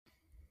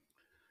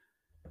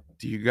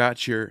Do you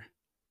got your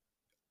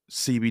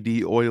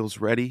CBD oils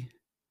ready?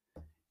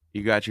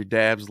 You got your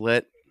dabs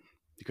lit?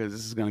 Because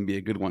this is going to be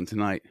a good one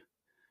tonight.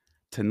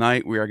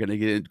 Tonight we are going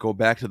to go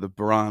back to the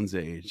Bronze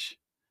Age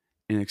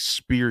and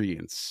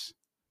experience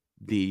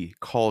the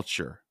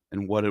culture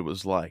and what it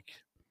was like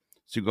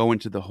to go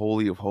into the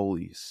Holy of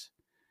Holies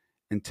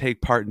and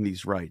take part in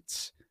these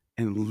rites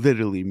and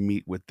literally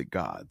meet with the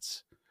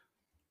gods.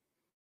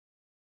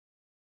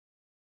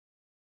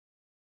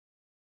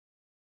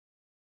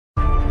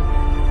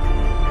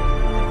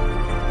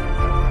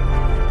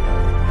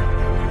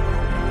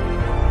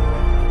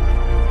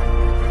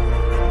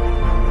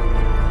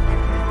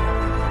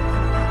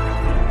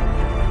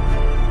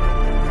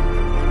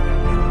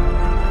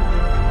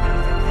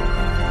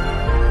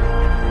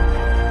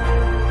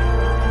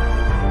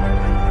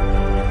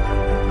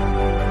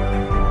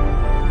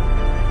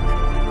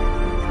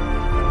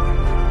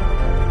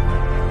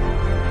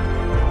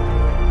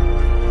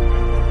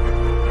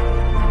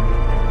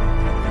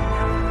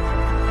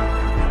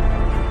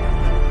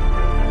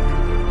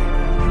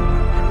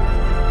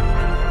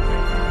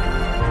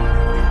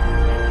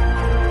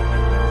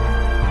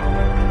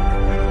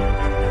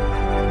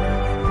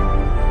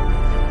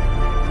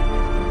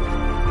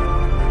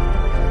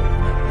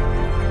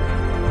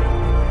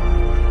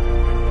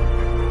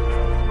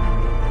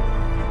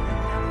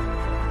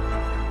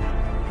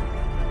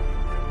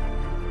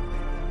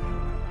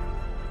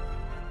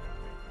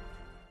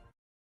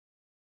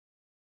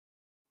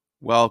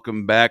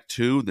 Welcome back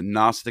to the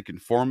Gnostic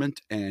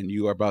Informant, and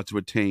you are about to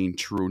attain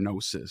true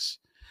gnosis.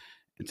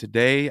 And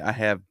today I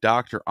have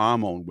Dr.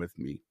 Amon with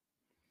me.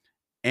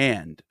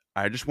 And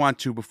I just want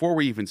to, before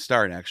we even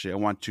start, actually, I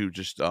want to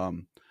just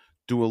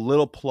do a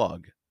little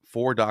plug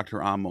for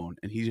Dr. Amon.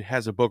 And he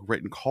has a book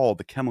written called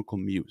The Chemical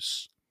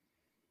Muse.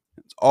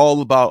 It's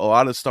all about a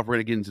lot of stuff we're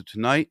going to get into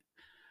tonight.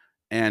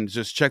 And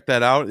just check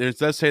that out. It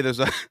does say there's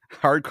a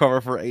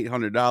hardcover for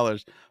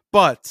 $800,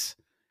 but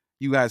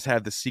you guys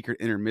have the secret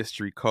inner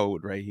mystery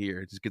code right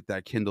here. Just get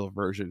that Kindle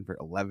version for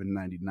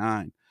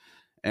 $11.99,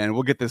 and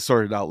we'll get this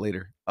sorted out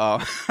later.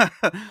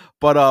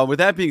 But with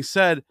that being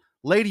said,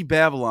 Lady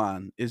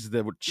Babylon is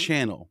the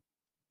channel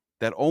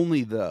that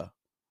only the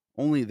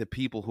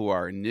people who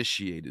are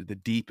initiated, the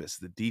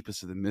deepest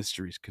of the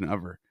mysteries can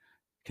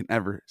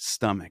ever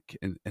stomach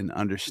and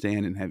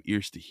understand and have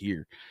ears to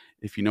hear,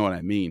 if you know what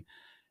I mean.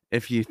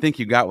 If you think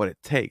you got what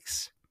it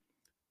takes,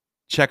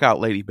 check out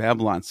Lady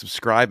Babylon,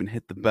 subscribe and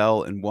hit the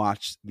bell and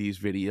watch these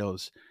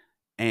videos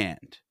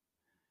and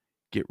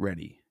get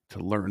ready to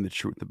learn the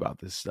truth about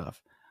this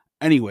stuff.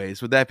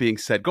 Anyways, with that being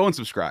said, go and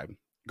subscribe.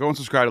 Go and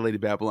subscribe to Lady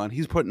Babylon.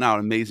 He's putting out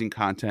amazing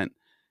content.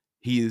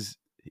 He is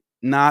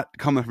not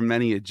coming from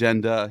any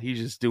agenda. He's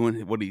just doing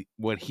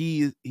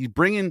he's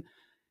bringing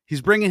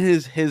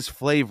his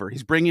flavor.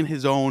 He's bringing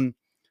his own,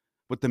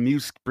 what the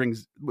muse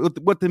brings,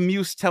 what the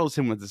muse tells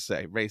him what to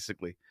say,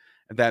 basically,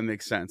 if that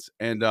makes sense.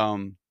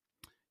 And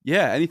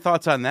yeah, any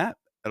thoughts on that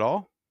at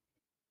all?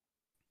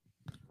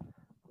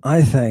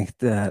 I think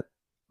that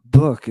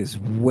book is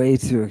way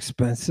too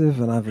expensive,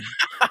 and I would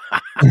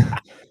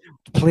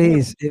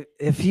please,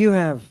 if you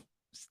have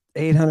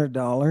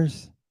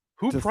 $800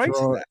 Who priced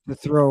that to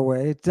throw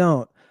away,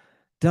 don't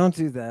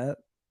do that.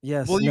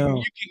 Yes, well,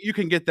 no. You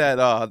can get that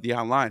the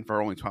online for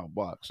only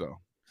 $12. So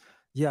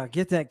yeah,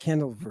 get that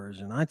Kindle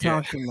version. I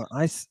talked to them.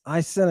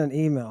 I sent an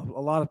email.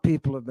 A lot of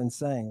people have been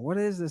saying, "What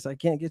is this? I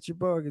can't get your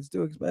book. It's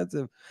too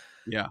expensive."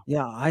 Yeah.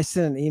 I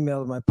sent an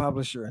email to my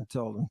publisher and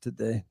told them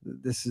today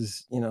that this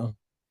is, who knows?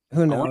 I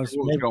wonder what was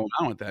going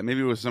on with that. Maybe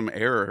it was some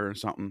error or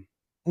something.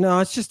 No,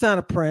 it's just out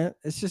of print.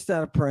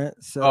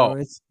 So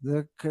it's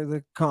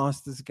the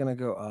cost is going to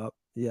go up.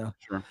 Yeah,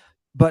 sure.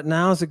 But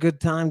now is a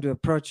good time to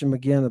approach him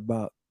again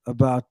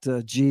about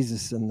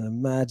Jesus and the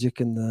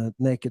magic and the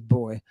naked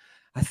boy.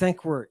 I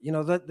think we're,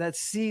 that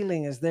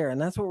ceiling is there,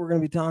 and that's what we're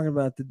going to be talking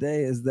about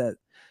today. Is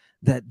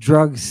that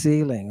drug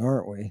ceiling,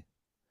 aren't we?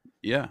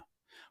 Yeah.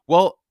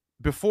 Well,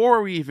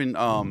 before we even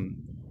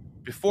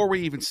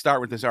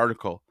start with this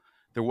article,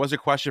 there was a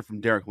question from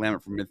Derek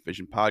Lambert from Myth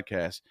Vision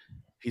Podcast.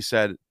 He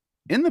said,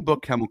 in the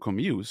book Chemical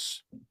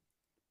Muse,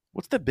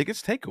 what's the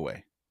biggest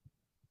takeaway?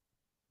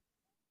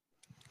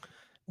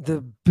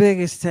 The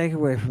biggest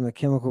takeaway from the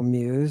Chemical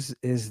Muse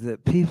is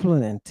that people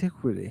in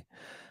antiquity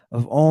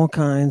of all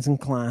kinds and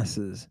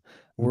classes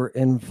were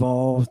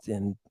involved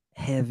in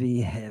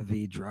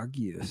heavy drug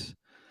use.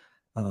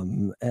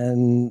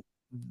 And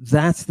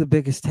that's the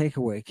biggest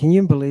takeaway. Can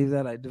you believe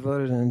that? I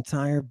devoted an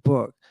entire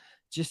book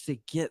just to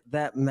get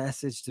that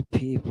message to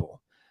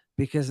people,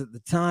 because at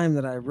the time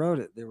that I wrote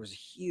it, there was a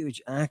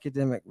huge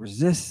academic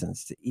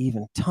resistance to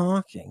even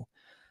talking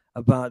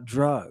about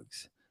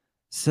drugs.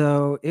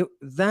 So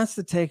that's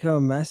the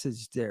take-home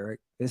message,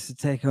 Derek. It's the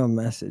take-home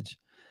message.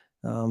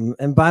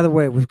 And by the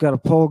way, we've got a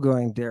poll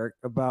going, Derek,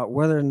 about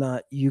whether or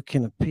not you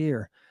can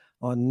appear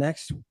on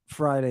next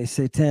Friday,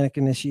 Satanic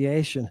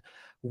Initiation,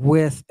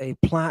 with a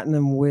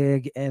platinum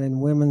wig and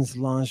in women's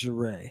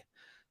lingerie.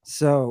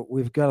 So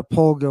we've got a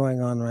poll going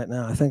on right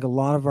now. I think a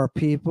lot of our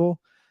people,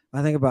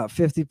 I think about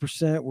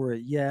 50% were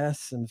at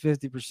yes and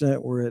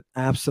 50% were at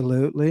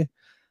absolutely.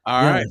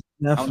 All Yes, right.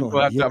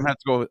 definitely. I'm Yeah. gonna have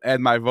to go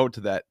add my vote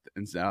to that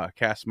and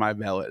cast my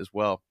ballot as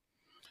well.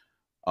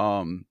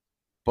 Um,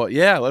 but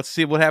yeah, let's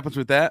see what happens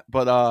with that.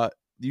 But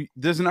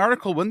there's an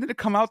article. When did it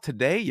come out?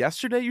 Today?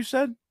 Yesterday? You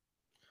said?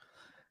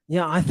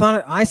 Yeah,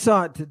 I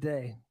saw it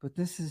today, but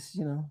this is,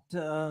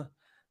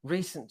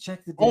 recent.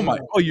 Check the Oh date my!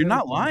 on Oh, you're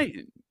not Thursday.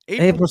 lying.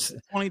 April April.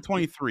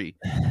 2023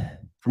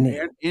 from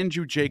Neil,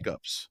 Andrew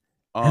Jacobs.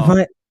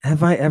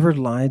 have I ever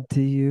lied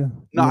to you,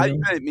 No, I Neil?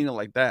 didn't mean it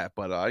like that,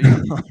 but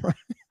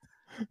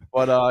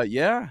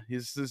yeah,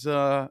 he's this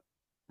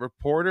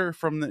reporter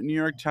from the New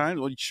York Times.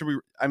 Well, should we?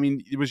 I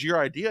mean, it was your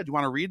idea. Do you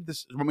want to read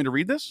this? You want me to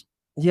read this?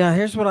 Yeah,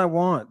 here's what I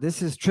want.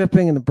 This is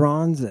tripping in the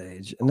Bronze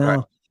Age. Okay.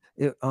 Now,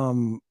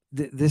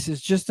 this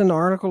is just an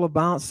article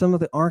about some of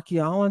the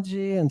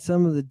archaeology and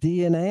some of the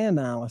DNA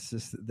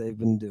analysis that they've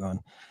been doing.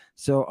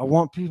 So I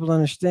want people to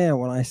understand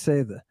when I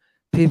say the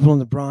people in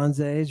the Bronze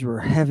Age were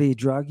heavy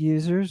drug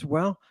users.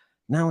 Well,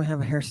 now we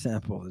have a hair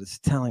sample that is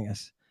telling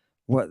us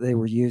what they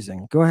were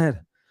using. Go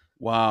ahead.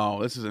 Wow,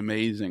 this is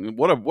amazing.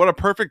 What a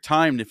perfect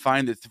time to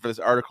find this for this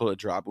article to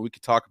drop. We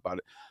could talk about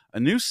it. A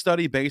new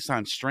study based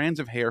on strands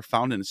of hair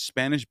found in a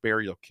Spanish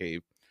burial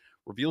cave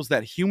reveals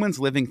that humans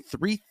living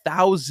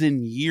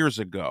 3,000 years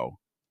ago,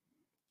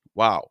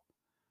 wow,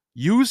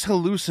 use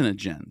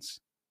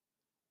hallucinogens,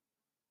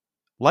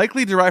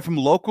 likely derived from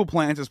local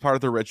plants as part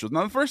of their rituals.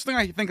 Now, the first thing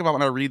I think about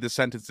when I read this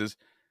sentence is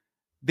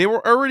they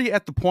were already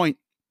at the point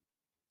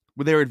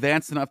where they were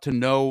advanced enough to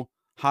know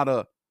how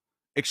to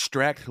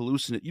extract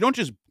hallucinogens. You don't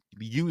just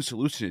use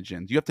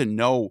hallucinogens. You have to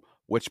know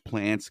which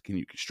plants can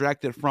you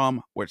extract it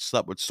from, which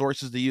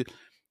sources to use.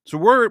 So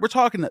we're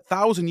talking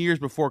 1,000 years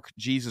before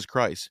Jesus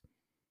Christ.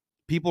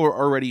 People are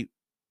already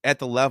at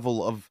the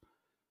level of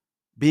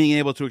being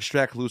able to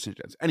extract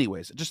hallucinogens.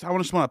 Anyways, I just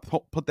want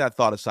to put that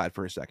thought aside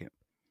for a second.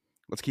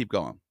 Let's keep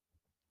going.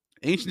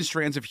 Ancient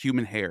strands of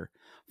human hair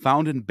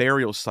found in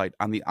burial site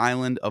on the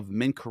island of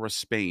Mincora,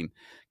 Spain,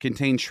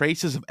 contain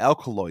traces of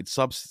alkaloid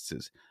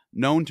substances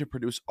known to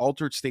produce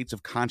altered states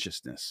of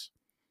consciousness.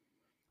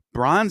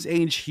 Bronze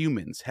Age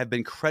humans have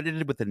been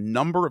credited with a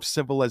number of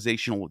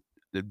civilizational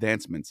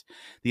advancements,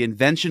 the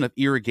invention of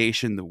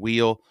irrigation, the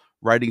wheel,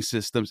 writing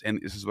systems, and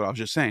this is what I was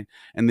just saying,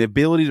 and the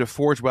ability to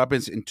forge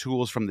weapons and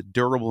tools from the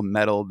durable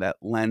metal that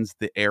lends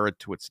the era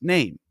to its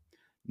name.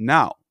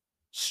 Now,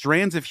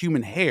 strands of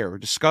human hair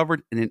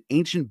discovered in an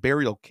ancient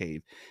burial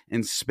cave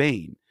in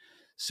Spain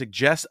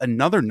suggest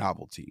another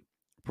novelty: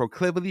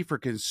 proclivity for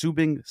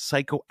consuming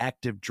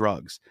psychoactive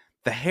drugs.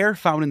 The hair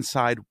found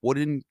inside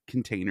wooden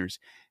containers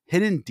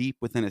hidden deep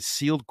within a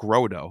sealed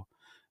grotto.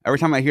 Every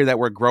time I hear that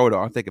word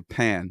grotto, I think of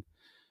Pan.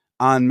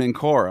 On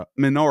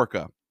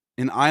Minorca,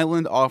 an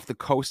island off the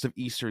coast of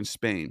eastern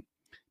Spain,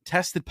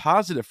 tested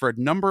positive for a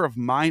number of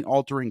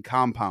mind-altering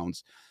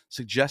compounds,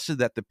 suggested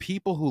that the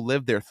people who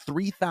lived there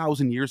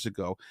 3,000 years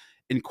ago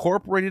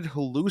incorporated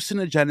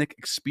hallucinogenic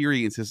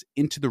experiences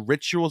into the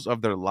rituals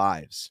of their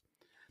lives.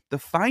 The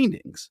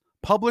findings,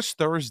 published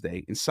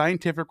Thursday in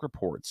Scientific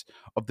Reports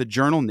of the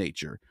journal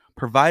Nature,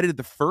 provided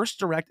the first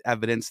direct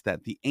evidence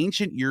that the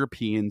ancient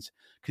Europeans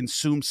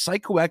consumed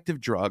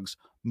psychoactive drugs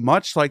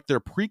much like their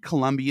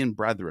pre-Columbian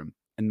brethren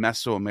in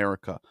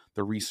Mesoamerica,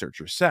 the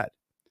researcher said.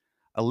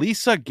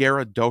 Elisa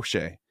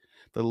Guerra-Doche,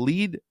 the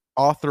lead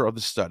author of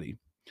the study,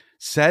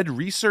 said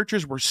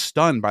researchers were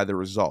stunned by the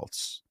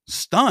results.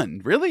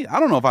 Stunned? Really? I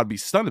don't know if I'd be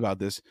stunned about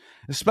this,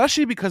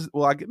 especially because,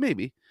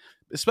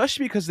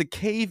 especially because the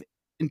cave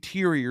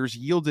interiors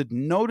yielded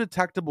no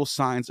detectable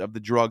signs of the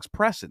drug's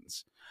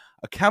presence.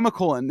 A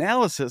chemical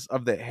analysis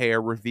of the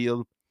hair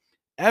revealed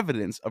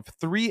evidence of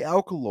 3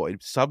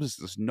 alkaloid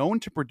substances known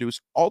to produce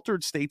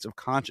altered states of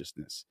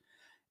consciousness: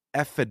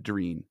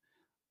 ephedrine,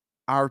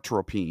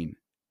 atropine,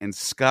 and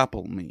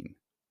scopolamine.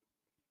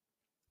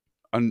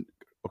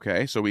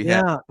 Okay, so we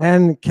have. Yeah,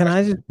 and can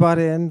I just butt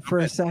in for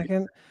a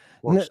second?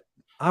 Course.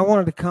 I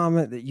wanted to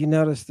comment that you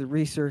noticed the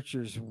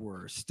researchers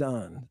were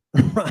stunned,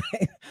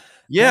 right?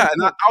 Yeah,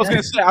 and I was going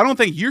to say, I don't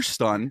think you're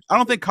stunned. I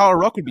don't think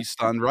Colorado could be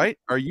stunned, right?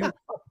 Are you?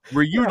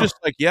 Were you just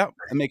like, yeah,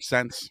 that makes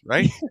sense,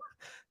 right?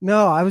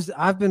 No,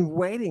 I've been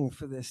waiting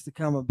for this to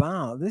come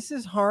about. This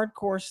is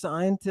hardcore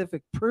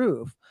scientific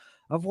proof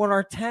of what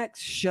our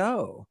texts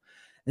show,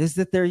 is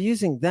that they're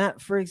using that.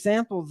 For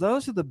example,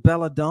 those are the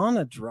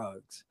belladonna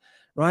drugs,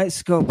 right?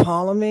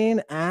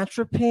 Scopolamine,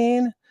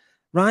 atropine,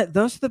 right?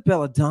 Those are the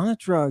belladonna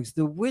drugs.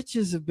 The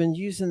witches have been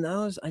using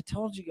those, I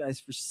told you guys,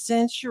 for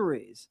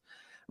centuries,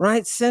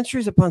 right?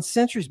 Centuries upon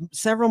centuries,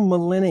 several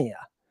millennia.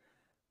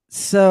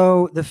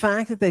 So the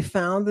fact that they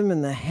found them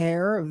in the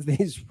hair of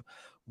these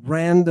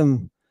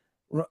random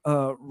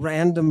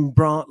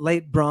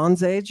late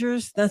Bronze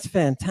Agers, that's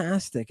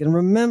fantastic. And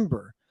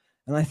remember,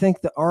 and I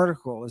think the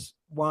article is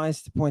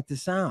wise to point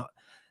this out,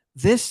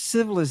 this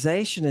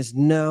civilization is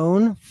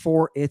known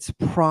for its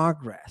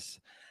progress.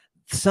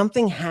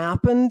 Something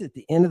happened at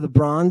the end of the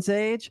Bronze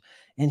Age,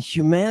 and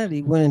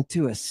humanity went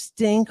into a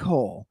stink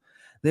hole.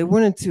 They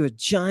went into a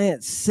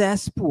giant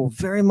cesspool,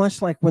 very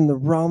much like when the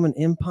Roman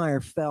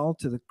Empire fell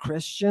to the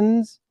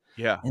Christians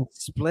Yeah. and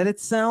split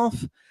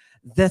itself.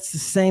 That's the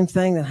same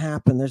thing that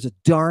happened. There's a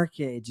dark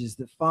ages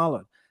that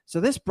followed. So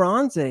this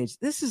Bronze Age,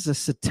 this is a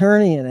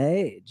Saturnian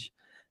age.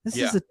 This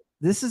Yeah. is a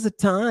this is a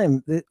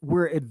time that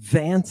we're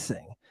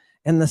advancing,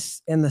 and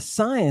the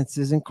science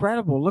is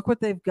incredible. Look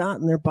what they've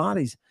got in their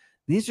bodies.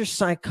 These are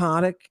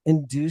psychotic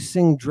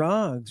inducing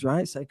drugs,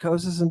 right?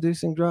 Psychosis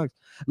inducing drugs.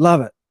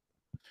 Love it.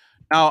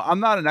 Now, I'm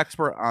not an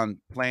expert on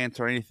plants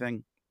or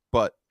anything,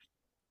 but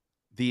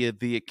the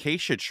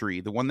acacia tree,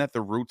 the one that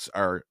the roots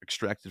are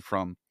extracted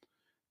from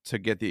to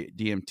get the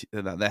DMT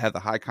that have the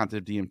high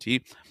content of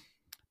DMT,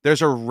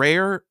 there's a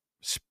rare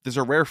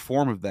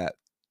form of that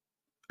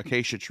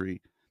acacia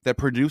tree that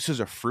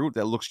produces a fruit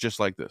that looks just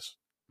like this.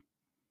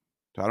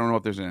 So I don't know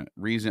if there's a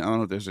reason. I don't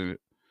know if there's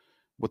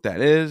what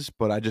that is,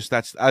 but I'm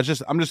just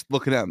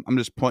looking at. I'm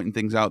just pointing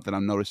things out that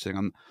I'm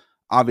noticing.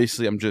 This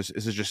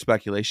is just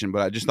speculation,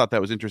 but I just thought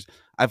that was interesting.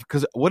 I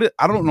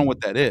don't know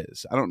what that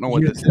is. I don't know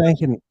what You're this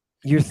thinking. is.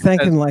 You're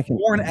thinking like an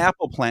Thorn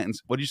apple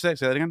plants. What did you say?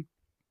 Say that again.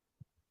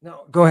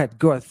 No, go ahead.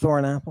 Go ahead.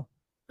 Thorn apple.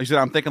 You said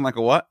I'm thinking like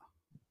a what?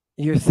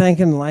 You're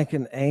thinking like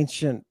an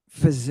ancient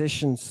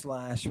physician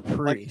slash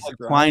priest, like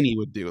right? Pliny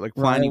would do. Like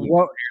Pliny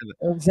Right.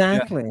 would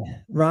Exactly. Yeah.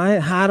 Right.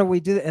 How do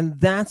we do that? And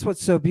that's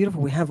what's so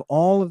beautiful. We have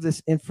all of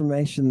this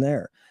information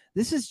there.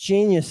 This is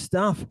genius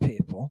stuff,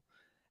 people.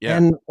 Yeah.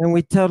 And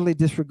we totally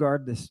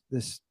disregard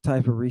this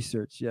type of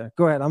research. Yeah.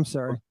 Go ahead. I'm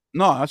sorry.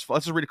 No, let's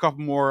just read a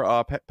couple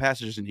more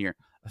passages in here.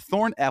 A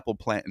thorn apple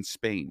plant in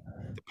Spain.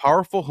 The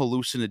powerful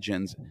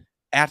hallucinogens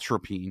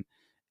atropine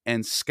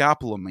and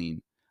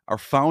scopolamine are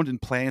found in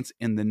plants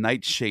in the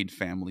nightshade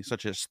family,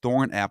 such as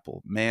thorn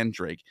apple,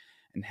 mandrake,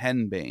 and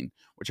henbane,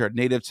 which are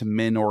native to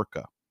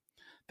Minorca.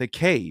 The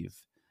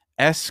cave,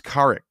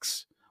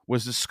 Escarix,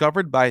 was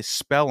discovered by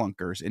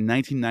spelunkers in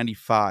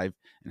 1995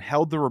 and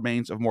held the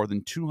remains of more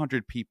than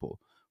 200 people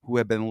who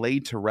had been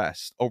laid to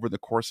rest over the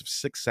course of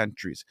 6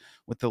 centuries,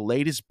 with the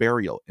latest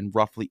burial in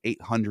roughly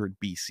 800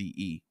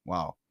 BCE.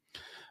 Wow.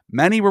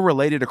 Many were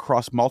related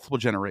across multiple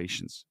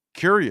generations.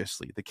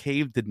 Curiously, the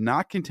cave did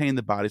not contain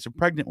the bodies of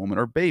pregnant women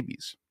or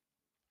babies.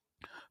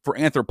 For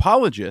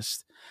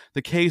anthropologists,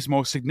 the cave's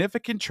most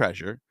significant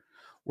treasure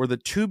were the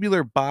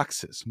tubular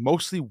boxes,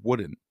 mostly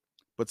wooden,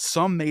 but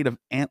some made of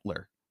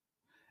antler,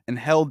 and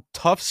held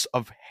tufts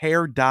of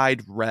hair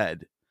dyed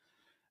red.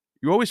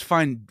 You always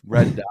find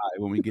red dye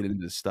when we get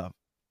into this stuff.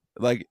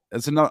 Like,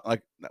 it's enough.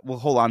 Like, we'll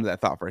hold on to that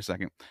thought for a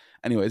second.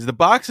 Anyways, the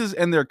boxes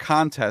and their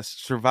contents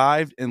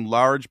survived in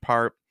large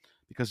part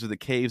because of the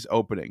cave's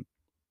opening.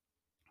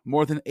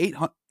 More than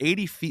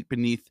 80 feet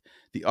beneath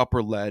the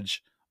upper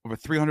ledge of a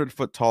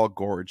 300-foot tall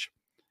gorge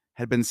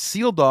had been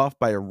sealed off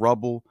by a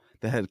rubble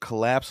that had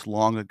collapsed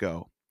long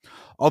ago.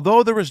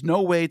 Although there was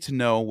no way to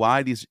know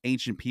why these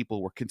ancient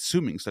people were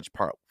consuming such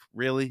part,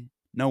 really,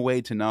 no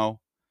way to know.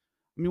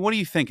 I mean, what do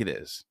you think it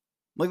is?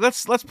 Like,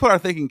 let's put our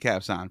thinking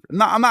caps on.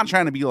 I'm not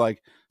trying to be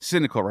like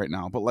cynical right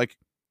now, but like,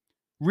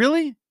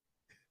 really,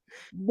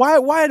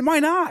 why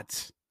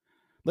not?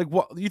 Like,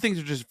 what you think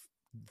they're just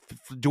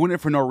doing it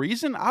for no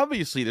reason?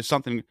 Obviously, there's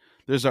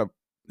a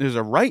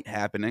right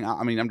happening.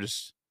 I mean,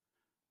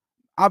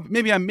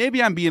 maybe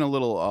I'm being a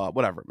little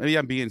whatever. Maybe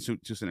I'm being too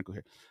cynical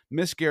here.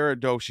 Miss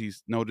Garadoshi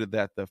noted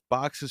that the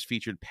boxes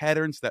featured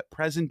patterns that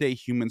present day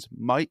humans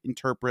might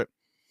interpret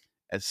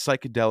as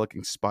psychedelic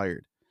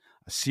inspired,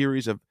 a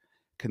series of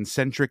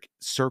concentric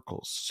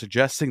circles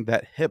suggesting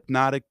that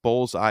hypnotic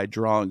bullseye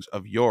drawings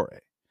of yore.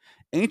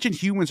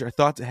 Ancient humans are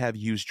thought to have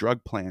used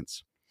drug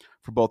plants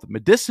for both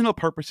medicinal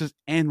purposes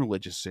and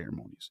religious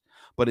ceremonies.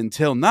 But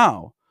until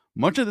now,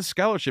 much of the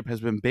scholarship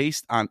has been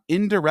based on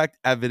indirect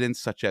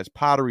evidence such as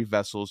pottery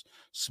vessels,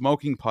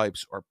 smoking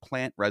pipes, or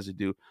plant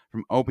residue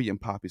from opium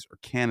poppies or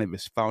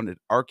cannabis found at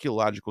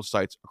archaeological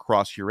sites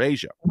across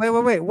Eurasia.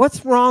 Wait.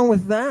 What's wrong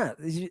with that?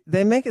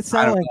 They make it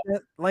sound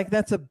like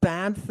that's a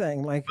bad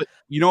thing. Like, but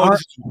you know,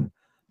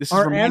 this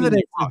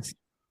is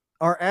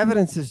our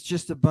evidence is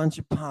just a bunch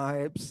of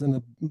pipes and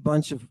a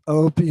bunch of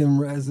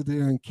opium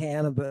residue and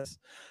cannabis.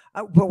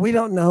 But we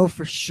don't know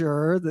for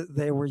sure that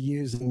they were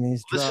using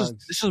these drugs.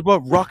 This is what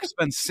Ruck's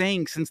been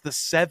saying since the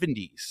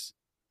 70s.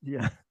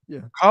 Yeah.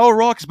 Carl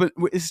Ruck's, but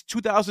it's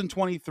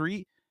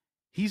 2023.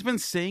 He's been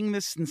saying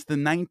this since the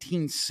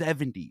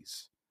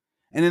 1970s.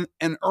 And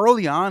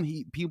early on,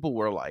 people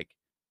were like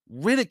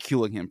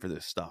ridiculing him for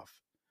this stuff.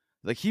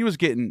 Like he was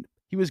getting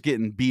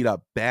beat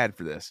up bad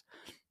for this.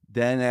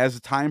 Then as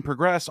the time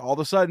progressed, all of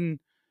a sudden,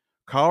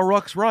 Carl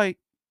Ruck's right.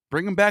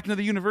 Bring him back into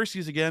the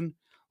universities again.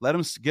 Let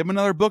him give him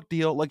another book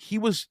deal. Like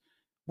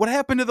what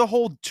happened to the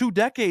whole 2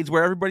 decades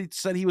where everybody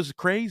said he was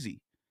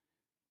crazy?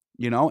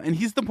 You know, and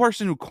he's the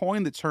person who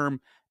coined the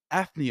term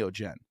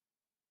ethnogen.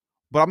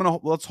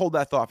 But let's hold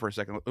that thought for a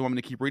second. You want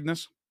me to keep reading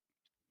this?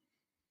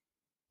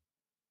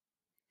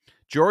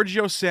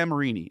 Giorgio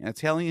Samarini, an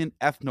Italian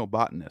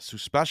ethnobotanist who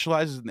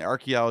specializes in the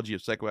archaeology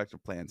of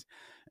psychoactive plants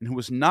and who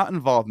was not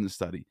involved in the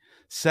study,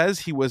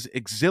 says he was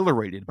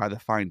exhilarated by the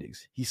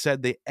findings. He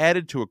said they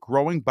added to a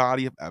growing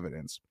body of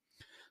evidence,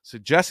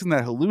 suggesting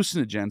that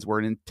hallucinogens were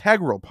an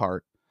integral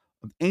part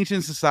of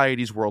ancient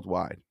societies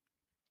worldwide.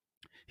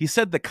 He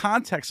said the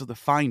context of the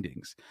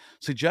findings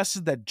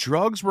suggested that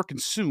drugs were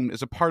consumed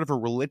as a part of a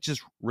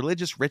religious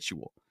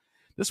ritual.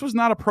 This was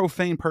not a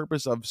profane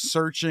purpose of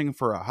searching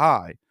for a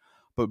high,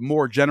 but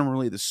more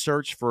generally the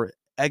search for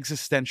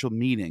existential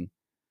meaning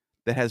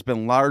that has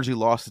been largely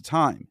lost to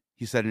time,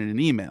 he said in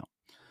an email.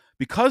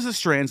 Because the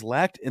strands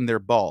lacked in their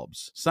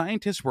bulbs,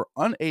 scientists were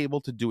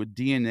unable to do a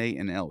DNA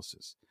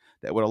analysis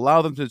that would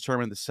allow them to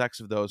determine the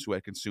sex of those who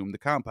had consumed the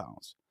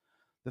compounds.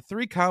 The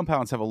three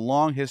compounds have a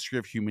long history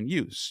of human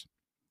use.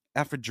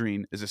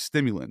 Ephedrine is a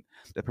stimulant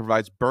that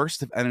provides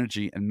bursts of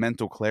energy and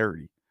mental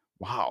clarity.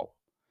 Wow.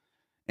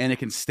 And it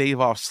can stave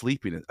off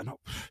sleepiness. I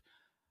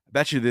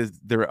bet you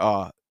their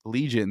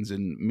legions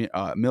and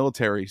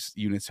military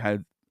units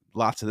had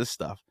lots of this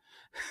stuff.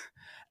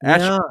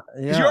 Yeah,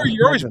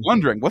 you're always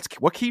wondering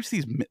what keeps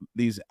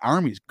these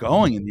armies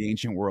going in the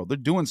ancient world. They're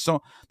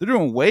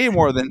doing way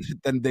more than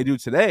they do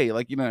today.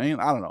 Like, I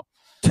don't know.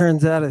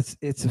 Turns out it's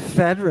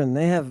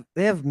ephedrine.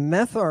 They have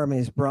meth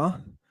armies, bro.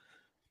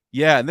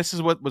 Yeah, and this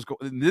is what was.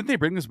 Didn't they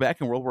bring this back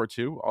in World War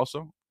II?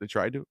 Also, they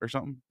tried to or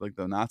something, like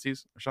the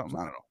Nazis or something.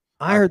 I don't know.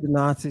 I heard the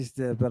Nazis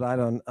did, but I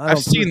don't. I've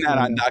seen that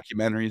on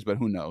documentaries, but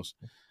who knows?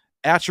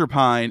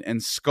 Atropine and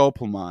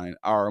scopolamine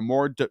are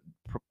more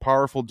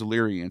powerful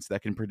deliriants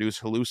that can produce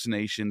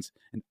hallucinations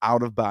and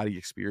out-of-body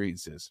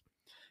experiences.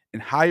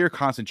 In higher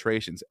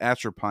concentrations,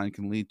 atropine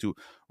can lead to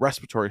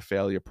respiratory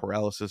failure,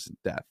 paralysis, and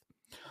death.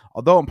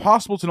 Although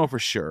impossible to know for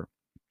sure,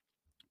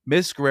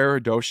 Ms.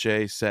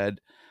 Guerrero-Doche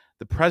said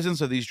the presence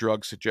of these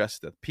drugs suggests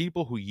that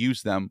people who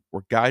use them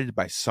were guided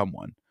by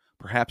someone,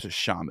 perhaps a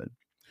shaman,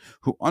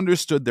 who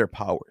understood their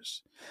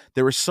powers.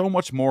 There is so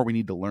much more we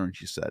need to learn,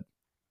 she said.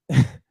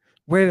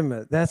 Wait a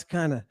minute. That's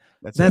kind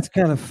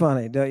of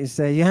funny, don't you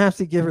say? You have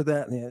to give her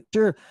that.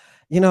 Sure.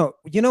 You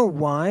know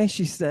why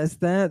she says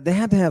that? They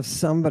had to have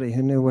somebody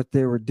who knew what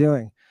they were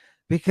doing,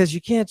 because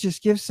you can't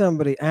just give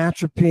somebody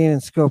atropine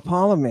and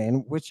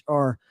scopolamine, which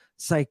are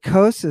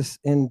psychosis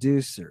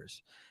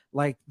inducers,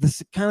 like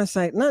this kind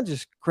of not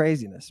just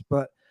craziness,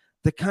 but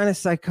the kind of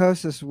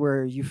psychosis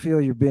where you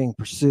feel you're being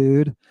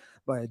pursued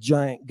by a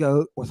giant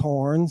goat with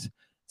horns.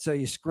 So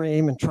you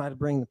scream and try to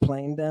bring the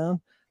plane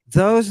down.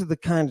 Those are the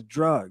kind of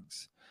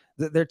drugs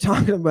that they're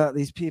talking about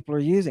these people are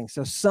using.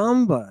 So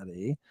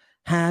somebody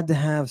had to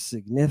have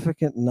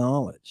significant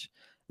knowledge.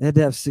 They had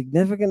to have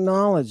significant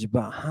knowledge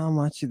about how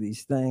much of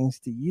these things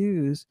to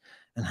use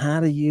and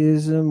how to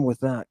use them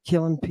without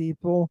killing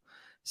people.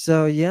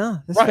 So yeah,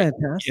 that's right.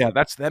 Fantastic. Yeah,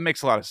 that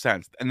makes a lot of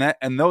sense.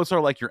 And those are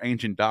like your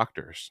ancient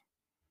doctors.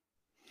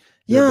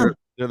 They're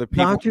the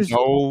people doctors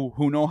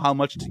who know how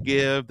much to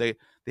give. They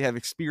have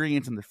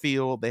experience in the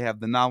field. They have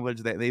the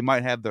knowledge. They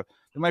might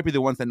be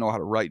the ones that know how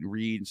to write and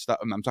read and stuff.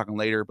 I'm talking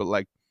later, but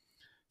like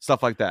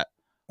stuff like that.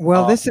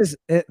 Well, this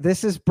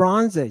is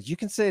Bronze Age. You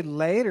can say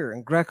later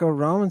in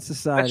Greco-Roman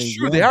society. That's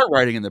true. Yeah. They are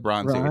writing in the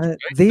Bronze Age. Right?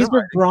 These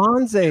are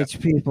Bronze Age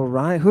people,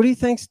 right? Who do you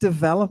think's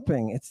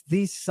developing? It's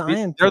these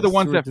scientists. They're the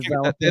ones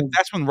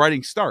that's when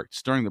writing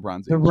starts during the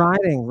Bronze Age. The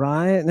writing,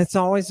 right? And it's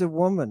always a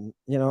woman,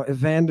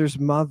 Evander's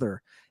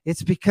mother.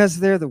 It's because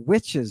they're the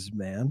witches,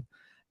 man.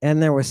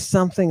 And there was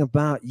something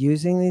about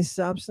using these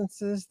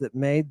substances that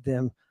made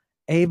them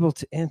able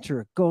to enter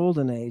a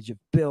golden age of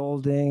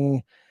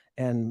building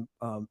and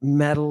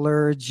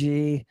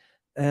metallurgy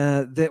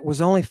that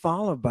was only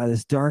followed by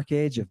this dark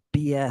age of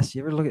BS.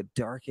 You ever look at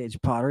dark age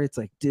pottery? It's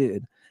like,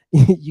 dude,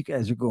 you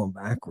guys are going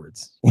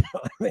backwards. You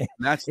know what I mean?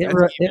 That's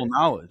evil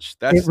knowledge.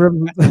 That's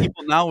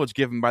evil knowledge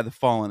given by the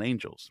fallen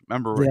angels.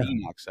 Remember what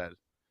Enoch said?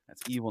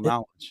 That's evil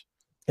knowledge.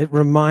 It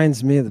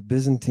reminds me of the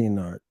Byzantine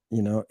art.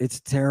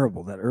 It's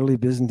terrible. That early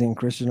Byzantine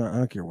Christian art. I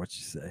don't care what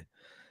you say.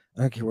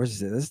 I don't care what you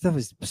say. This stuff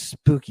is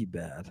spooky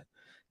bad.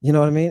 You know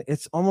what I mean?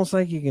 It's almost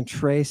like you can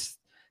trace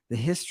the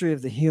history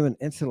of the human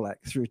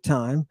intellect through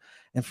time.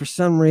 And for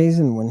some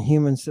reason, when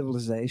human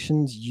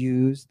civilizations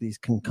use these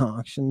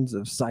concoctions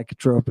of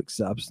psychotropic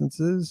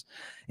substances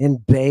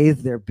and bathe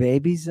their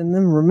babies in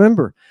them,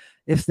 remember,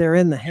 if they're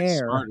in the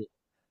hair,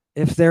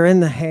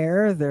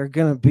 they're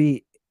going to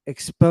be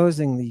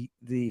exposing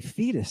the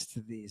fetus to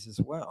these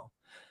as well,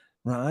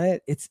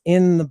 right? It's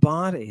in the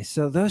body.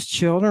 So those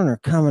children are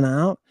coming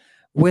out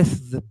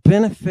with the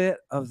benefit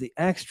of the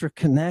extra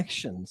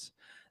connections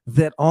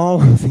that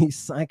all of these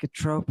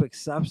psychotropic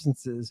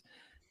substances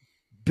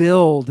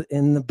build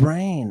in the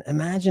brain.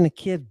 Imagine a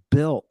kid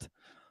built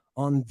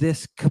on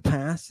this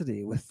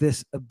capacity with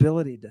this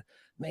ability to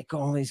make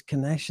all these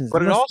connections.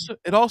 But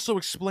it also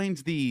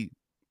explains the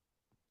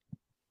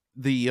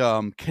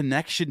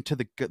connection to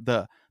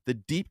the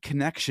deep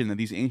connection that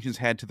these ancients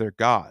had to their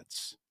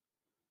gods.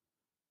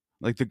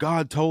 Like the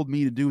God told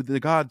me to do. The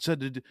God said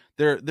to do.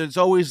 There's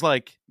always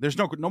like there's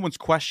no one's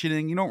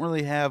questioning. You don't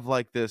really have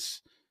like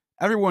this.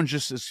 Everyone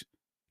just is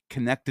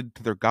connected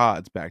to their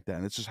gods back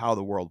then. It's just how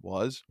the world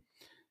was,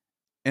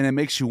 and it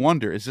makes you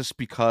wonder: is this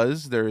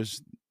because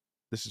is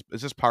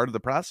this part of the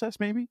process?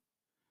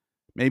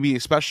 Maybe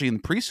especially in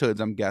the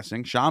priesthoods. I'm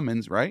guessing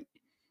shamans, right?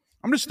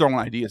 I'm just throwing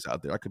ideas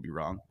out there. I could be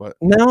wrong, but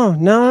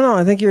no.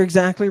 I think you're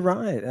exactly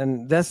right,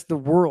 and that's the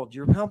world.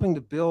 You're helping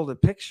to build a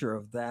picture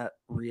of that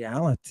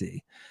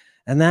reality.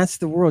 And that's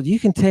the world. You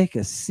can take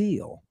a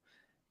seal,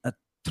 a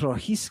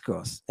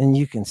trojiscos, and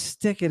you can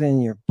stick it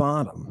in your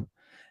bottom,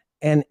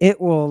 and it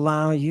will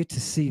allow you to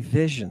see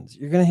visions.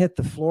 You're going to hit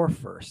the floor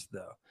first,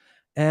 though.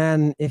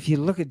 And if you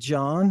look at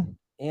John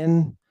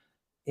in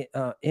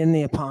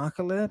the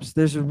apocalypse,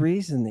 there's a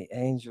reason the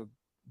angel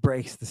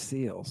breaks the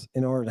seals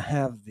in order to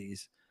have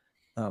these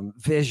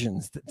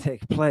visions that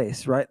take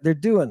place, right? They're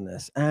doing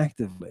this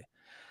actively.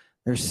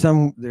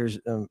 There's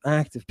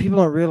active. People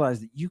don't realize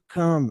that you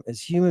come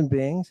as human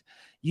beings,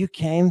 you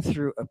came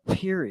through a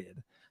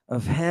period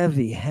of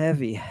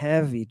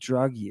heavy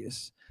drug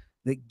use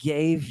that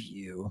gave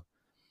you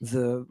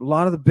a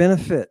lot of the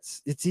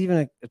benefits. It's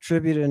even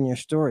attributed in your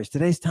stories.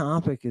 Today's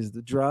topic is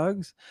the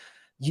drugs.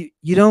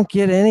 You don't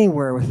get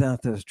anywhere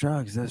without those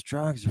drugs. Those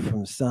drugs are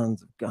from the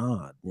sons of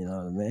God. You know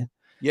what I mean?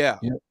 Yeah.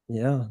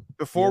 Yeah.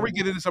 Before we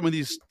get into some of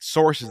these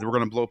sources that we're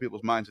going to blow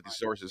people's minds with these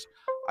sources,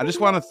 I just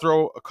want to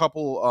throw a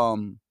couple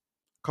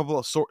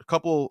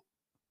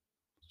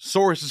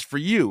sources for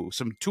you,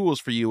 some tools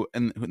for you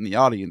and the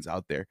audience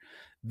out there.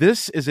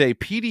 This is a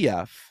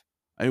PDF,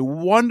 a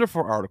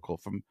wonderful article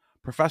from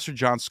Professor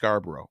John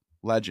Scarborough,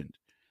 legend.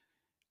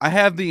 I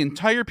have the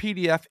entire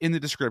PDF in the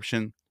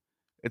description.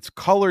 It's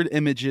colored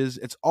images.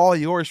 It's all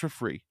yours for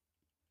free.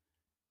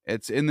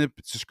 It's in the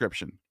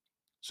description.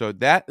 So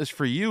that is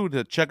for you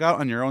to check out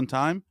on your own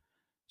time.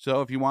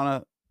 So if you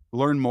want to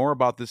learn more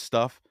about this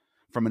stuff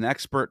from an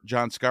expert,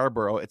 John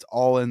Scarborough, it's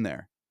all in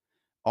there.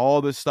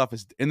 All this stuff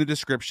is in the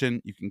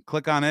description. You can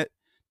click on it,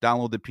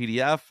 download the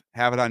PDF,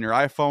 have it on your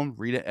iPhone,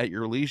 read it at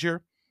your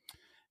leisure.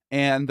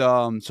 And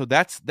so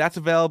that's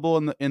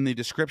available in the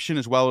description,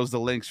 as well as the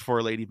links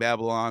for Lady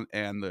Babylon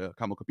and the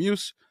Comical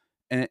Muse.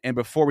 And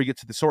before we get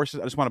to the sources,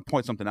 I just want to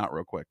point something out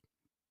real quick.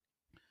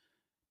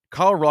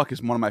 Carl Ruck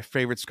is one of my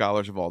favorite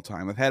scholars of all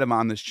time. I've had him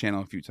on this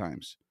channel a few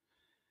times.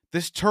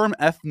 This term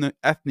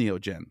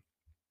entheogen,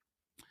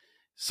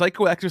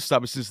 psychoactive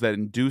substances that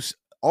induce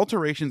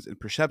alterations in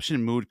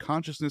perception, mood,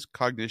 consciousness,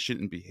 cognition,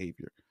 and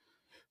behavior.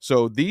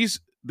 So this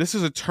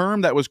is a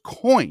term that was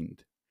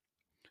coined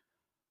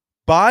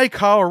by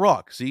Carl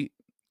Ruck. See,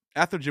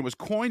 entheogen was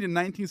coined in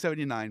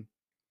 1979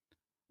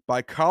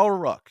 by Carl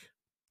Ruck,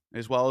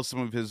 as well as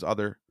some of his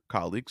other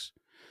colleagues.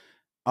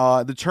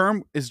 The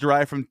term is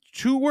derived from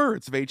two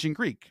words of ancient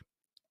Greek,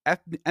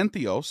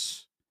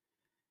 entheos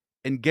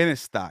and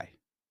genesthai.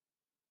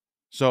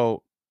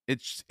 So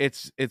it's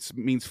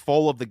means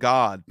full of the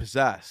god,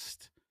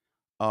 possessed,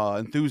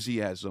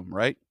 enthusiasm,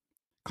 right?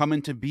 Come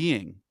into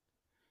being.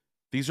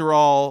 These are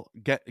all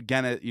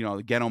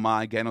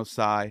genomai,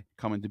 genosai,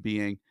 come into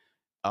being,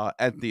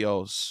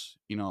 entheos,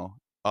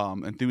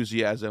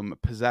 enthusiasm,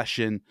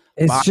 possession.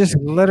 It's just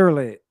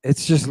literally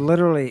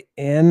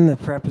in the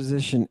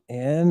preposition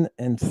in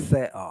and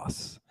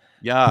theos.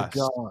 Yes.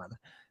 God.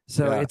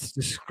 So it's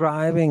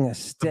describing a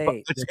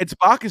state. It's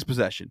Bacchus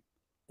possession.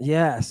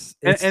 Yes.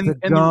 It's the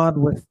God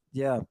with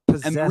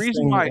possessing. And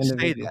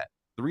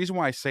the reason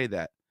why I say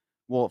that,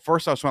 well,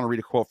 first I just want to read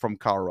a quote from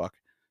Carl Ruck.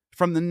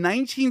 From the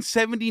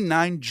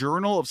 1979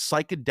 Journal of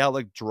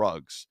Psychedelic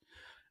Drugs.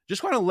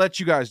 Just want to let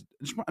you guys,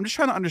 I'm just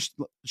trying to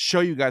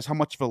show you guys how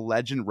much of a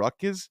legend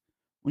Ruck is.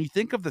 When you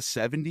think of the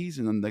 70s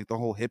and then the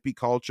whole hippie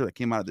culture that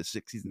came out of the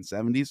 60s and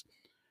 70s,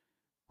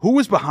 who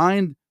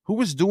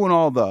was doing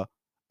all the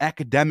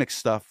academic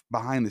stuff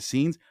behind the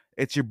scenes?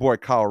 It's your boy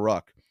Carl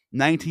Ruck.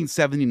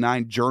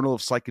 1979 Journal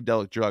of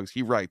Psychedelic Drugs.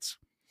 He writes,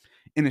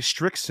 in a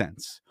strict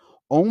sense,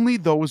 only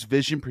those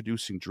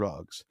vision-producing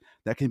drugs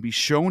that can be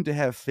shown to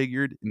have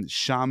figured in the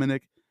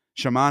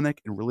shamanic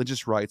and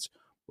religious rites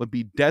would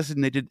be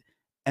designated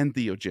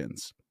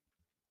entheogens.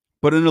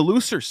 But in a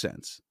looser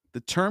sense,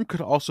 the term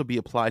could also be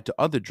applied to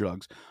other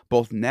drugs,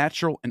 both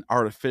natural and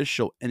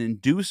artificial, and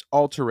induce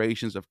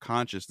alterations of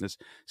consciousness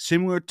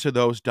similar to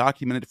those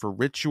documented for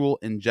ritual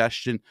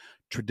ingestion,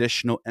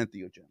 traditional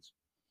entheogens.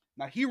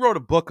 Now, he wrote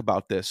a book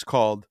about this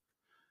called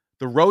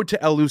The Road to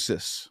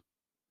Eleusis,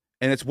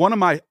 and it's one of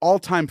my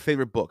all-time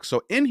favorite books.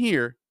 So in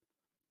here,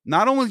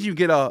 not only do you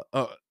get a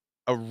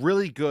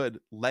really good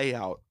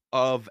layout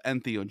of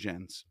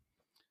entheogens,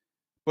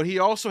 but he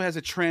also has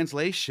a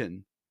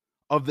translation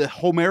of the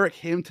Homeric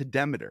hymn to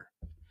Demeter.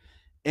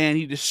 And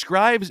he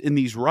describes in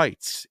these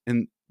rites,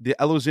 in the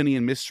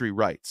Eleusinian mystery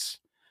rites,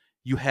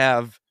 you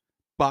have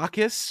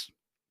Bacchus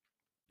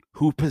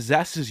who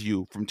possesses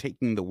you from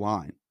taking the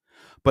wine.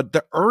 But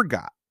the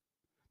ergot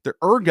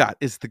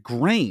is the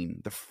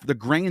grain, the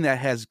grain that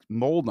has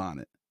mold on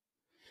it.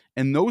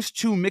 And those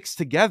two mixed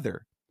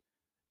together,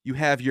 you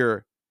have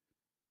your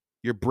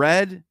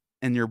bread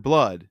and your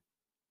blood.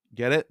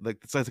 Get it? Like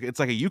it's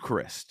like a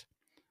Eucharist.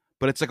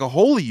 But it's like a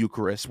holy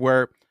Eucharist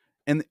where,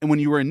 and when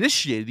you were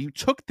initiated, you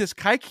took this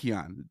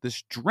kykeon,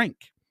 this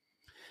drink,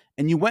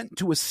 and you went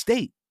into a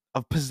state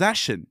of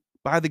possession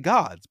by the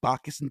gods,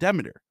 Bacchus and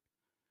Demeter.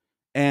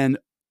 And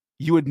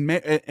you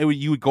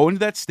would go into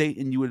that state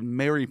and you would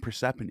marry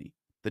Persephone,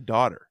 the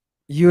daughter.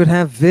 You would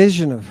have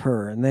vision of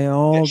her, and they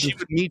all she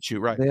would meet you,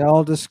 right? They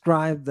all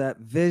describe that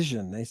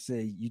vision. They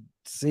say you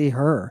see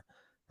her.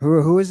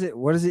 Who is it?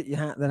 What is it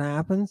that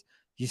happens?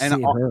 You see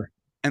her.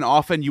 And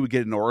often you would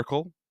get an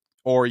oracle,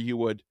 or you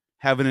would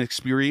have an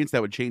experience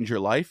that would change your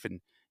life,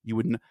 and you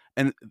would.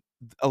 And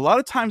a lot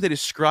of times they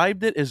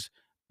described it as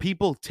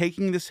people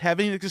taking this,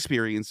 having this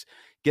experience,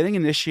 getting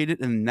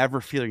initiated, and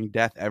never feeling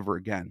death ever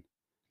again.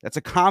 That's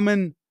a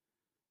common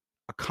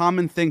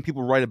thing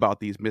people write about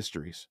these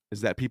mysteries,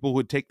 is that people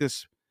would take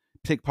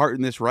part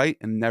in this rite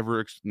and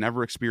never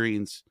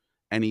experience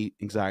any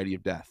anxiety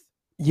of death.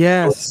 So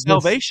Yes,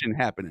 salvation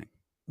happening.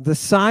 the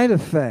side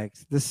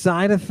effect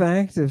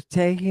of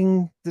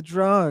taking the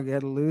drug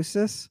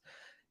Eleusis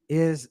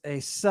is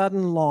a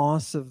sudden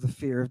loss of the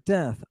fear of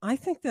death. I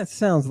think that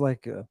sounds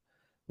like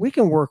we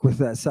can work with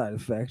that side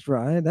effect,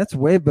 right? That's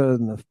way better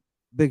than the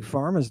big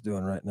pharma's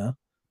doing right now.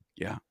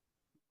 Yeah,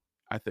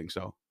 I think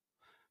so.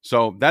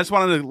 So that's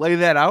wanted to lay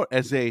that out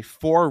as a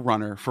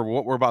forerunner for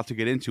what we're about to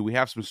get into. We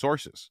have some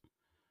sources,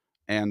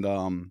 and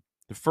the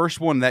first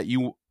one that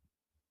you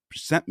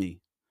sent me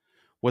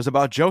was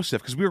about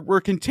Joseph, because we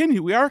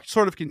are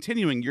sort of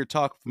continuing your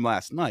talk from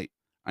last night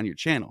on your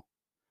channel,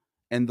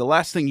 and the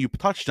last thing you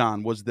touched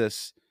on was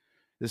this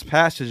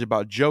passage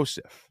about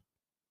Joseph.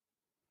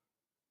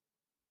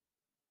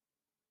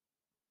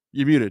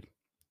 You're muted.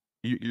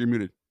 You're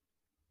muted.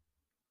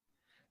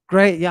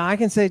 Great. Yeah, I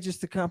can say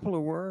just a couple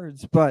of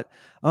words, but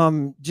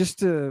just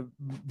to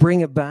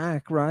bring it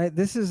back, right?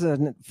 This is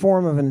a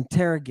form of an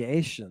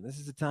interrogation. This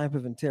is a type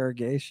of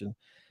interrogation,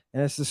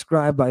 and it's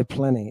described by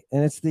Pliny.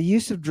 And it's the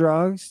use of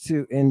drugs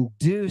to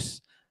induce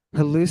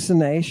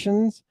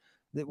hallucinations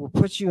that will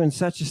put you in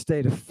such a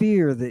state of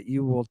fear that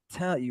you'll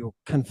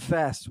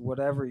confess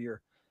whatever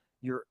your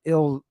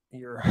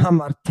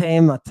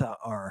hamartemata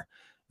are,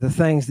 the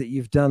things that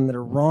you've done that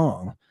are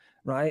wrong,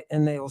 right?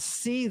 And they will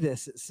see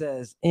this, it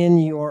says, in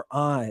your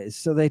eyes.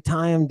 So they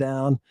tie them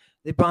down,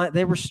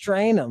 they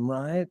restrain them,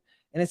 right?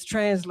 And it's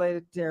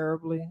translated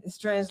terribly.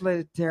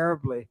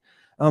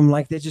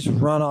 Like they just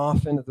run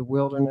off into the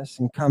wilderness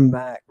and come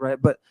back,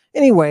 right? But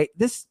anyway,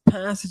 this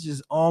passage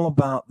is all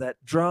about that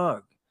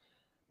drug,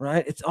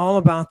 right? It's all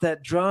about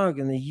that drug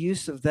and the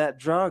use of that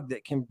drug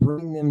that can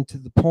bring them to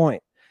the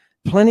point.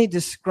 Pliny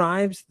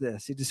describes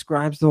this. He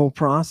describes the whole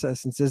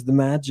process and says the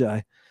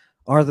Magi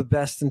are the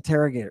best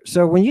interrogators.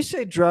 So when you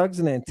say drugs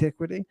in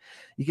antiquity,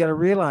 you got to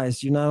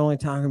realize you're not only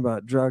talking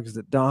about drugs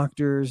that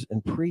doctors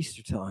and priests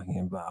are talking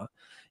about.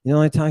 You're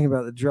only talking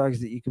about the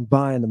drugs that you can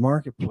buy in the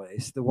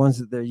marketplace, the ones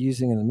that they're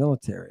using in the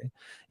military.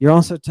 You're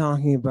also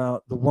talking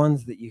about the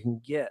ones that you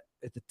can get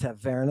at the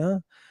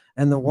taverna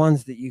and the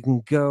ones that you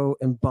can go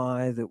and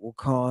buy that will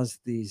cause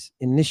these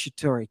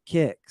initiatory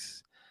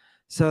kicks.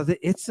 So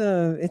it's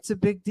a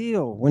big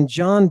deal when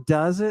John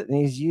does it and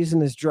he's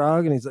using his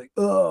drug and he's like,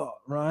 oh,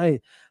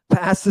 right,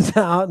 passes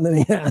out and then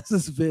he has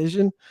this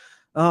vision.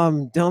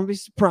 Don't be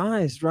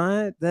surprised,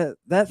 right?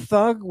 That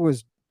thug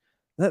was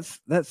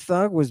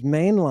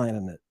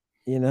mainlining it,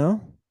 you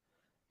know.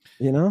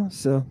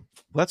 So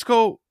let's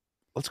go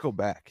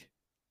back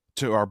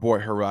to our boy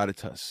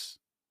Herodotus.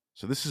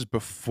 So this is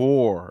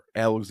before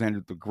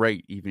Alexander the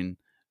Great even.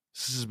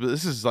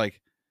 This is like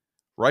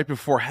right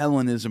before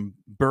Hellenism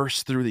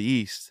burst through the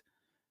East,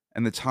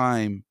 and the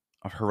time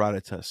of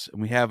Herodotus.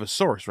 And we have a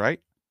source,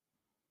 right?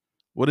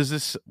 What is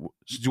this? Do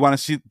you want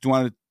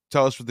to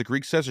tell us what the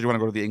Greek says, or do you want to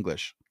go to the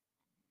English?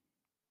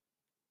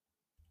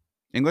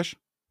 English?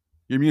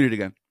 You're muted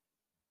again.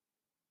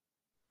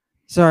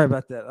 Sorry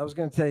about that. I was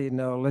going to tell you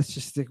no. Let's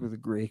just stick with the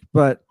Greek.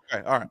 But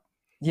okay, all right.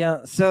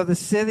 Yeah. So the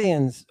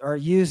Scythians are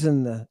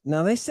using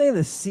now they say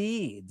the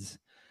seeds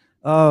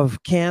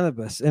of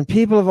cannabis, and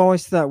people have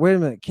always thought, wait a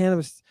minute,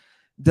 cannabis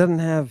doesn't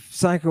have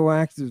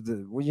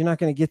psychoactive. Well, you're not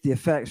going to get the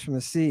effects from the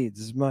seeds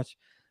as much.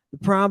 The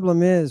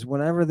problem is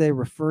whenever they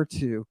refer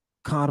to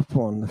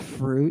carpon, the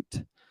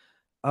fruit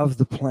of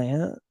the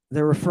plant,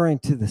 they're referring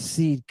to the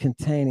seed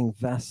containing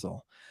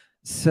vessel.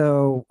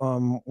 So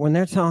when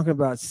they're talking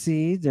about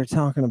seed, they're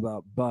talking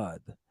about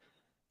bud.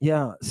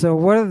 Yeah. So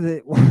what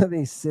do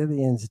these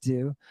Scythians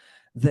do?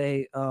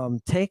 They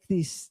take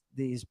these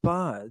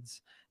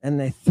buds and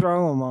they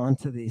throw them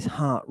onto these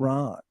hot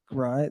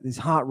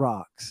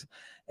rocks,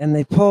 and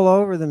they pull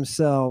over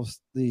themselves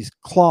these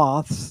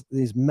cloths,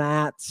 these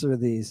mats, or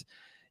these,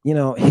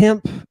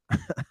 hemp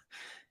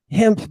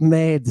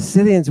made. The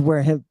Scythians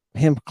wear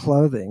hemp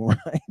clothing,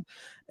 right?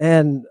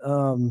 And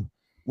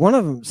one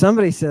of them,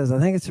 somebody says, I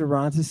think it's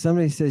Herodotus,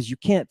 somebody says you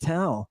can't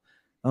tell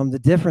the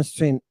difference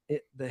between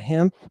the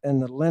hemp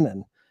and the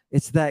linen.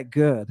 It's that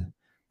good.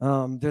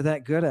 They're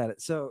that good at it.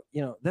 So,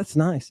 that's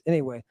nice.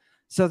 Anyway,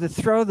 so they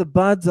throw the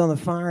buds on the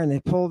fire and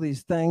they pull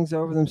these things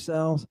over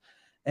themselves.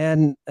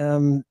 And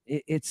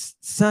it's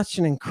such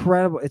an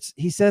incredible,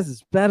 he says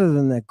it's better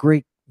than the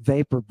Greek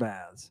vapor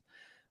baths.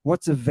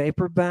 What's a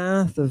vapor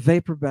bath? A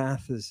vapor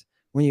bath is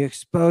when you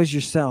expose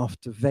yourself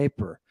to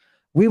vapor.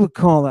 We would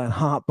call that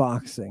hot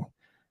boxing.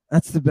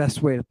 That's the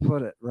best way to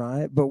put it,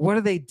 right? But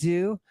what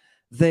do?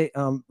 They,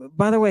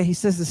 by the way, he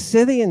says the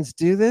Scythians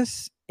do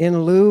this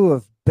in lieu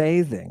of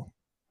bathing.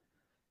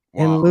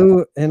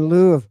 Wow. In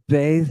lieu of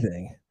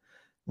bathing,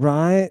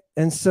 right?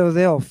 And so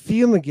they'll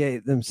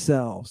fumigate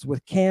themselves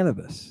with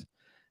cannabis.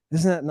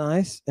 Isn't that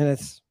nice? And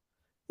it's,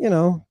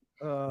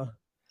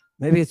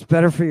 Maybe it's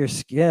better for your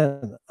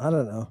skin. I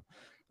don't know.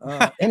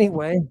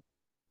 Anyway,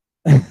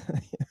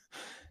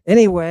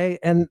 anyway,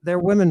 and their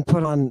women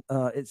put on.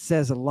 It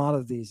says a lot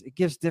of these. It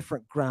gives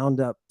different ground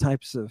up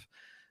types of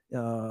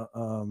uh,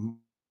 um,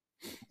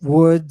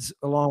 woods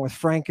along with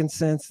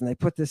frankincense, and they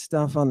put this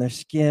stuff on their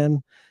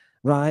skin,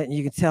 right? And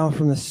you can tell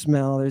from the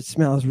smell. It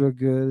smells real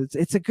good.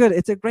 It's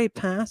a great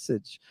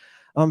passage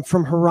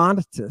from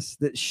Herodotus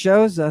that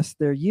shows us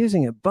they're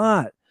using it,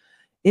 but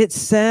it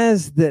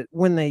says that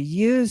when they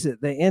use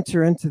it, they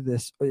enter into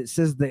this. It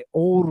says the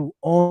oru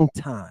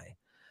ontai,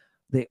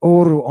 the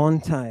oru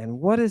ontai, and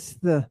what is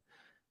the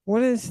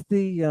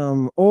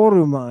orumai,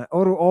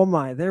 oru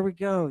omai? There we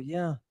go.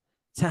 Yeah,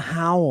 to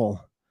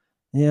howl.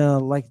 Yeah,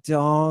 like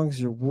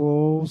dogs or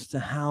wolves to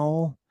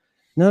howl.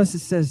 Notice it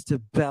says to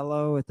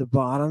bellow at the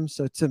bottom.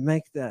 So to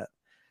make that,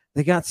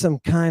 they got some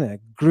kind of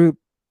group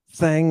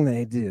thing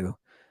they do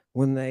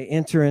when they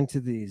enter into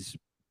these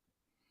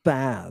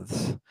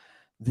baths,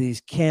 these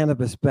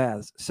cannabis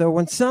baths. So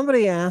when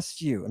somebody asks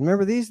you, and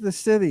remember these are the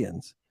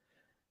Scythians,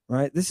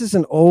 right? This is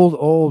an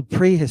old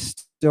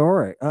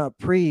prehistoric,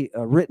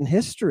 pre-written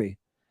history,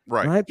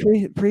 Right. right?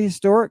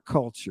 Prehistoric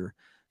culture.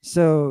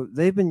 So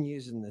they've been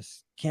using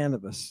this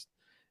cannabis,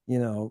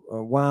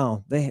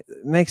 wow, they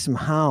make some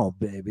howl,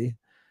 baby.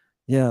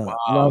 Yeah, Wow,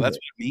 love that's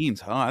it. what it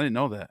means, huh? I didn't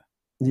know that.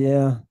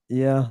 Yeah,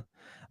 yeah.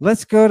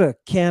 Let's go to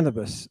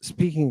cannabis.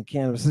 Speaking of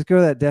cannabis, let's go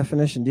to that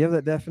definition. Do you have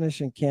that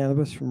definition of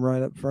cannabis from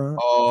right up front?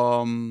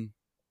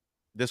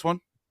 This one?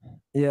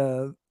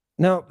 Yeah.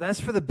 No, that's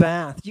for the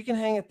bath. You can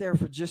hang it there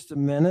for just a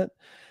minute.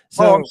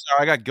 Oh, I'm So,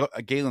 sorry. I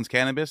got Galen's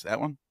Cannabis.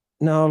 That one.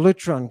 no,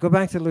 Lutron. Go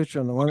back to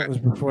Lutron, the one that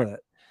Okay. was before that.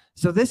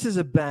 So, this is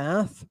a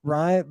bath,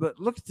 right? But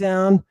look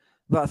down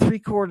about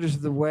 3/4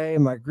 of the way,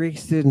 and my Greek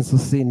students will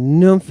see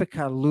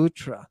Nymphika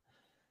Lutra,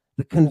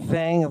 the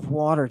conveying of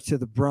water to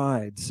the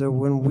bride. So,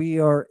 when we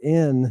are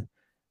in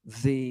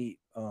the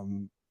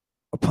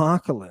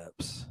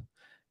apocalypse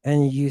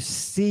and you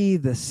see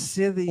the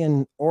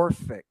Scythian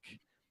Orphic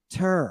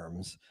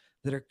terms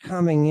that are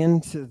coming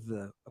into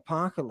the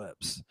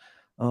apocalypse,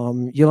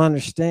 you'll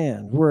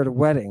understand. We're at a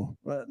wedding.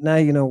 Now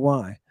you know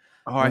why.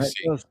 Oh, I Right?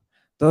 see.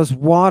 Those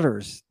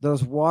waters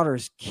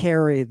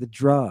carry the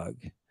drug,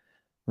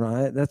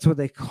 right? That's what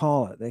they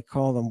call it. They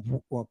call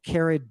them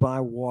carried by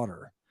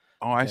water.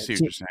 Oh, I Okay? see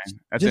what you're saying.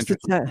 That's Just a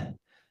interesting.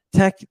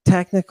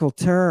 technical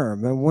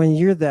term. And when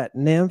you're that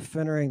nymph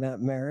entering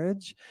that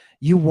marriage,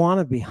 you want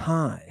to be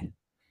high.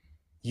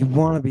 You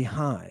want to be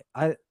high.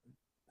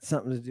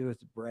 Something to do with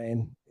the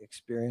brain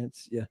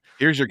experience. Yeah.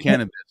 Here's your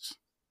cannabis.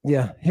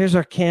 Yeah. Here's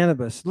our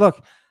cannabis.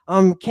 Look,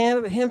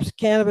 cannabis, hemp's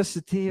cannabis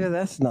sativa.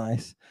 That's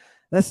nice.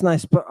 That's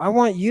nice. But I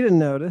want you to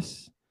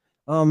notice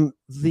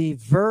the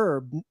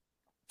verb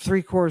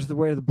 3/4 of the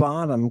way to the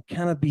bottom,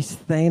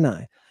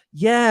 cannabistheni.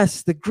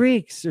 Yes, the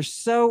Greeks are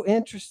so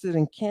interested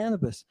in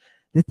cannabis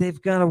that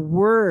they've got a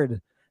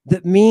word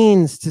that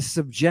means to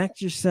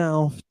subject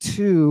yourself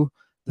to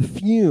the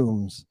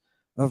fumes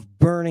of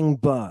burning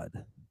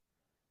bud.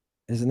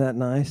 Isn't that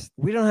nice?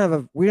 We don't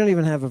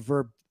even have a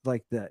verb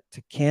like that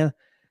to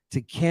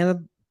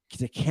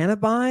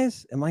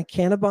cannibize. Am I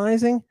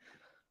cannibizing?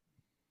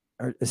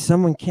 Or is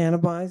someone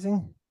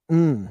cannibizing?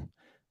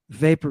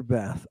 Vapor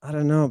bath. I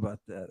don't know about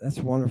that. That's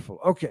wonderful.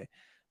 Okay,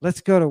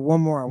 let's go to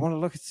one more. I want to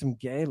look at some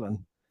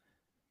Galen.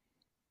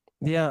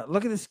 Yeah,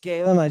 look at this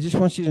Galen. I just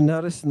want you to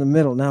notice in the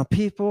middle. Now,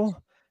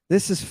 people,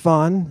 this is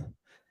fun.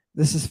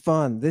 This is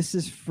fun. This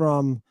is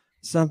from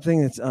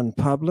something that's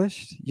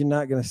unpublished. You're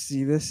not going to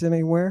see this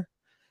anywhere.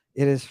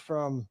 It is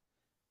from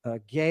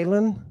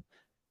Galen,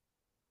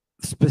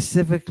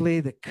 specifically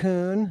the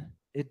Kuhn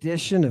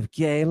edition of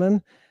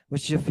Galen,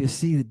 which, if you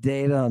see the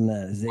date on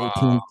that, is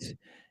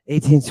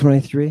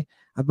 1823.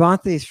 I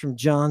bought these from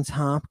Johns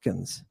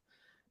Hopkins.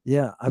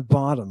 Yeah, I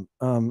bought them.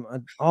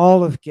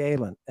 All of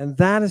Galen, and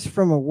that is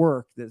from a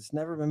work that's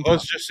never been Oh,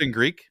 it's published. just in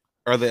Greek,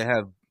 or they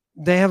have.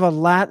 They have a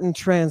Latin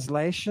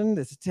translation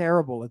that's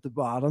terrible at the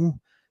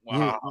bottom.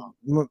 Wow.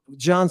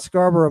 John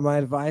Scarborough, my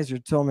advisor,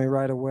 told me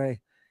right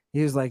away.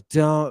 He was like,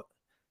 "Don't."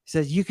 He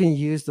said you can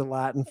use the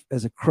Latin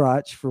as a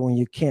crutch for when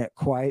you can't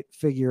quite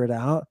figure it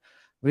out,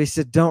 but he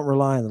said don't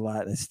rely on the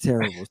Latin. It's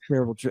terrible. It's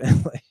terrible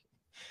translation.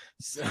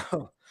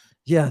 So,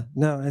 yeah,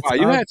 no, it's Wow,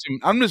 you had some.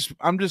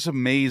 I'm just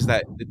amazed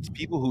that the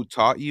people who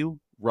taught you,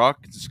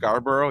 Ruck and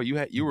Scarborough,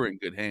 you were in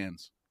good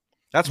hands.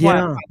 That's why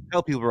yeah. I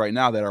tell people right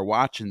now that are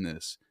watching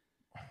this,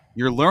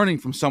 you're learning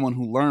from someone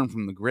who learned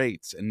from the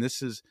greats, and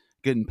this is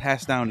getting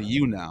passed down to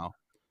you now.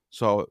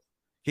 So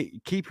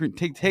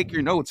take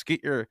your notes,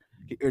 get your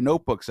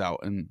notebooks out,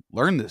 and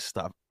learn this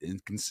stuff. And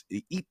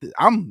eat.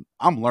 I'm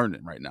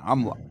learning right now.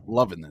 I'm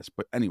loving this.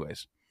 But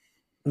anyways,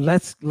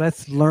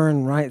 Let's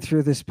learn right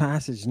through this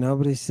passage.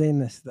 Nobody's seen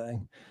this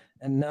thing,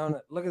 and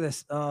no, look at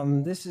this.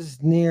 This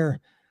is near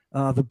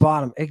the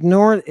bottom.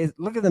 Ignore it.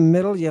 Look at the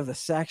middle. You have the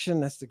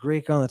section. That's the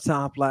Greek on the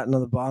top, Latin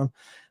on the bottom.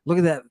 Look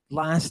at that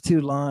last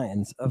two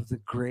lines of the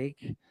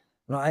Greek,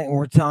 right? And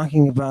we're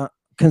talking about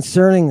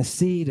concerning the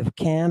seed of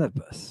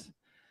cannabis,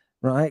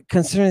 right?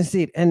 Concerning the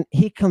seed, and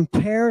he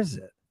compares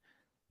it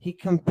he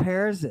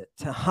compares it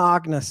to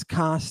Hognas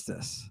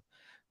Costus,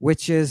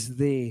 which is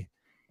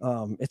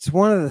it's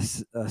one of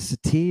the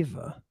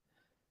sativa.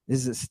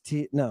 Is it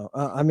sativa? No,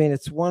 I mean,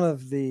 it's one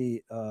of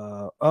the,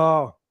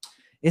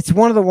 it's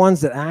one of the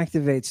ones that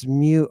activates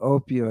mu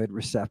opioid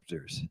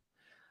receptors.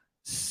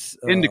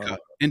 Indica.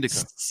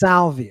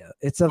 Salvia.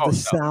 It's of the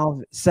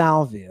salvia.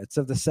 salvia. It's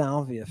of the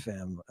salvia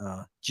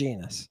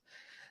genus.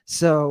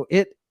 So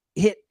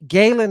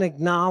Galen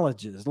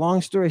acknowledges,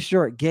 long story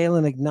short,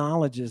 Galen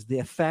acknowledges the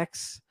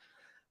effects,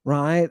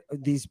 right?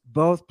 These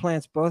both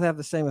plants both have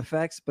the same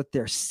effects, but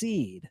they're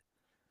seed,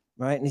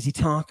 right? And is he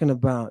talking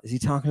about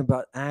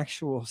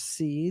actual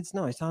seeds?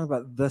 No, he's talking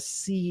about the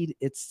seed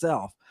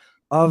itself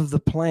of the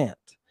plant,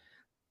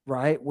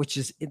 right? Which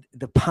is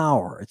the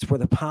power. It's where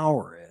the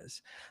power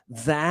is.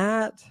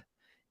 That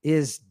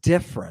is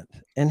different.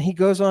 And he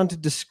goes on to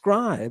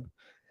describe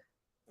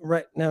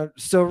right now.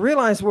 So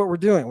realize what we're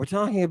doing. We're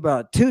talking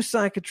about two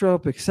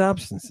psychotropic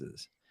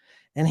substances,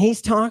 and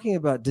he's talking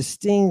about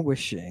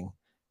distinguishing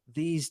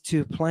these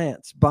two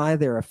plants by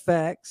their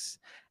effects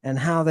and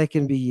how they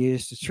can be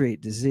used to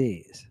treat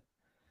disease,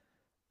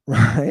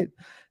 right?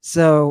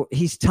 So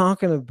he's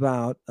talking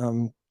about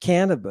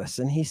cannabis,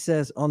 and he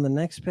says on the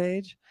next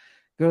page,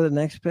 go to the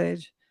next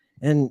page,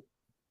 and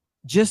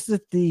just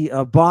at the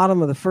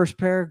bottom of the first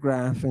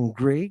paragraph in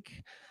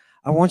Greek,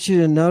 I want you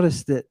to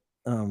notice that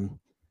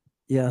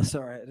yeah,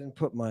 sorry, let me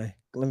put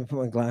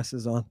my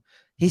glasses on.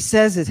 He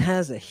says it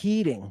has a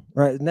heating,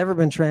 right? It's never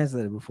been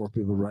translated before,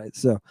 people, right?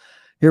 So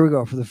here we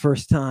go for the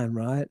first time,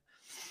 right?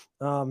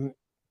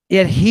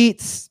 It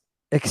heats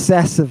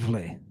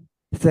excessively.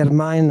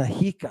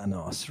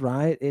 Thermaina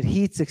right? It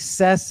heats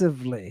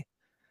excessively.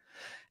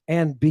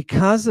 And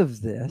because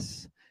of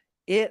this,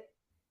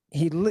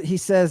 he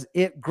says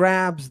it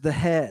grabs the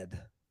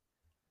head.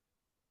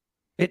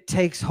 It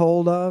takes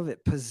hold of,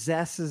 it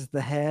possesses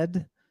the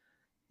head.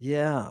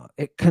 Yeah,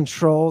 it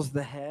controls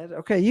the head.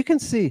 Okay, you can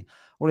see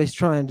what he's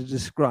trying to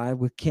describe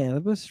with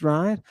cannabis,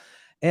 right?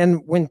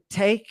 And when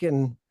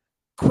taken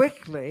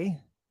quickly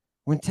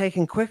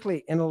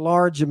in a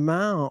large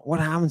amount, what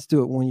happens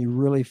to it when you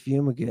really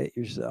fumigate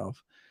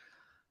yourself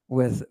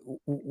with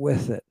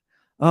it?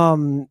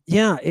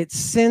 Yeah, it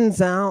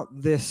sends out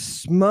this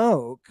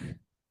smoke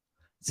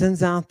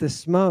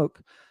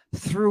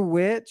through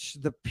which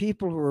the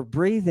people who are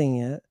breathing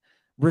it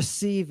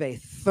receive a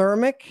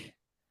thermic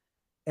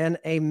and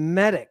a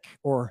medic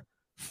or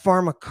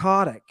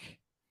pharmacotic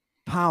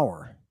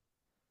power.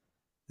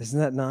 Isn't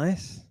that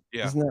nice?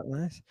 Yeah. Isn't that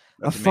nice?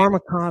 That's a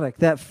pharmacotic,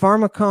 that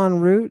pharmacon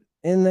root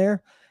in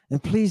there.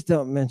 And please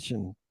don't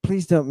mention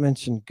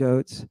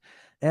goats.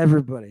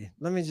 Everybody,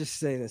 let me just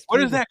say this.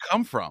 Where does that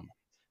come from?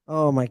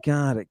 Oh my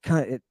God.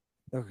 Okay.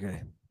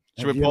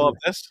 Should we pull up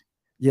this?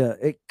 Yeah,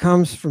 it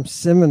comes from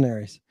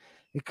seminaries.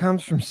 It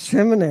comes from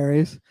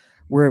seminaries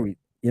where we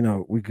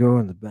go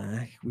in the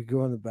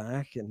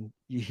back and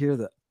you hear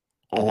the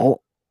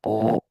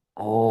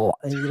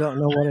and you don't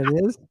know what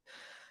it is.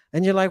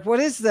 And you're like, what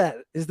is that?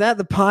 Is that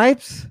the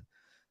pipes?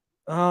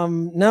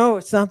 No,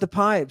 it's not the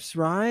pipes,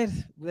 right?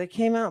 They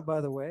came out,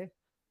 by the way,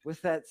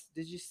 with that.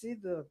 Did you see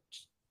the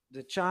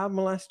child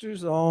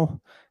molesters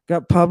all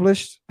got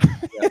published?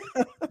 Yeah.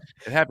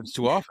 It happens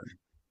too often.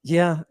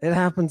 Yeah, it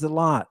happens a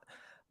lot.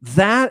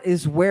 That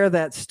is where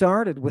that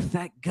started with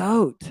that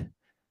goat.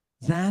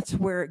 That's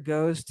where it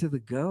goes to the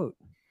goat.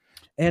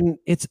 And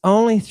it's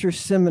only through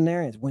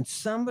seminarians. When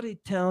somebody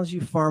tells you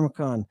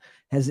pharmacon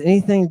has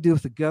anything to do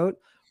with the goat,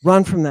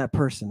 run from that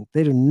person.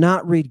 They do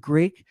not read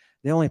Greek.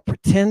 They only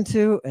pretend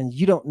to, and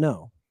you don't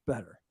know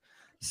better.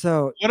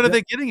 So what are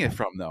they getting it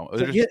from, though?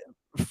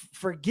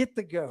 Forget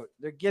the goat.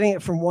 They're getting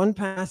it from one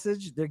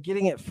passage. They're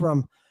getting it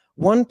from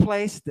one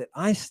place that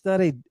I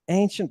studied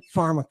ancient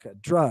pharmaca,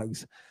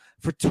 drugs,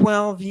 for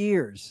 12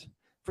 years.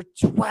 For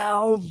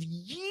 12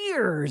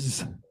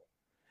 years.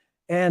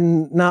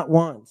 And not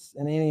once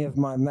in any of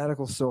my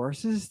medical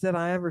sources did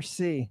I ever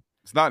see.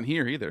 It's not in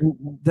here either.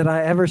 Did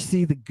I ever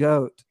see the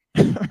goat?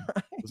 There's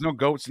no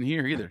goats in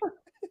here either.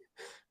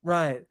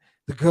 Right.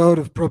 The goat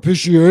of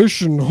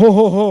propitiation. Ho,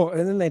 ho, ho.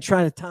 And then they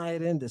try to tie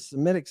it into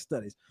Semitic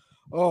studies.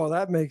 Oh,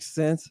 that makes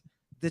sense.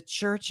 The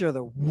church are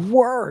the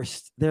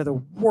worst. They're the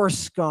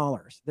worst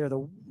scholars. They're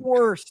the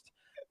worst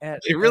at.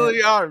 They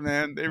really are,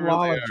 man. They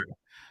really are.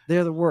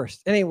 They're the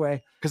worst.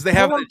 Anyway. Because they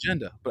have an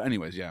agenda. But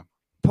anyways, yeah.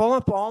 Pull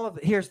up all of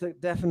it. Here's the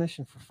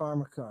definition for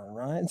pharmacon,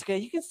 right? Okay,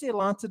 you can see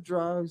lots of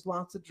drug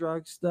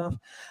stuff.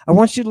 I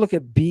want you to look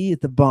at B at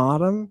the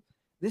bottom.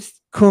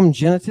 This cum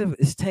genitive,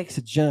 this takes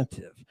a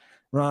genitive,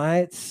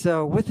 right?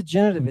 So with the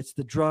genitive, it's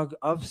the drug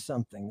of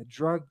something, the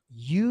drug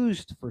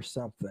used for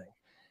something.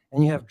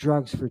 And you have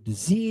drugs for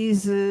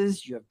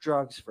diseases, you have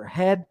drugs for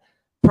head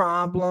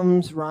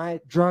problems,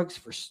 right? Drugs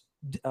for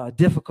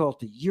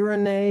difficulty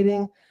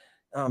urinating,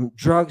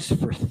 drugs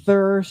for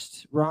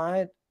thirst,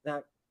 right?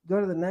 Now, go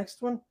to the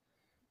next one.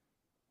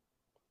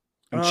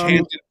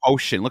 Enchanted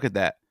Ocean. Look at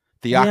that.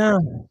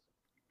 Theocritus.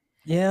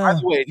 Yeah. By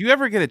the way, if you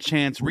ever get a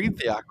chance, read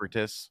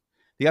Theocritus.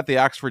 You got the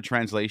Oxford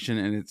translation,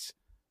 and it's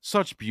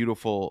such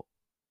beautiful.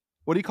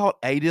 What do you call it?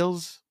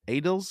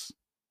 Adils?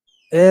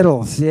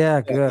 Idols, yeah,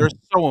 Yeah, they're good.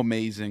 so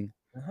amazing.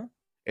 Uh-huh.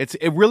 It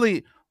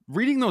really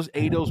reading those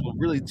Eidos will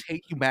really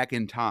take you back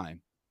in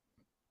time.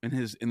 In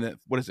the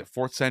what is it,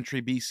 4th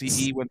century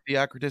BCE when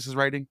Theocritus is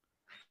writing?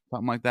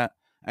 Something like that.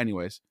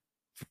 Anyways,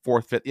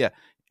 4th, 5th, yeah.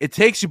 It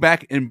takes you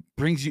back and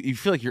brings you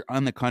feel like you're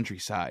on the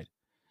countryside.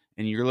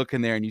 And you're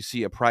looking there and you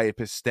see a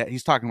Priapus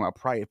he's talking about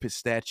Priapus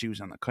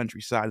statues on the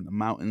countryside in the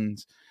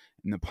mountains,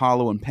 and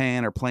Apollo and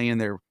Pan are playing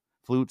their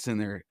flutes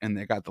and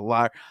they got the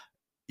lyre.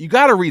 You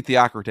got to read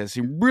Theocritus.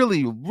 He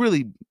really,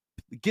 really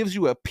gives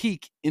you a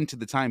peek into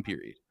the time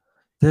period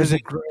There's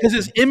because a great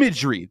his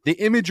imagery, the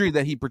imagery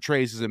that he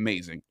portrays, is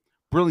amazing.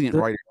 Brilliant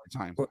there, writer at the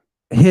time.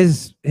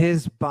 his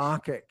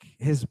Bacchic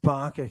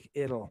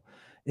idyll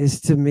is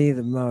to me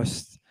the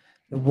most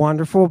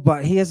wonderful,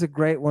 but he has a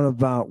great one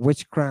about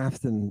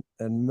witchcraft and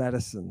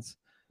medicines.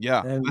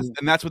 Yeah, And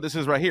and that's what this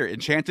is right here.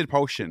 Enchanted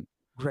Potion,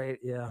 great,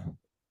 yeah.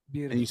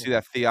 and you see Beautiful.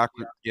 that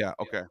Theocritus. Yeah,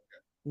 okay.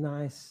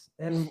 Nice.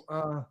 And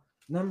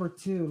number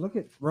two, look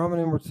at Roman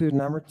number two.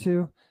 Number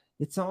two,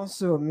 it's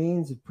also a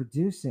means of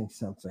producing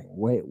something.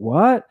 Wait,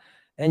 what?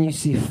 And you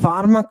see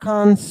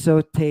pharmakon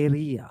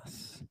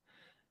soterias,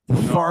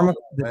 No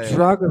the way.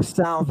 drug of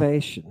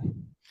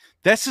salvation.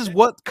 This is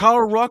what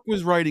Karl Ruck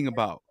was writing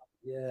about.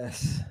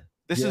 Yes.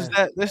 This is Yes.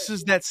 that. This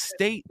is that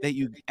state that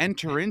you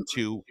enter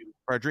into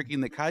by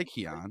drinking the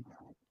Kaikion,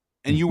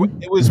 and you.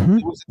 Mhm, It mhm. was to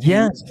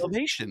your Yes.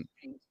 salvation.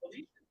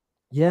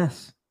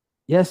 Yes.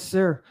 Yes,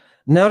 sir.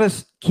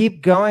 Notice,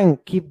 keep going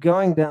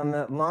down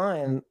that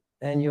line,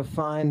 and you'll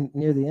find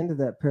near the end of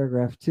that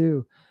paragraph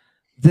too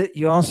that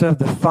you also have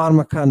the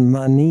pharmakon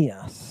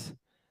manias,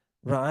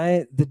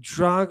 right? The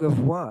drug of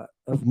what?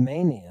 Of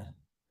mania.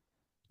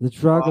 The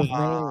drug of mania.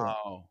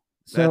 Wow,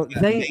 So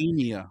that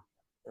mania.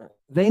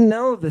 they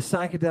know the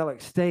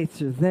psychedelic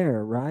states are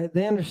there, right?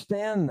 They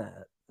understand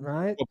that,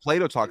 right? Well,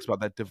 Plato talks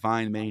about that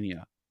divine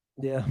mania,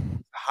 Yeah.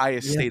 the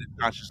highest Yeah. state of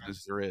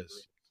consciousness there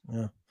is.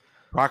 Yeah.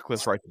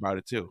 Proclus writes about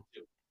it too.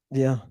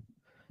 Yeah.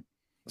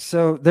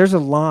 So there's a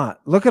lot.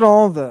 Look at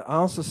all the. I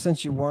also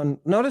sent you one.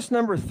 Notice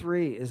number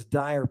 3 is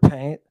Dyer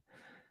paint.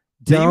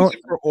 They use Don't. it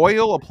for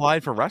oil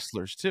applied for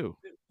wrestlers too.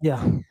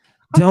 Yeah.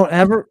 Don't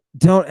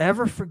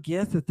ever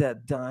forget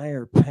that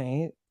Dyer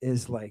paint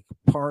is like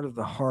part of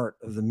the heart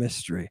of the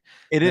mystery.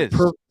 It That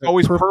is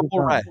always purple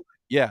dye. red.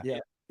 Yeah, Yeah.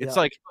 it's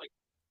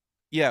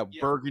Yeah. like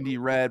burgundy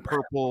red,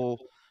 purple.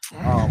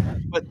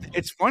 But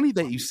it's funny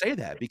that you say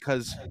that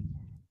because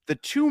the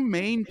two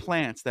main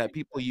plants that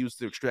people use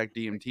to extract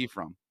DMT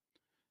from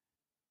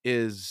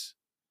is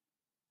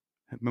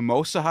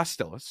Mimosa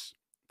hostilis,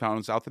 found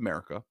in South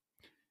America,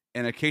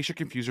 and Acacia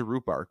confusa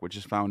root bark, which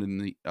is found in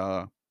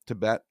the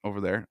Tibet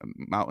over there,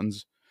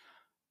 mountains.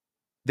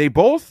 They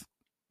both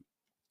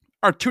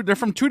they're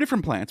from two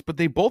different plants, but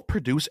they both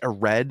produce a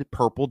red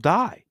purple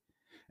dye.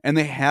 And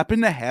they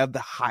happen to have the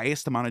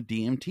highest amount of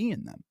DMT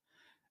in them.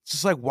 It's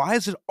just like, why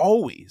is it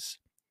always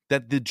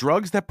that the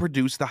drugs that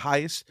produce the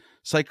highest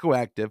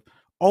psychoactive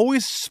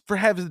always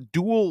have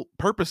dual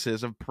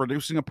purposes of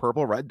producing a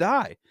purple red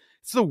dye?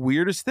 It's the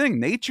weirdest thing.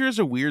 Nature is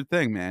a weird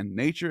thing, man.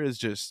 Nature is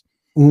just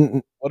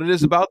what it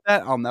is about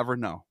that. I'll never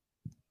know.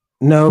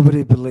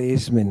 Nobody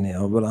believes me,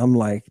 Neil, but I'm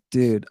like,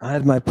 dude, I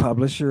had my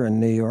publisher in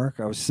New York.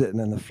 I was sitting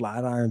in the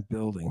Flatiron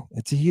building.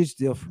 It's a huge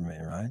deal for me,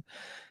 right?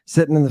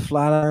 Sitting in the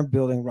Flatiron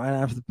building right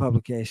after the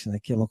publication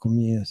of Chemical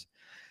Muse.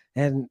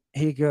 And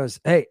he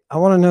goes, hey, I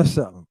want to know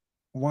something.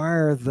 Why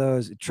are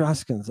those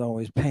Etruscans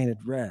always painted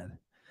red?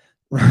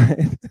 Right?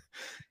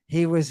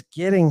 He was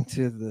getting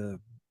to the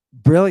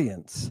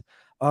brilliance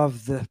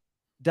of the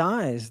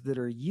dyes that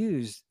are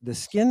used, the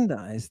skin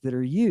dyes that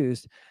are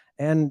used.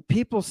 And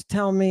people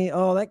tell me,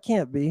 oh, that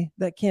can't be.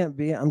 That can't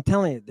be. I'm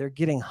telling you, they're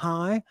getting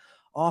high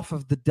off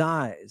of the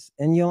dyes.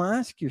 And you'll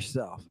ask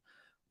yourself,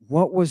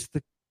 what was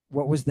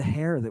the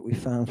hair that we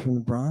found from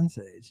the Bronze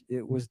Age?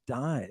 It was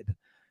dyed,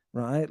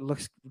 right?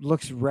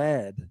 Looks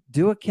red.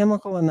 Do a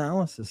chemical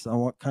analysis on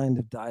what kind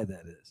of dye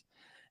that is,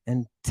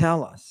 and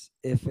tell us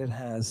if it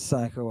has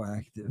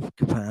psychoactive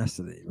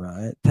capacity,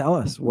 right? Tell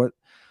us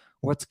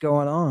what's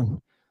going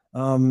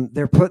on.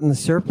 They're putting the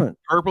serpent.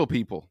 Purple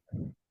people.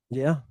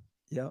 Yeah,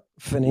 yeah.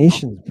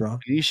 Phoenicians, bro.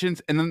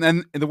 Phoenicians, and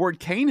then the word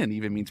Canaan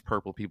even means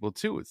purple people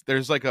too.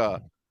 There's like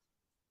a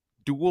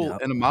dual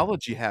Yep.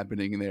 etymology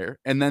happening there.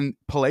 And then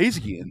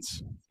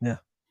Pelasgians. Yeah.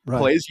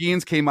 Right.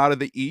 Pelasgians came out of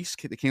the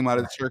east. They came out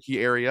of the Turkey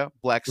area,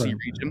 Black Sea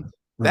region.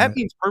 That Right.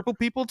 means purple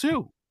people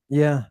too.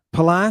 Yeah.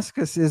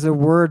 Pelasgus is a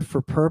word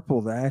for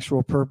purple, the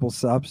actual purple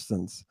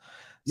substance.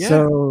 Yeah.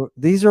 So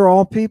these are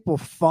all people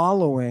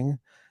following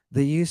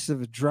the use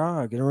of a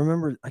drug. And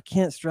remember, I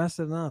can't stress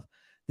it enough.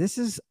 This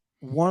is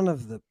one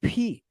of the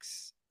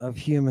peaks of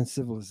human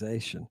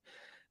civilization.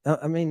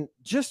 I mean,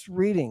 just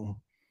reading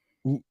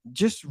the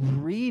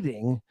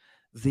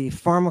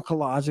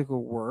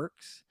pharmacological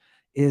works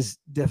is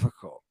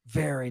difficult,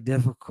 very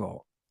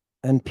difficult.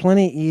 And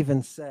Pliny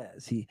even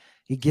says he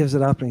gives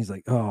it up and he's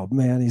like, oh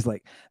man, he's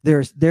like,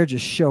 they're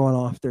just showing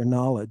off their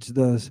knowledge.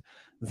 Those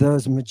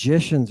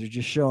magicians are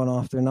just showing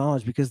off their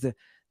knowledge because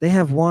they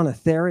have one, a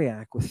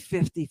theriac with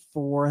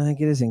 54, I think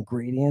it is,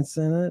 ingredients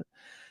in it.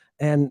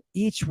 and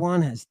each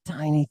one has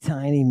tiny,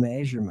 tiny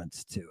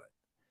measurements to it.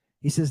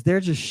 He says they're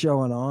just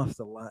showing off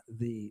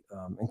the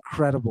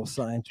incredible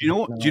scientific Do you know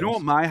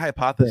what knowledge my there.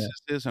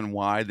 hypothesis is and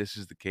why this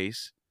is the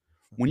case?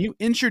 When you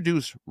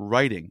introduce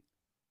writing,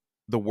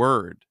 the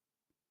word,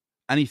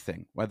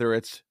 anything, whether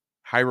it's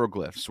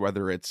hieroglyphs,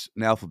 whether it's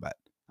an alphabet,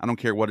 I don't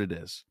care what it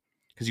is,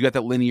 because you got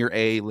that linear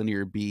A,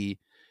 linear B.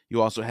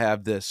 You also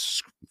have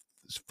this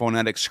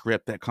phonetic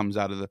script that comes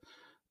out of the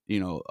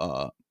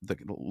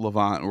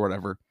Levant or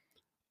whatever.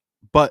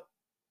 But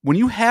when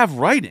you have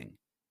writing,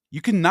 you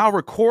can now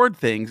record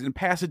things and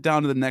pass it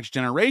down to the next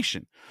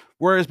generation.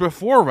 Whereas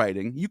before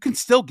writing, you can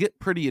still get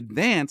pretty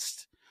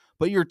advanced,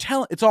 but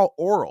it's all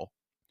oral.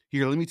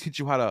 Here, let me teach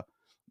you how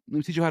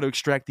to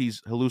extract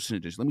these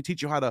hallucinogens. Let me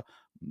teach you how to,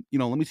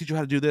 let me teach you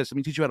how to do this. Let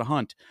me teach you how to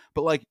hunt.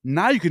 But like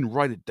now you can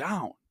write it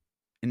down,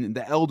 and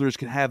the elders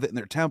can have it in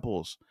their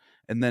temples,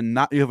 and then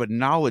you have a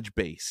knowledge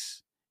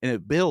base, and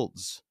it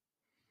builds.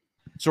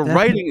 So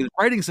writing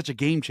is such a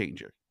game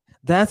changer.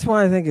 That's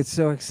why I think it's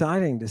so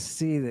exciting to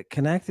see that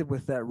connected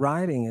with that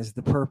writing is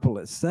the purple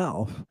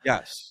itself.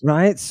 Yes.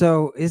 Right.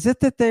 So is it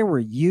that they were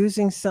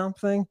using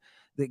something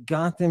that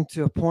got them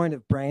to a point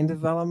of brain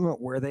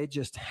development where they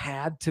just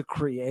had to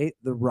create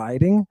the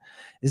writing?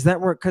 Is that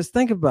where, because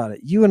think about it,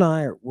 you and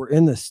I were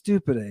in the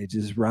stupid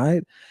ages,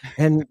 right?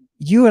 And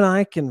you and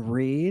I can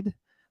read,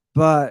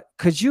 but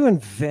could you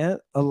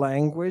invent a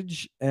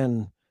language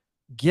and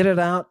get it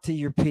out to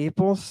your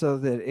people so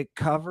that it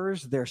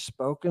covers their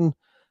spoken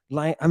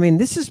language? I mean,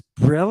 this is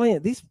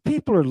brilliant. These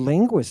people are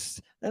linguists.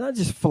 They're not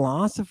just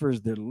philosophers,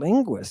 they're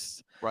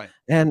linguists. Right.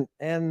 And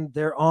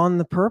they're on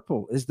the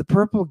purple. Is the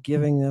purple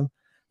giving them,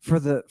 for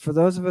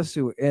those of us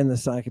who are in the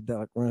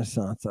psychedelic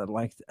renaissance, I'd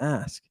like to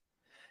ask,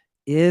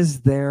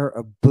 is there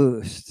a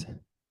boost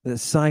that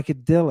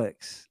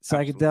psychedelics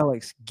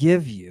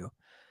give you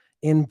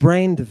in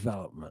brain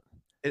development?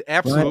 It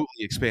absolutely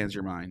expands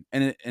your mind,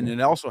 and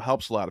it also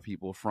helps a lot of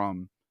people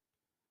from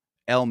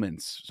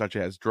ailments such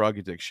as drug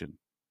addiction,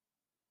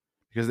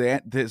 because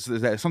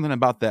there's something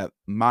about that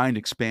mind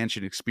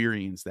expansion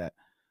experience that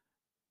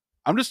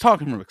I'm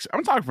talking from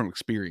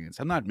experience.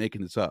 I'm not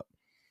making this up.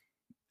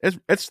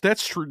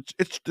 That's true.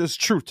 There's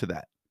truth to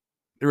that.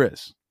 There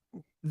is.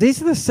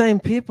 These are the same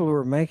people who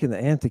are making the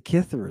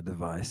Antikythera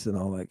device and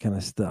all that kind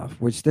of stuff,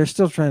 which they're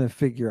still trying to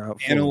figure out.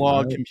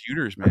 Analog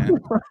computers, man.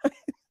 Right.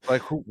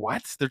 Like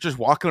what? They're just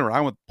walking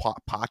around with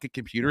pocket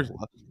computers,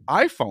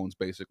 iPhones,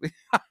 basically.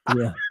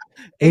 Yeah,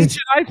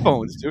 ancient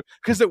iPhones, dude.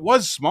 Because it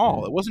was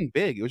small. It wasn't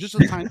big. It was just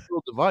a tiny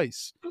little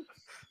device,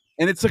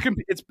 and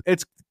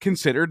it's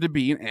considered to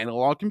be an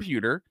analog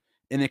computer,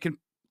 and it can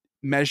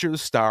measure the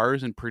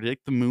stars and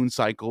predict the moon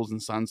cycles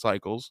and sun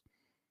cycles.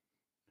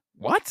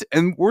 What?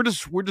 And we're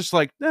just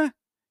like,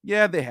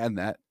 yeah, they had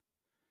that.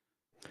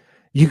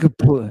 You could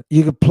plug in.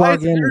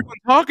 Everyone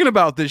talking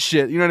about this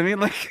shit. You know what I mean?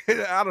 Like,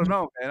 I don't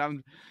know,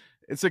 man.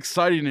 It's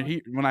exciting to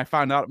hear when I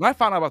found out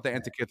about the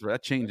Antikythera.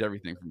 That changed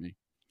everything for me.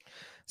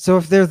 So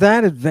if they're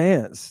that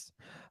advanced,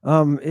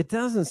 it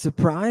doesn't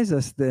surprise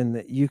us then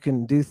that you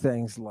can do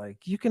things like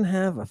you can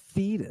have a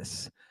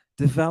fetus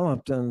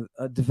develop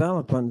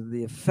under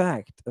the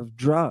effect of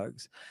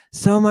drugs,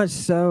 so much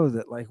so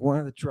that like one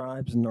of the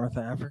tribes in North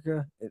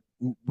Africa, it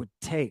would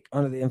take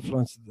under the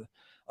influence of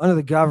under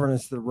the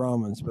governance of the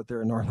Romans, but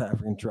they're a North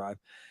African tribe.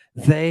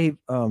 They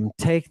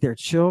take their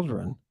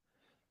children.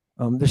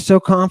 They're so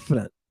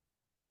confident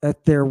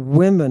at their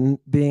women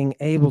being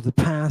able to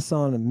pass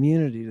on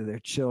immunity to their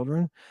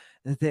children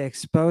that they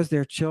expose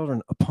their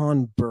children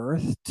upon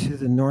birth to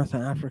the North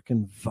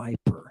African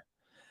viper.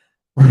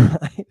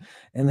 Right?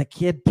 And the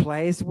kid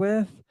plays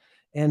with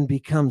and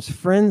becomes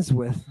friends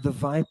with the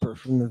viper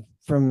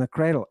from the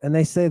cradle. And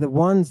they say the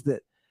ones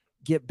that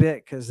get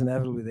bit, because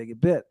inevitably they get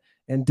bit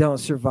and don't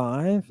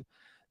survive,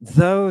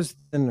 those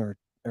then are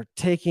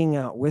taking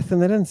out with them.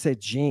 They didn't say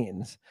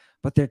genes,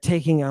 but they're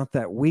taking out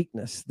that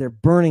weakness. They're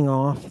burning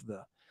off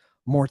the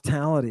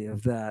mortality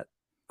of that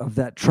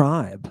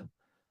tribe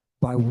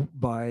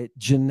by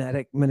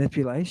genetic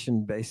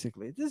manipulation.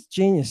 Basically, this is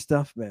genius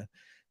stuff, man.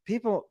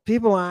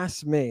 People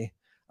ask me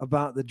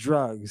about the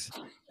drugs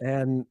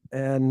and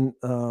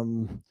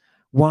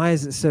why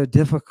is it so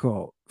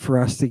difficult for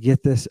us to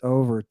get this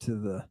over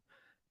to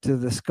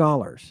the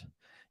scholars.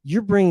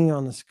 You're bringing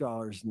on the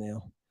scholars,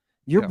 Neil.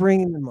 You're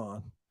bringing them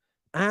on.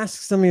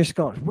 Ask some of your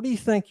scholars. What do you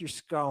think your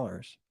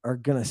scholars are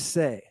going to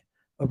say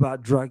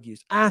about drug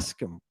use? Ask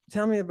them.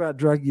 Tell me about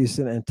drug use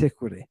in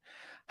antiquity.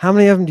 How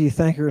many of them do you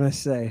think are going to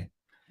say?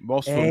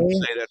 Most of them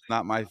say that's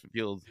not my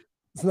field.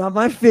 It's not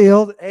my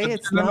field.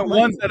 It's not the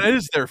ones that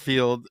is their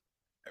field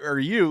are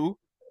you,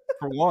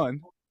 for one,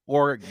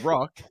 or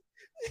Ruck.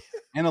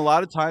 And a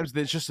lot of times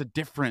it's just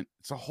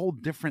it's a whole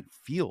different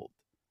field.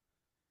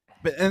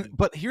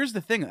 But here's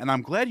the thing, and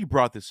I'm glad you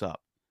brought this up,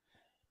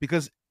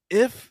 because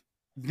if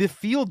the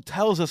field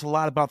tells us a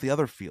lot about the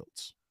other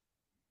fields,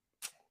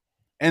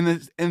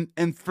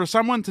 and for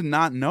someone to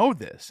not know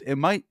this, it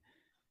might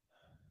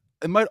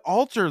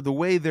alter the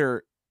way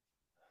their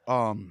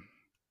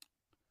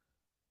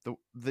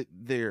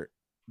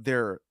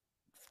their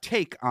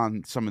take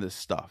on some of this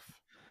stuff.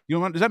 You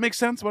know, does that make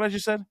sense? What I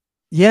just said?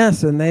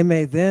 Yes, and they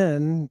may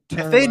then If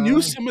turn they knew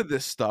around. some of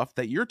this stuff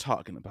that you're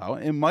talking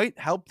about, it might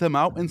help them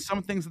out in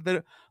some things that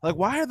they're like,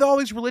 why are all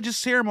these religious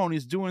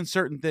ceremonies doing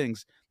certain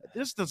things?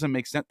 This doesn't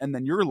make sense. And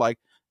then you're like,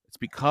 it's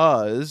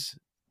because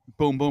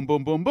boom, boom,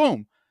 boom, boom,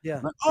 boom.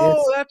 Yeah, Like, oh,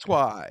 it's that's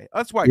why.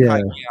 That's why yeah,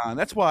 Kaikion.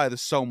 That's why the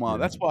Soma. yeah,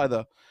 That's why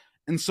the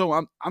and so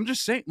I'm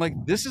just saying, like,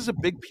 this is a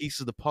big piece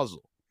of the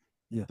puzzle.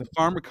 yeah. The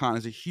Pharmacon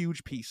is a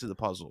huge piece of the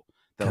puzzle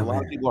that a Come lot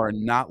of here, people are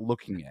not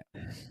looking at.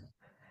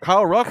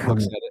 Kyle Ruck come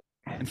looks here.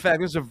 at it. In fact,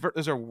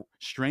 there's a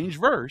strange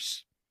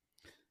verse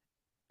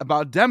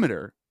about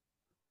Demeter,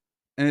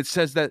 and it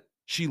says that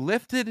she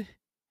lifted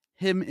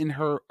him in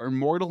her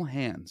immortal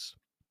hands,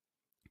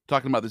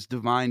 talking about this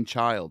divine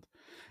child,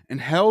 and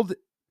held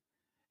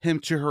him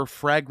to her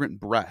fragrant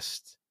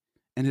breast,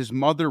 and his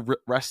mother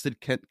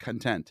rested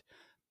content.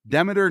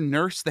 Demeter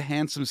nursed the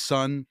handsome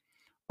son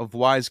of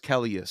wise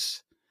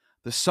Kelius,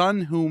 the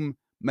son whom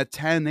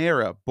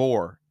Metaneira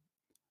bore.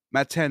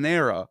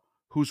 Metaneira,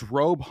 whose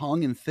robe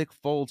hung in thick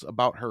folds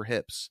about her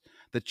hips.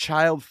 The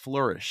child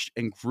flourished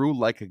and grew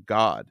like a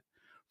god,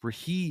 for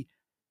he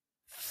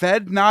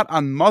fed not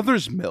on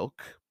mother's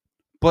milk,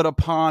 but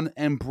upon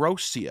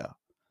ambrosia,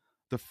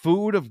 the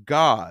food of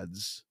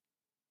gods,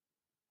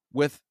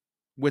 with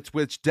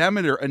which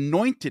Demeter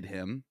anointed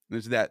him.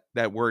 There's that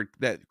word,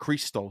 that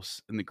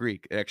Christos in the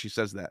Greek. It actually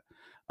says that.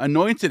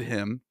 Anointed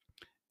him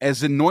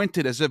as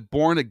anointed as if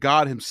born a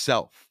god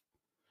himself.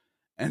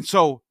 And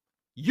so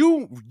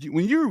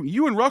when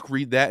you and Ruck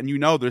read that, and you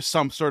know there's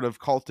some sort of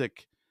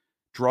cultic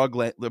drug,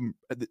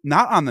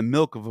 not on the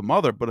milk of a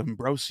mother, but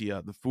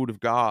ambrosia, the food of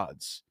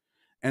gods,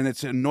 and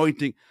it's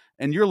anointing,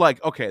 and you're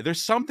like, okay,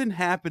 there's something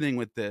happening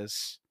with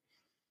this.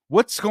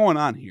 What's going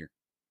on here?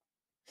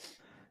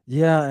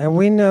 Yeah, and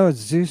we know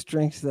Zeus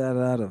drinks that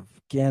out of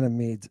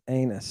Ganymede's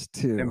anus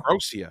too.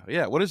 Ambrosia,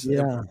 yeah. What is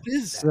Yeah.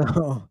 that?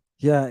 So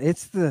yeah,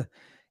 it's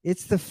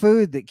the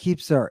food that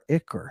keeps our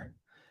ichor.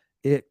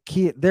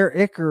 Their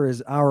ichor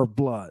is our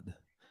blood.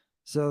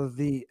 So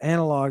the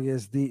analog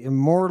is the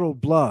immortal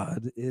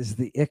blood is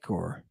the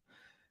ichor.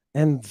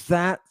 And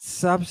that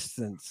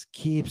substance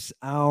keeps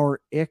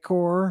our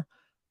ichor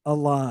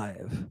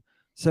alive.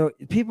 So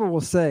people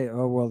will say,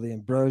 oh, well, the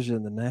ambrosia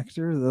and the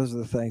nectar, those are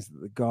the things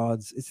that the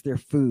gods, it's their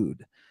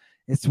food.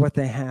 It's what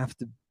they have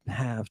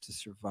to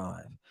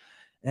survive.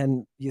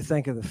 And you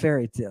think of the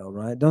fairy tale,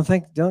 right? Don't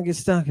get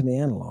stuck in the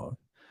analog,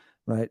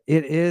 right?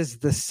 It is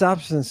the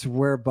substance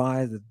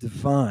whereby the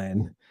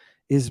divine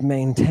is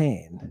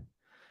maintained.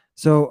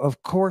 So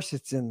of course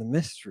it's in the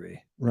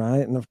mystery,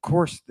 right? And of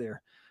course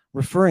they're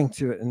referring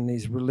to it in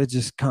these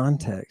religious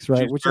contexts,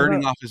 right? She's Which I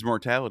burning don't, off his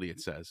mortality, it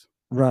says.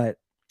 right,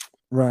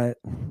 right.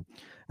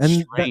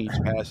 And that, Strange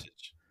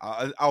passage.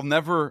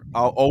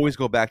 I'll always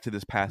go back to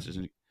this passage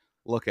and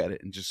look at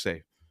it and just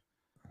say,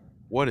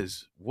 what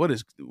is,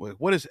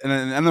 and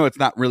I know it's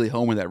not really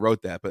Homer that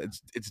wrote that, but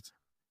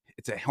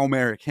it's a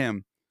Homeric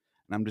hymn.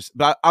 And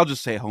but I'll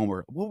just say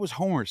Homer. What was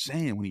Homer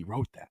saying when he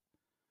wrote that?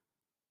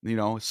 You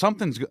know,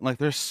 something's like,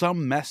 there's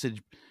some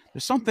message,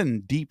 there's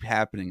something deep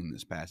happening in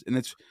this passage,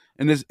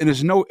 and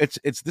there's no,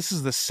 this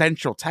is the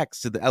central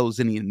text to the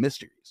Eleusinian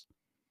mysteries.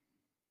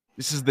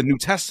 This is the New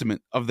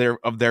Testament of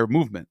their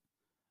movement.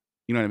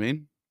 You know what I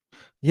mean?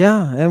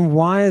 yeah, and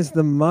why is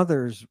the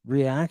mother's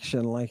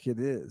reaction like it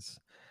is?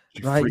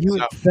 She Right? freaks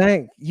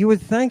out. You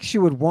would think she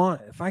would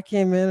want it. If I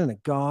came in and a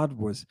god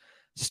was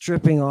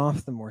stripping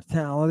off the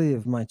mortality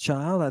of my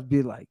child, I'd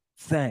be like,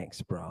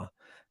 thanks, bro.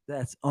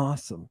 That's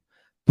awesome.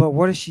 But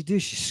what does she do?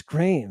 She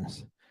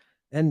screams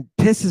and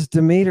pisses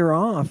Demeter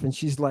off, and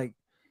she's like,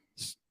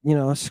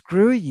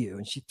 screw you.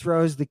 And she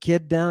throws the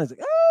kid down. It's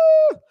like,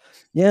 oh,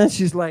 yeah. And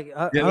she's like,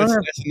 Yeah, I don't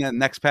that's in that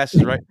next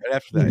passage, right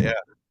after that. Yeah,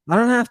 I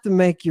don't have to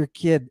make your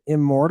kid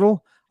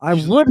immortal. I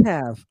she's would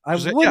have. I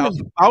like, would yeah, I have.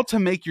 was about to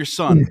make your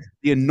son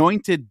the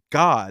anointed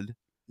God,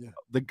 Yeah.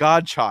 the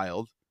God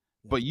child,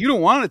 but you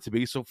don't want it to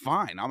be, so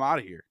fine, I'm out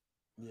of here.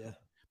 Yeah.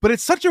 But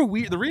it's such a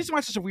weird. The reason why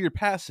it's such a weird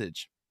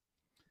passage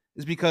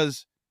is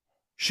because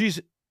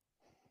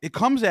it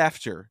comes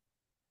after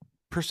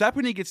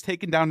Persephone gets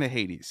taken down to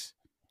Hades.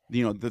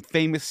 You know, the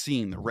famous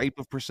scene, the rape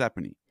of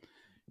Persephone.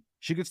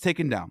 She gets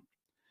taken down.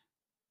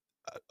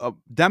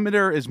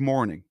 Demeter is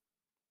mourning,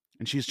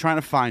 and she's trying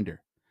to find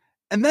her.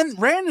 And then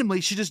randomly,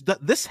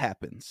 this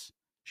happens.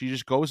 She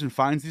just goes and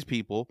finds these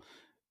people,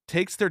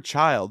 takes their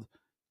child,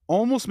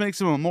 almost makes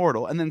him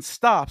immortal, and then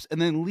stops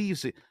and then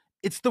leaves it.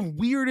 It's the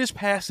weirdest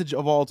passage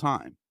of all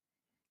time.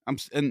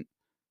 And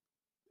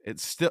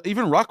it's still,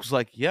 even Ruck was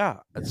like, yeah,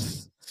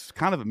 it's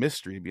kind of a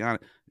mystery, to be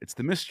honest. It's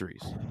the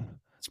mysteries.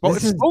 It's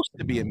supposed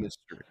to be a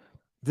mystery.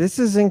 This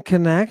is in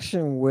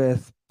connection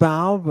with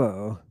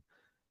Balbo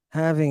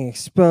having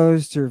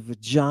exposed her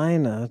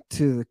vagina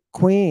to the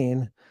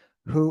queen,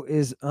 who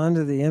is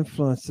under the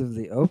influence of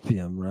the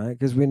opium, right?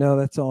 Because we know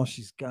that's all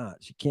she's got.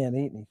 She can't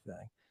eat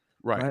anything,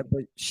 Right.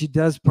 But she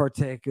does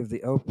partake of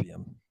the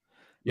opium.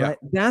 Yeah. Right.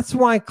 That's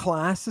why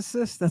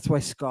classicists, that's why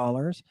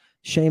scholars,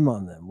 Shame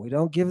on them. We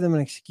don't give them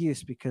an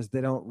excuse because they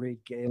don't read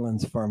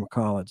Galen's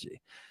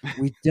Pharmacology.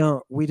 We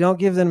don't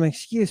give them an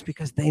excuse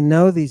because they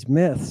know these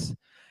myths,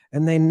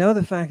 and they know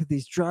the fact that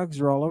these drugs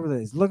are all over the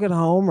place. Look at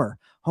Homer.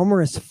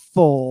 Homer is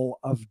full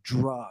of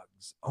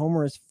drugs.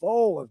 Homer is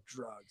full of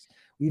drugs.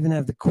 We even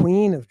have the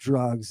queen of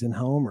drugs in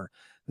Homer,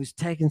 who's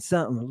taking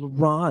something, a little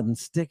rod, and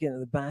sticking it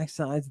in the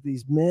backsides of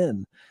these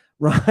men,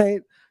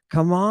 right?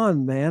 Come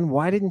on, man.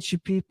 Why didn't you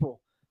people?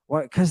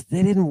 Why? Because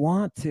they didn't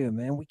want to,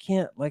 man. We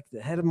can't, like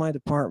the head of my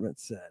department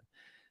said.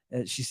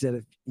 She said,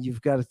 if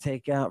you've got to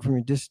take out from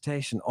your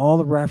dissertation all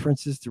the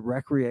references to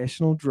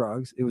recreational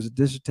drugs, it was a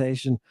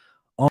dissertation.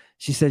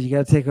 She said, you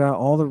got to take out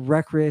all the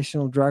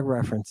recreational drug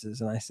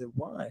references. And I said,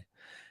 why?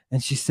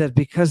 And she said,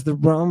 because the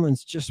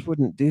Romans just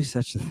wouldn't do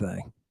such a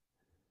thing.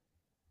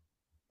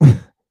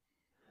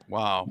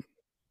 Wow.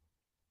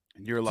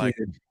 And you're like,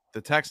 Dude.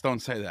 the text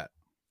don't say that.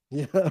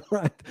 Yeah,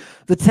 right.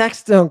 The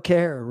text don't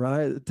care,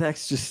 right? The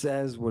text just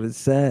says what it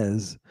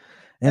says.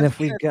 And if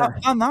we've got,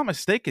 I'm not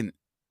mistaken,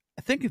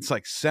 I think it's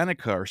like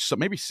Seneca or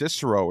maybe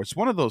Cicero. It's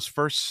one of those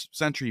first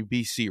century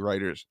BC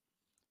writers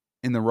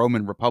in the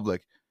Roman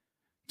Republic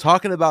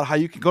talking about how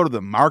you can go to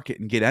the market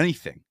and get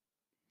anything.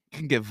 You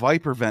can get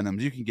viper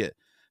venoms. You can get,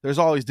 there's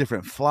all these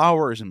different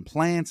flowers and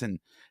plants. And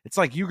it's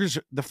like you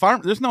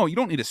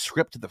don't need a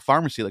script to the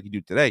pharmacy like you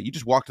do today. You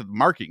just walk to the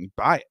market and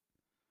buy it.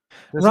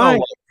 There's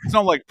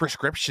no like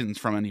prescriptions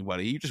from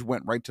anybody. You just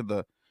went you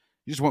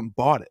just went and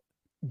bought it.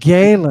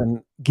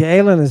 Galen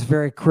is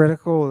very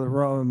critical of the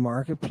Roman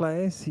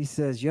marketplace. He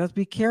says you have to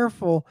be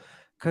careful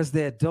because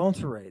they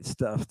adulterate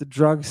stuff. The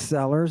drug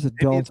sellers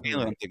adulterate.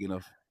 I'm thinking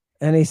of.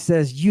 And he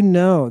says,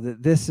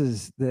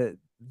 that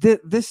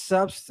this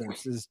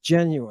substance is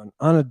genuine,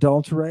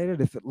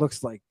 unadulterated. If it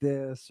looks like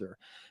this, or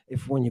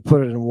if when you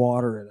put it in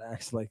water, it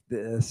acts like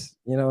this.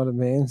 You know what I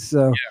mean?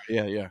 So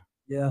yeah.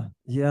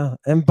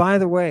 And by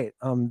the way,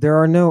 there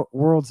are no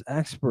world's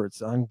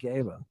experts on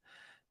Galen.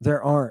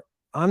 There aren't.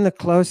 I'm the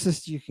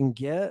closest you can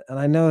get, and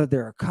I know that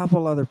there are a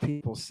couple other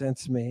people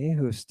since me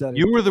who have studied.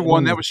 You were the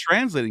one that was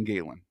translating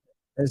Galen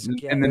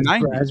in the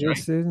 90s, graduate right?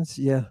 Students.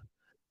 Yeah,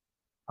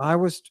 I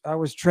was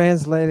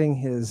translating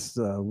his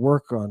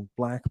work on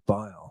black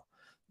bile.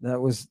 That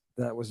was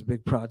a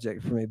big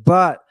project for me.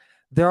 But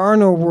there are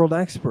no world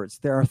experts.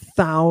 There are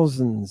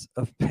thousands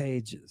of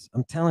pages.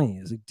 I'm telling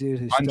you, as a dude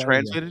who's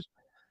untranslated.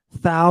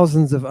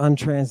 Thousands of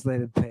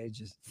untranslated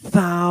pages,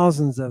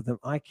 thousands of them.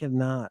 I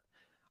cannot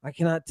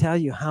tell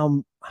you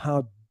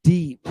how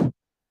deep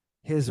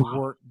his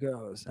work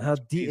goes. How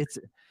deep it's,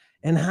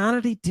 and how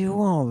did he do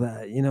all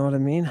that? You know what I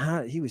mean?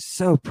 How he was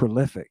so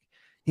prolific.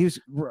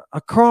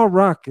 Carl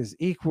Ruck is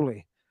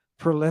equally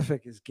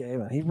prolific as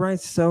Galen. He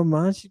writes so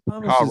much.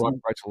 Carl Ruck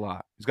writes a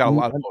lot. He's got a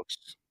lot of books.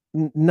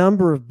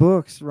 Number of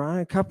books, right?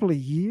 A couple a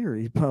year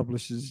he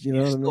publishes. You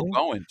know what I mean? He's still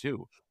going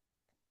too.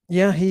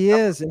 Yeah, he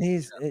is, and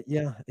he's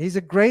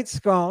a great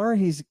scholar.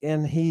 He's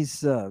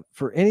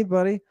for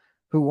anybody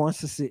who wants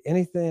to see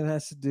anything that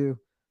has to do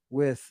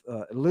with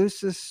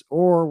Eleusis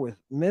or with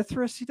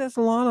Mithras. He does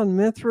a lot on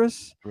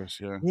Mithras.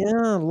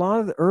 Yeah, a lot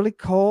of the early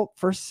cult,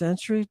 first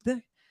century.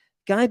 The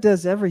guy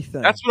does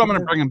everything. That's what I'm going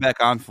to bring him back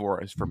on for,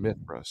 is for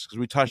Mithras, because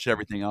we touched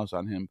everything else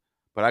on him.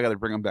 But I got to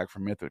bring him back for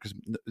Mithras, because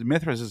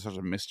Mithras is such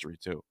a mystery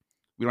too.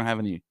 We don't have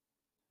any.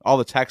 All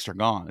the texts are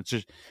gone. It's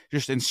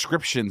just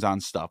inscriptions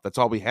on stuff. That's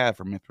all we have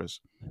for Mithras.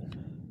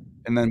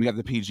 And then we got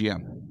the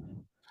PGM.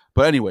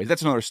 But anyways,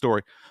 that's another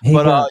story. He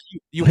got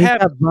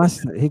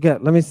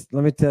busted.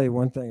 Let me tell you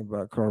one thing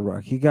about Carl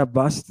Ruck. He got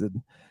busted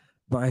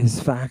by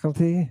his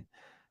faculty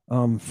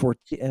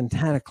and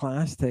had a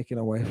class taken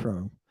away from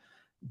him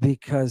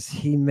because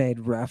he made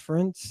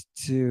reference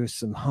to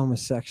some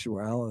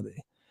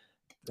homosexuality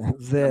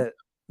that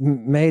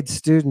made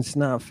students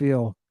not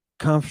feel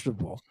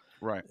comfortable.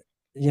 Right.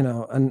 You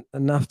know,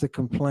 enough to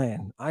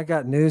complain. I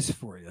got news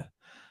for you.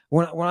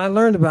 When I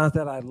learned about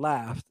that, I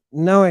laughed,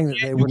 knowing that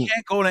they wouldn't. You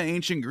can't go to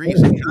ancient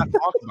Greece and not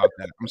talk about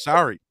that. I'm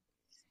sorry,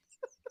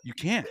 you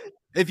can't.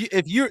 If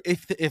you're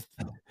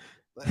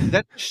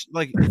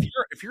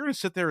gonna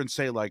sit there and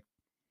say like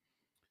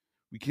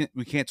we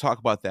can't talk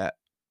about that,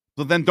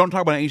 but then don't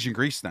talk about ancient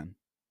Greece then,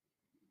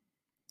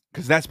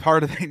 because that's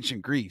part of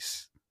ancient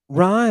Greece.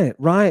 Right.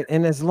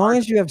 And as long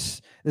as you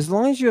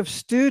have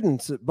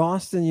students at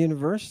Boston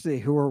University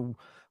who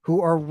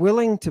are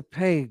willing to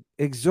pay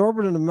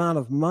exorbitant amount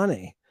of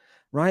money,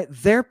 right?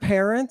 Their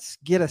parents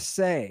get a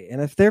say.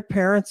 And if their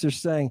parents are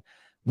saying,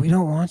 we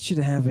don't want you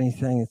to have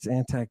anything that's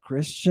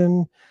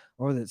anti-Christian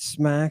or that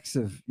smacks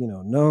of,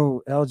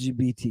 no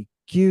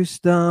LGBTQ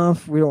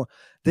stuff,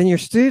 then your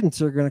students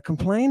are going to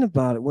complain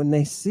about it when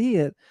they see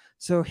it.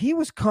 So he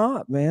was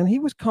caught, man. He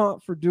was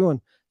caught for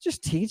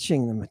just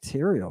teaching the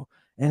material.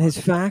 And his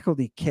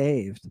faculty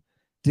caved.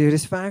 Dude,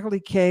 his faculty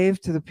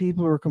caved to the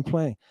people who are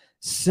complaining.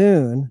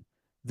 Soon,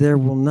 there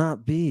will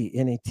not be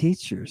any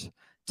teachers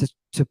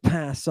to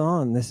pass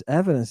on this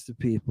evidence to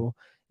people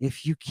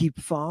if you keep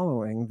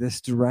following this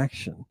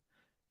direction.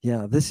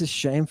 Yeah, this is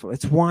shameful.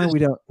 It's why we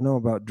don't know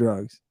about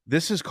drugs.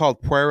 This is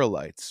called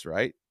puerilites,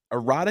 right?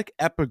 Erotic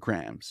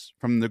epigrams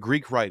from the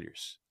Greek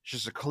writers. It's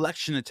just a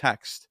collection of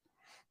text.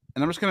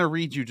 And I'm just going to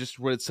read you just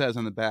what it says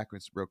on the back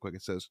real quick.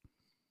 It says,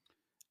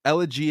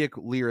 elegiac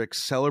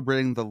lyrics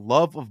celebrating the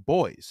love of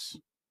boys,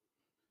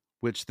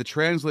 which the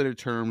translated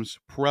terms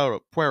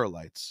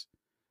puerilites,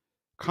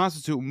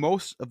 constitute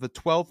most of the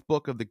 12th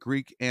book of the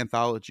Greek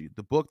anthology.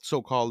 The book,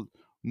 so-called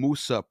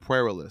Musa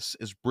Puerilis,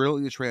 is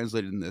brilliantly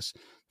translated in this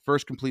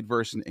first complete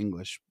verse in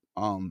English.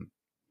 The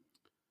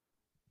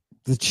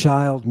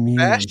child muse.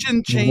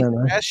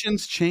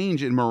 Fashions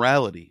change in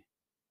morality.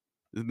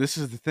 This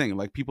is the thing.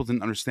 Like, people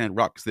didn't understand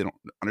rock because they don't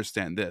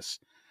understand this.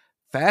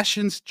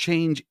 Fashions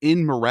change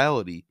in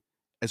morality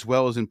as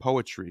well as in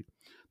poetry.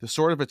 The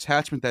sort of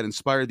attachment that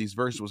inspired these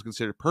verses was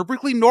considered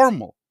perfectly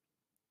normal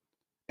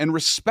and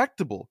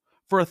respectable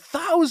for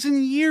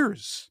 1,000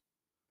 years.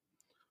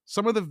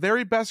 Some of the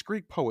very best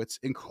Greek poets,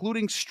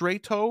 including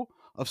Strato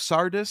of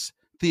Sardis,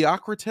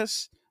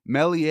 Theocritus,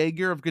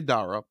 Meleager of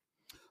Gadara,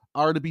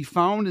 are to be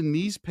found in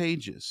these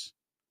pages.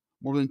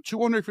 More than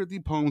 250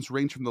 poems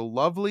range from the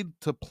lovely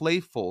to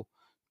playful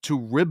to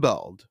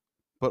ribald,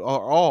 but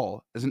are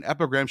all, as an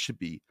epigram should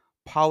be,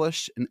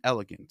 polished and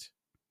elegant.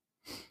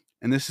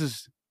 And this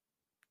is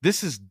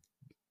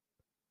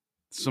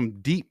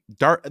some deep,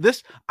 dark.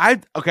 I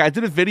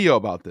did a video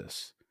about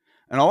this,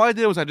 and all I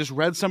did was I just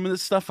read some of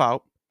this stuff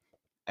out,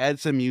 add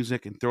some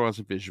music, and throw on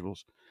some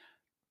visuals.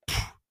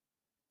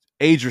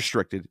 Age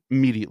restricted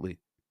immediately.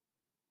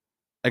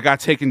 I got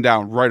taken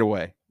down right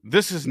away.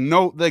 This is and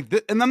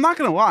I'm not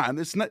gonna lie.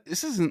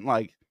 This isn't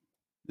like,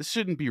 this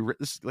shouldn't be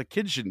like,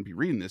 kids shouldn't be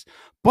reading this.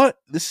 But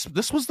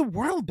this was the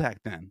world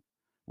back then,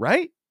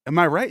 right? Am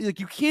I right? Like,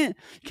 you can't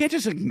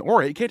just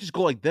ignore it. You can't just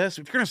go like this.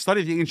 If you're gonna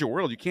study the ancient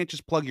world, you can't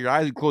just plug your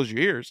eyes and close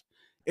your ears.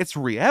 It's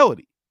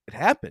reality. It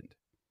happened.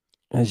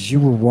 As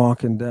you were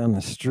walking down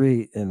the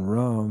street in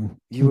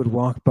Rome, you would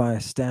walk by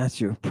a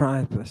statue of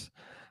Priapus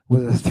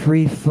with a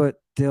 3-foot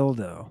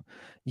dildo.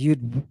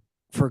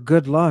 For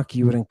good luck,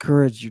 you would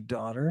encourage your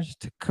daughters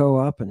to go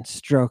up and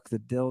stroke the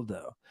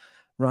dildo,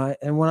 right?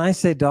 And when I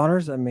say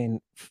daughters, I mean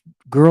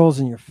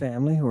girls in your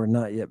family who are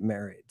not yet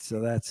married.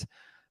 So that's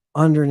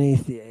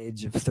underneath the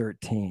age of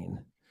 13,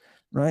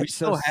 right?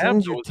 So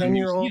send your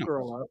 10-year-old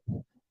girl up.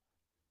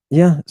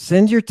 Yeah,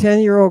 send your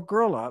 10-year-old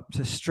girl up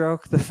to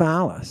stroke the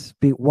phallus.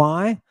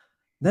 Why?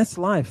 That's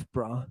life,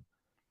 bro.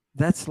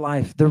 That's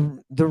life.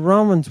 The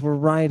Romans were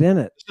right in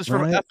it. This is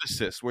from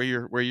Ephesus, where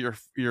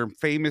your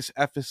famous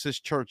Ephesus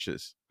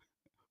churches.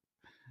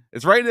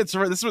 It's right.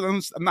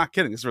 I'm not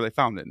kidding. This is where they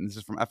found it, and this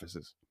is from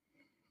Ephesus.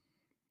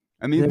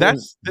 I mean,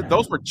 those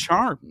were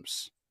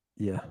charms.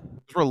 Yeah,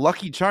 those were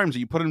lucky charms that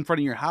you put in front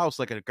of your house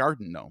like a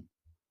garden gnome.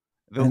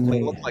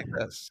 They look like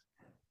this.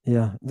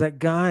 Yeah, that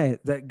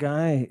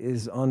guy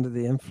is under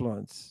the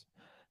influence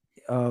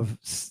of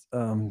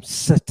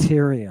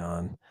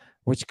Satyrion,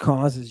 which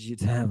causes you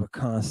to have a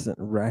constant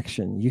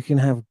erection. You can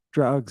have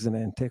drugs in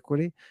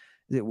antiquity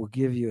that will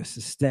give you a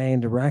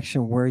sustained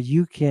erection where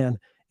you can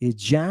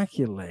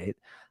ejaculate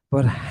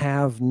but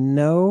have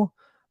no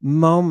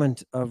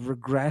moment of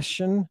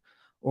regression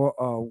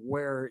or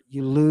where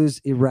you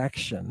lose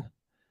erection,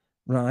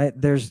 right?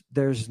 There's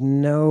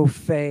no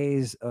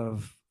phase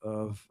of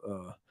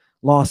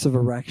loss of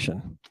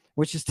erection,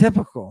 which is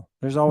typical.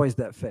 There's always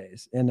that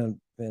phase in a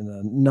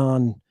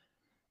non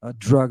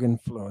drug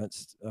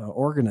influenced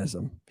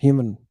organism,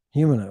 human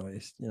at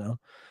least,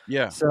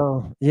 Yeah.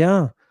 So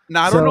yeah.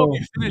 Now, I don't know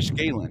if you finished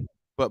Galen,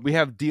 but we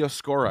have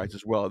Dioscorides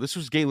as well. This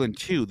was Galen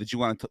 2. Did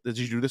you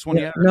do this one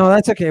yet? No,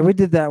 that's okay. We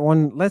did that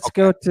one. Let's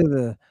go to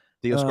the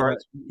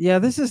Dioscorides. Yeah,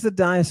 this is the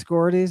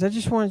Dioscorides. I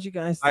just wanted you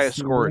guys to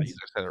Dioscorides.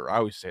 I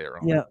always say it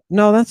wrong. Yeah,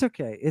 no, that's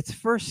okay. It's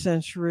first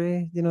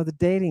century. The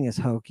dating is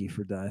hokey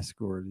for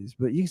Dioscorides,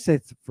 but you can say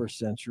it's the first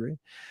century.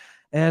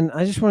 And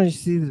I just wanted you to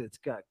see that it's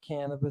got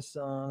cannabis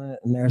on it,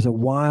 and there's a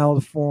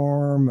wild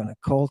form and a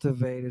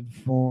cultivated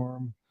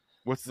form.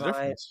 What's the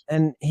difference?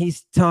 And he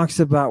talks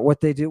about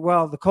what they do.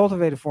 Well, the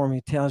cultivated form, he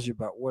tells you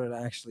about what it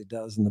actually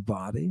does in the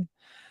body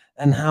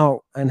and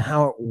how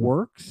it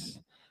works,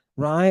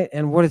 right?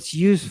 And what it's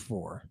used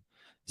for.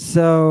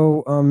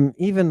 So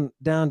even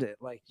down to,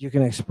 like, you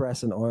can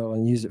express an oil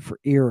and use it for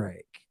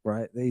earache,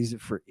 right? They use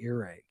it for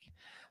earache.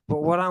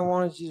 But what I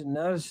wanted you to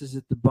notice is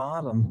at the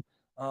bottom,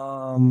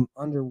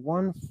 under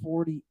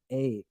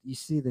 148, you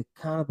see the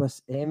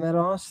cannabis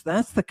ameros.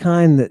 That's the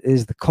kind that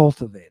is the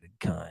cultivated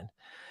kind.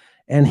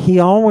 And he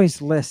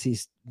always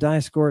lists,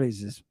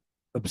 Dioscorides is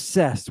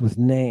obsessed with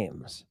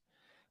names.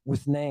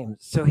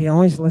 So he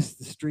always lists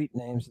the street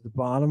names at the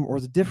bottom, or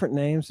the different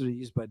names that are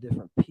used by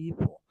different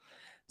people.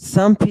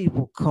 Some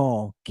people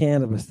call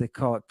cannabis, they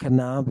call it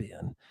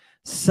cannabian.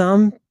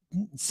 Some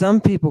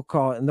people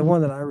call it, and the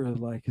one that I really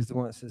like is the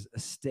one that says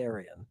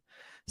asterion.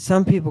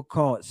 Some people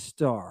call it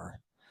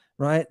star,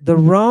 right? The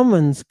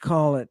Romans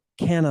call it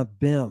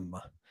cannabim,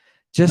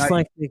 just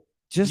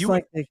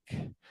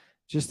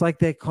like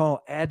they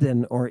call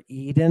Eden or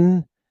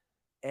Eden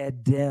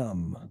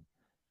Edem,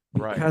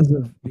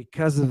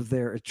 because of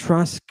their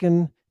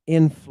Etruscan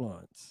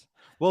influence.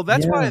 Well,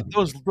 that's why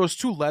those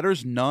two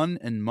letters, nun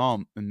and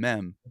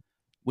mem,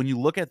 when you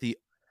look at the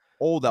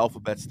old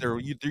alphabets,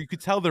 you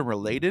could tell they're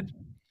related,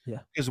 Yeah.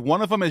 Because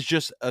one of them is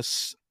just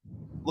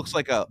looks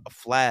like a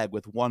flag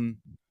with one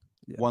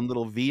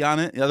little V on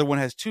it. The other one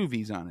has two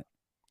V's on it.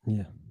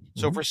 Yeah.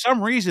 So for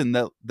some reason,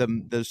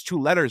 those two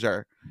letters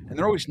are, and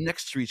they're always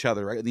next to each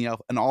other, right?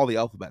 In all the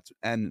alphabets,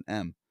 N and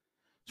M.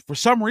 For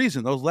some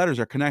reason, those letters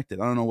are connected.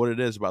 I don't know what it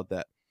is about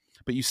that,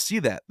 but you see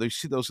that. You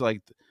see those,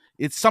 like,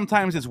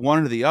 sometimes it's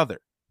one or the other,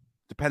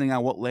 depending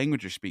on what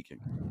language you're speaking.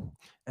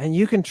 And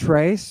you can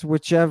trace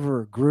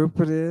whichever group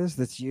it is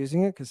that's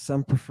using it, because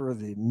some prefer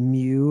the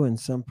mu and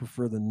some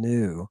prefer the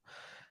nu.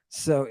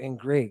 So in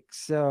Greek,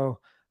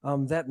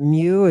 that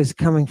mu is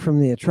coming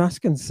from the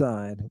Etruscan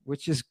side,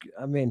 which is,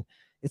 I mean,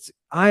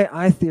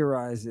 I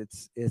theorize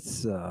it's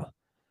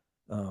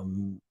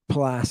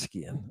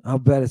Pelasgian. I'll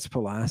bet it's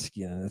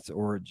Pelasgian in its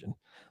origin.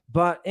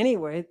 But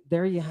anyway,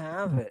 there you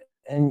have it.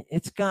 And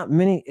it's got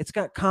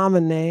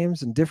common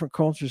names, and different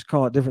cultures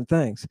call it different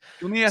things.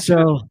 Let me ask you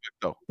this real quick,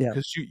 though, Yeah.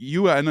 because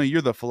I know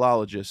you're the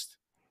philologist.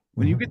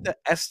 When you get the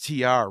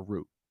STR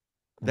root,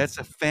 that's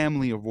a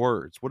family of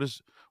words. What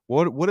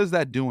is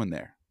that doing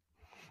there?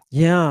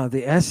 Yeah,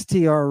 the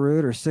STR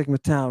root, or sigma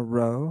tau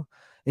rho.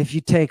 If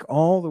you take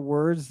all the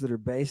words that are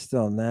based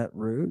on that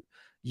root,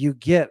 you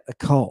get a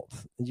cult.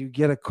 You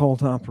get a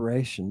cult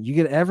operation. You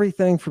get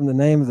everything from the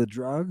name of the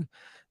drug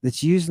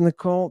that's used in the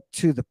cult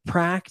to the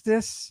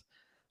practice,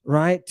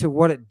 right? To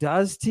what it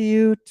does to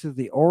you, to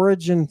the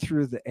origin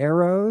through the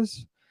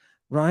arrows,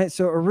 right?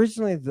 So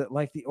originally,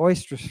 like the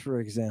oysters, for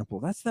example,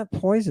 that's that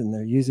poison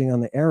they're using on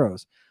the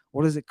arrows.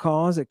 What does it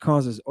cause? It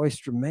causes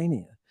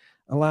oestromania.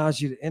 Allows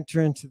you to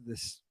enter into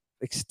this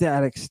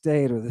ecstatic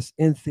state, or this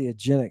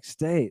entheogenic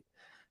state,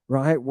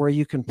 right? Where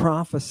you can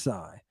prophesy,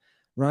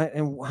 right?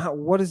 And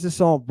what is this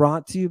all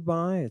brought to you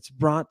by? It's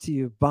brought to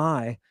you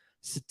by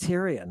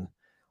Satyrion,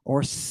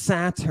 or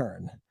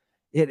Saturn.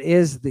 It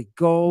is the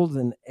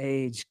golden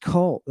age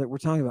cult that we're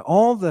talking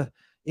about.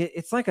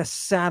 It's like a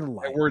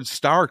satellite. That word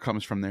star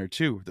comes from there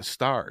too, the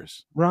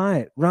stars.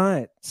 Right.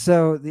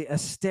 So the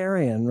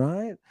Asterion,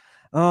 right?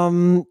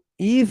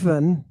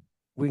 Even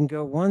we can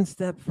go one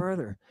step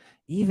further.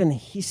 Even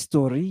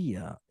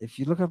Historia, if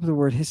you look up the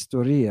word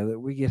Historia that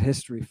we get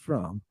history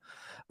from,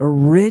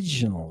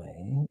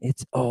 originally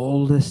its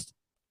oldest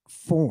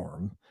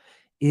form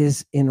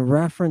is in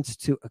reference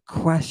to a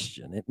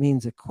question. It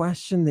means a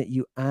question that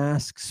you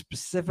ask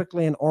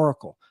specifically an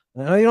oracle.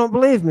 And I know you don't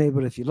believe me,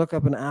 but if you look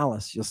up in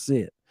Alice, you'll see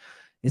it.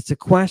 It's a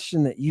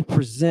question that you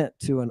present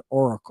to an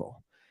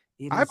oracle.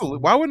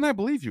 Why wouldn't I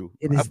believe you?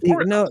 It is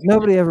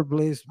nobody ever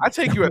believes me. I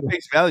take you at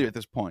face value at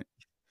this point.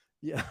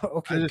 Yeah.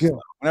 Okay. Good.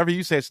 Whenever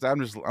you say stuff,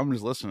 I'm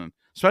just listening,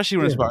 especially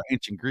when it's about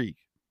ancient Greek.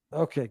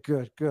 Okay.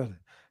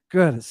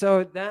 Good.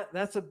 So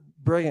that's a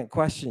brilliant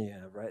question you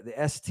have, right?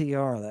 The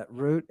STR, that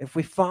root. If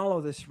we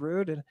follow this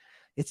root,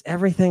 it's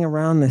everything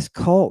around this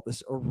cult,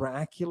 this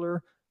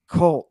oracular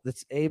cult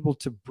that's able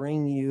to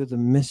bring you the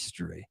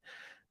mystery,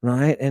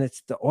 right? And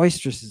it's the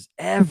oestrus is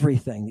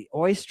everything. The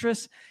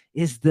oestrus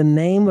is the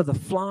name of the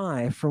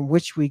fly from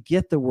which we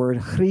get the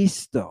word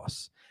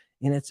Christos.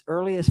 In its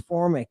earliest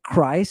form, a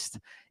Christ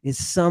is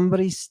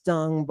somebody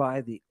stung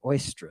by the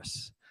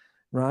oestrus,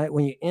 right?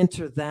 When you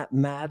enter that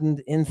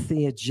maddened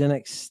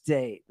entheogenic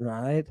state,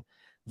 right?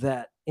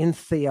 That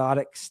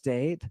entheotic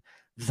state,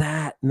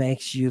 that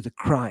makes you the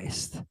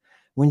Christ.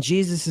 When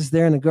Jesus is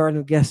there in the Garden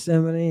of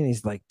Gethsemane and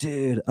he's like,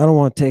 dude, I don't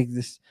want to take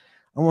this.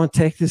 I want to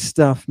take this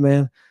stuff,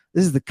 man.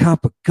 This is the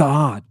cup of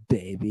God,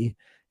 baby.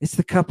 It's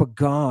the cup of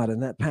God.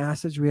 And that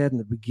passage we had in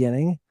the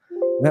beginning,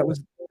 that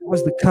was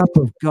the cup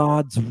of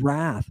God's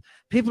wrath.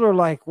 People are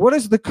like, what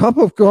is the cup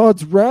of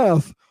God's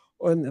wrath?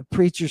 And the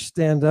preachers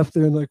stand up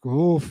there and like,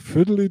 oh,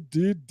 fiddly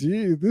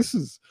dee. This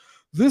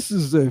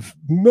is a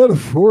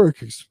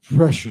metaphoric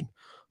expression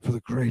for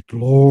the great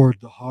Lord,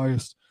 the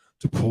highest,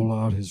 to pull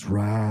out his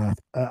wrath.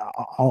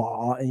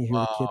 And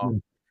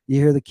you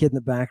hear the kid in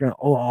the background.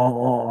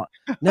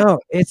 No,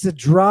 it's a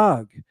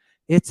drug.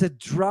 It's a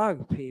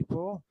drug,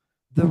 people.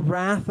 The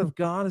wrath of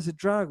God is a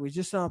drug. We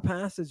just saw a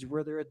passage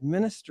where they're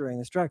administering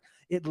this drug.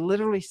 It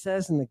literally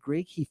says in the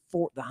Greek,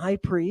 the high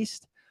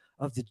priest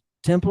of the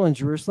temple in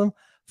Jerusalem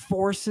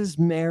forces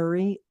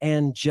Mary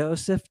and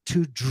Joseph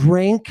to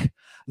drink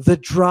the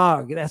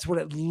drug. That's what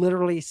it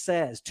literally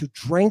says, to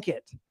drink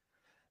it,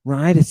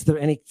 right?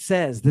 And it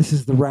says, this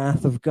is the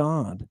wrath of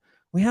God.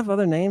 We have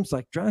other names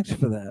like drugs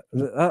for that,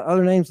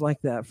 other names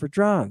like that for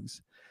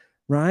drugs,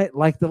 right?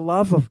 Like the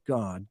love of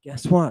God.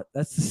 Guess what?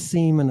 That's the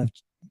semen of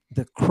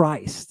the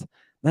Christ.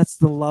 That's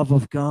the love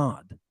of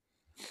God.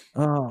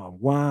 Oh,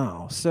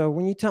 wow. So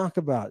when you talk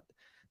about,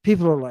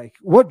 people are like,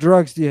 what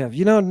drugs do you have?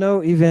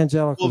 No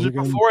evangelicals.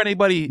 Well,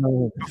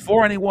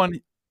 before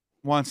anyone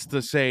wants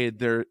to say if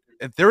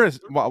there is,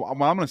 what I'm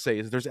going to say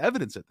is there's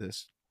evidence of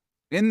this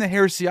in the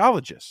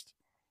Heresiologist,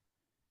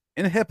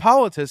 in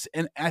Hippolytus,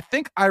 and I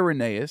think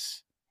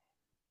Irenaeus.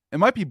 It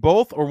might be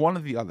both or one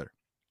or the other.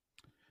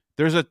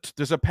 There's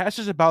a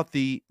passage about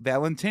the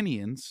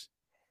Valentinians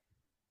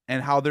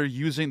and how they're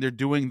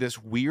doing this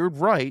weird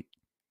rite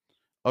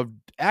of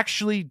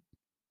actually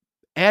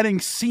adding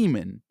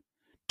semen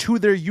to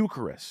their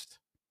Eucharist.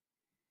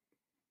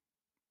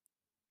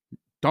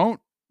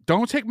 Don't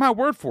Don't take my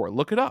word for it.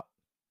 Look it up.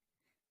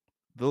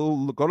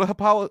 They'll go to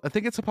Hippolytus. I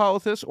think it's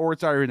Hippolytus or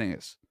it's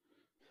Irenaeus.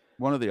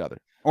 One or the other.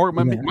 Or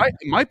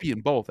it might be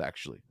in both,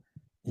 actually.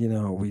 You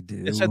know, we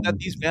do. It said that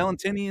these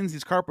Valentinians,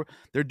 these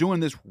they're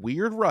doing this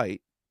weird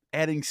rite,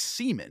 adding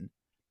semen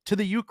to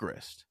the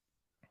Eucharist.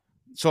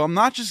 So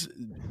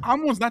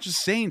Amon's not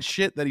just saying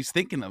shit that he's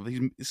thinking of.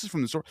 This is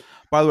from the source.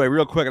 By the way,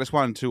 real quick, I just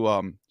wanted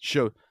to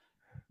show.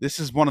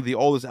 This is one of the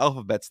oldest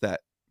alphabets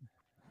that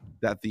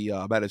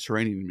the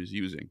Mediterranean is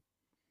using.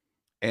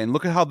 And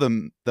look at how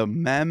the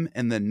mem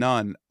and the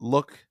nun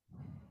look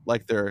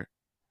like they're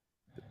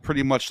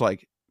pretty much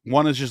like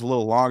one is just a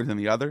little longer than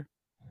the other.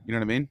 You know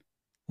what I mean?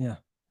 Yeah.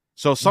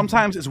 So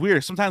sometimes it's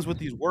weird. Sometimes with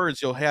these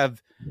words, you'll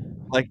have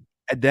like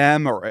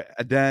Adem or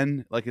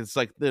Aden, like it's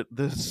like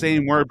the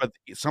same word, but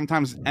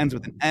sometimes it ends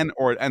with an N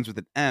or it ends with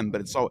an M. But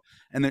it's so,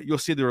 and then you'll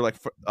see they're like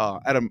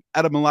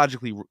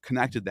etymologically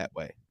connected that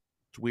way.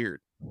 It's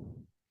weird.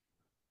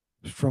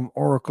 From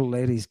Oracle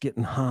ladies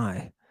getting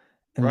high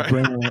and right.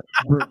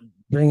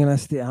 bringing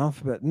us the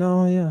alphabet.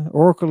 No, yeah,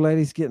 Oracle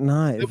ladies getting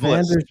high.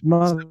 Evander's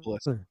mother.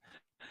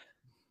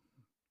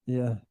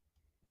 Yeah,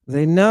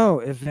 they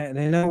know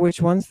which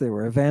ones they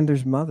were.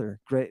 Evander's mother,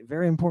 great,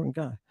 very important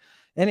guy.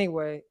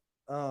 Anyway,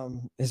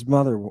 his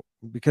mother,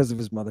 because of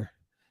his mother.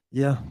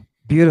 Yeah,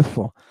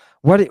 beautiful.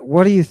 What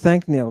do you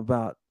think, Neil,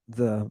 about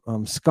the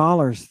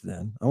scholars?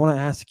 Then I want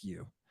to ask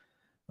you.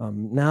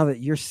 Now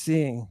that you're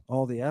seeing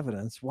all the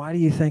evidence, why do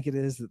you think it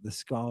is that the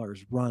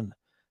scholars run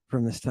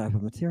from this type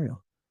of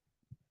material?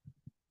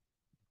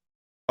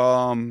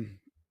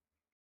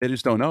 They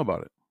just don't know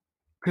about it.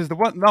 Because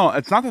no,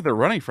 it's not that they're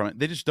running from it.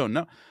 They just don't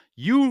know.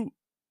 You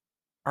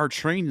are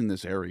trained in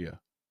this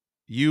area.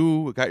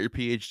 You got your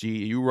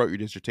PhD. You wrote your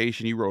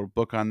dissertation. You wrote a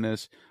book on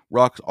this.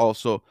 Rux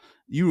also.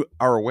 You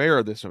are aware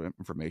of this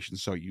information,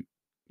 so you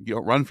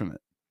don't run from it.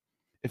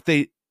 If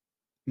they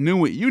knew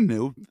what you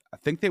knew, I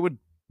think they would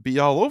be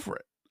all over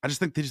it. I just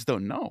think they just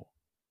don't know.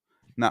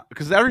 Now,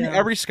 because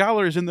every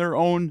scholar is in their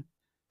own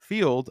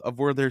field of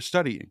where they're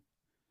studying.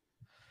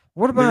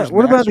 What about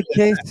the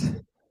case?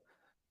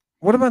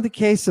 What about the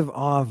case of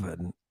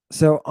Ovid?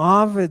 So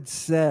Ovid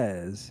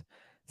says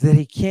that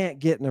he can't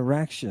get an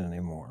erection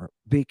anymore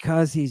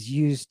because he's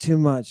used too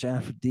much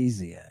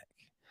aphrodisiac.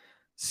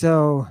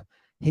 So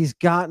he's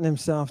gotten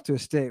himself to a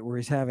state where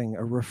he's having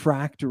a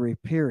refractory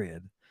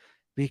period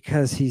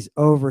because he's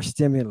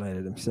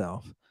overstimulated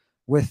himself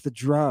with the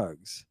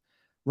drugs,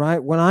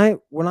 right? When I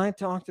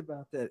talked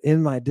about that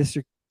in my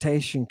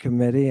dissertation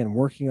committee and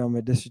working on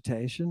my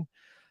dissertation,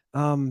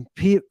 an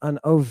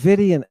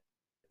Ovidian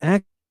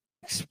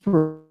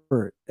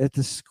expert at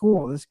the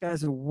school, this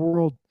guy's a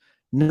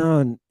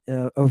world-known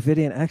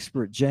Ovidian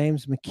expert,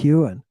 James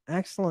McEwen,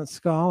 excellent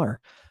scholar,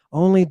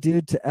 only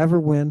dude to ever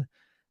win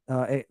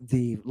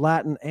the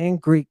Latin and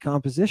Greek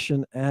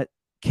composition at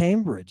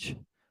Cambridge,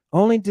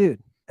 only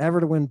dude ever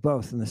to win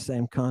both in the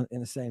same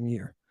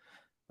year.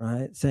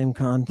 Right, same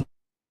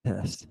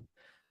contest.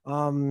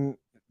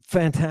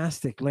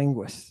 Fantastic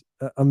linguist,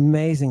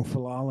 amazing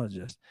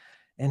philologist,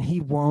 and he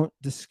won't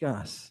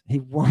discuss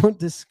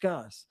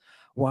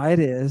why it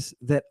is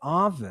that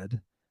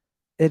Ovid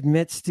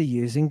admits to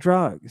using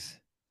drugs,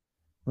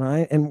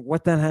 right? And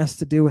what that has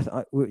to do with,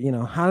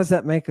 how does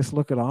that make us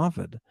look at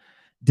Ovid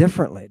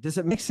differently? Does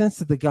it make sense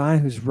that the guy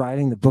who's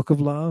writing the Book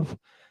of Love,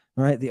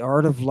 right, The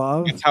Art of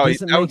Love,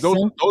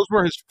 those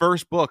were his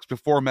first books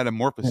before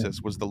Metamorphosis,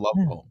 was the love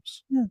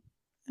poems. Yeah.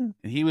 And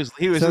he was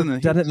in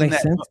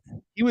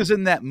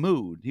that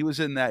mood. He was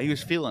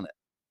feeling it.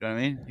 You know what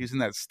I mean? He was in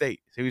that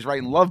state. So he was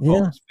writing love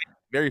poems,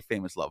 very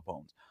famous love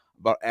poems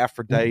about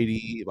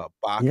Aphrodite, about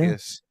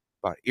Bacchus,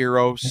 about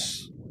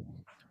Eros,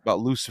 about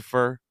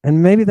Lucifer.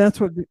 And maybe that's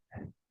what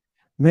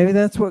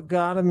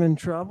got him in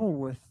trouble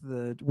with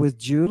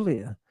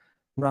Julia.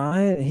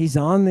 Right? He's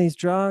on these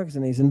drugs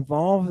and he's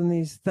involved in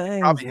these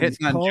things. Probably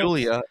hitting on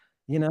Julia.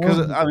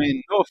 Because I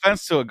mean, no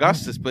offense to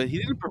Augustus, but he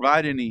didn't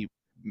provide any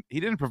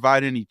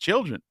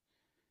children.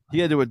 He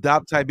had to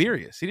adopt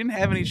Tiberius. He didn't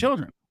have any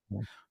children.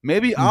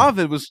 Maybe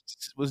Ovid was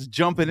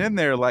jumping in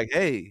there like,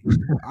 hey, look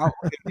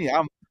at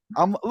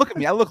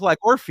me. I look like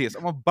Orpheus.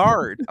 I'm a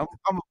bard.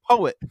 I'm a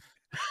poet.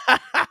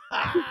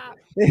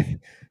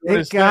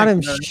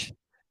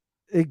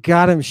 It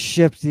got him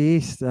shipped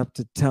east up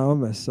to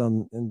Thomas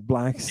in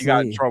Black Sea. He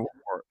got in trouble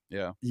for it.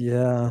 Yeah.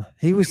 Yeah.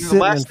 He was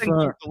sitting in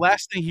front. The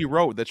last thing he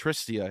wrote, the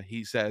Tristia,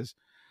 he says,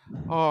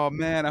 "Oh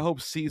man, I hope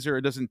Caesar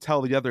doesn't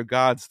tell the other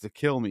gods to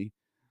kill me,"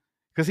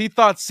 because he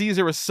thought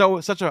Caesar was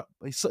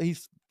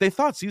they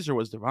thought Caesar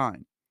was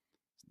divine.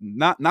 I'm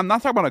not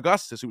talking about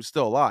Augustus, who was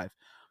still alive.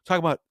 I'm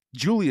talking about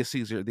Julius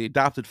Caesar, the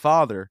adopted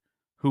father,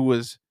 who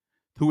was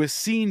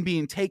seen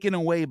being taken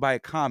away by a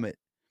comet.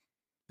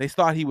 They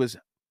thought he was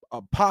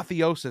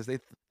apotheosis.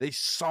 They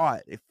saw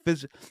it.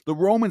 The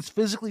Romans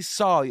physically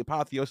saw the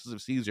apotheosis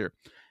of Caesar.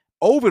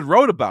 Ovid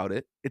wrote about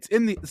it. It's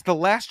the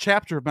last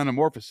chapter of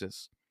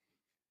Metamorphosis.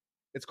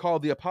 It's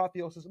called the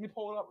Apotheosis. Let me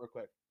pull it up real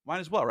quick. Might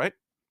as well, right?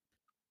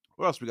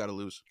 What else we got to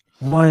lose?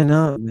 Why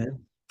not, man?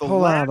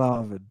 Pull out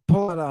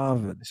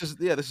Ovid. This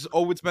is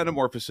Ovid's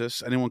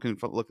Metamorphosis. Anyone can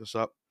look this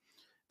up.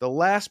 The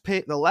last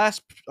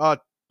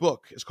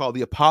book is called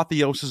The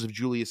Apotheosis of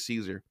Julius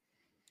Caesar.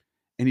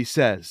 And he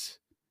says,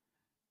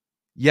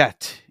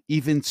 "Yet,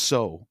 even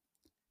so,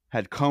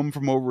 had come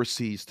from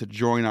overseas to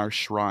join our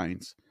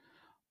shrines.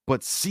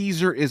 But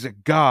Caesar is a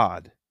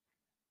god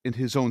in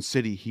his own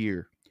city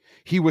here.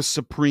 He was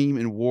supreme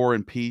in war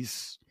and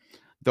peace,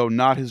 though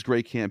not his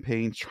great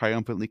campaigns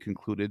triumphantly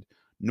concluded,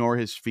 nor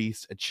his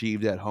feasts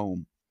achieved at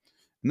home."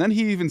 And then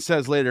he even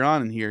says later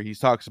on in here, he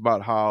talks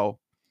about how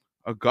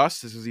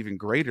Augustus is even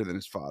greater than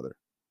his father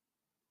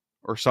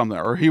or something,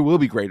 or he will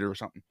be greater or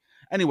something.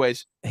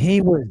 Anyways, he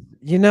was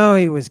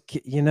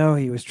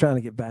trying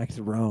to get back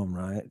to Rome,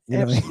 right?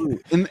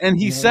 absolutely. And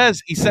he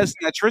says in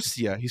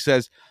Etruria, he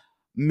says,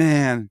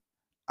 "Man,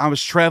 I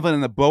was traveling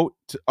in a boat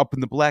up in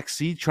the Black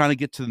Sea trying to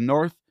get to the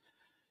north,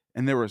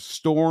 and there were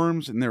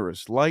storms and there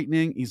was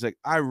lightning." He's like,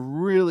 "I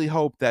really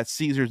hope that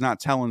Caesar's not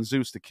telling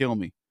Zeus to kill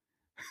me."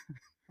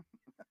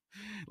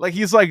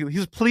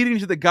 He's pleading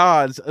to the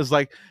gods as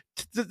like,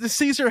 "Does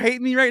Caesar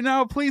hate me right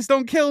now? Please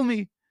don't kill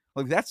me."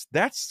 Like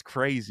that's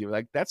crazy.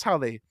 Like that's how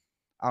they,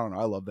 I don't know.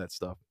 I love that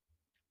stuff.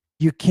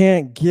 You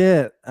can't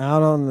get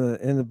out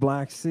in the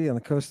Black Sea, on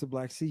the coast of the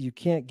Black Sea. You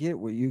can't get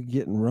what you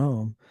get in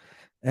Rome.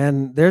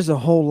 And there's a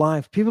whole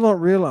life. People don't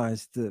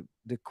realize that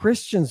the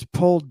Christians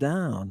pulled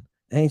down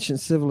ancient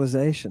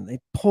civilization. They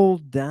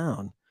pulled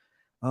down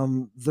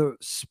the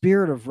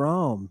spirit of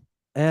Rome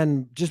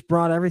and just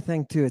brought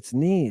everything to its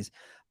knees.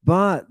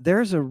 But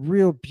there's a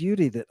real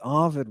beauty that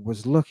Ovid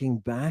was looking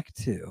back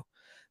to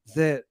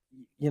that,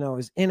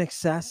 is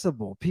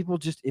inaccessible. People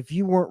just, if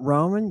you weren't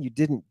Roman, you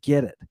didn't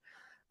get it.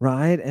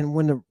 Right. And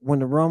when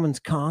the Romans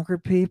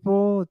conquered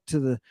people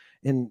and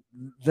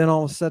then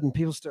all of a sudden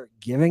people start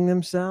giving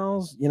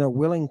themselves,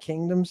 willing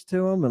kingdoms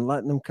to them and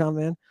letting them come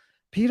in.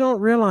 People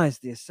don't realize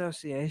the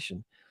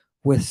association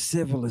with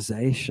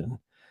civilization,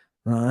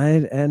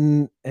 right?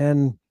 And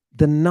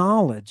the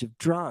knowledge of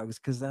drugs,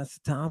 because that's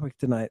the topic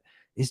tonight,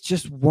 is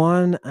just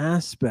one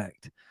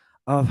aspect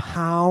of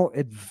how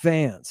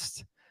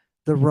advanced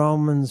the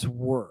Romans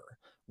were.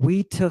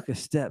 We took a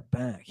step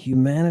back.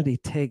 Humanity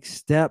takes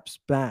steps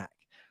back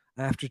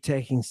after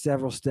taking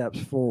several steps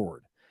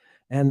forward.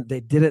 And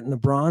they did it in the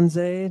Bronze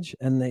Age,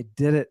 and they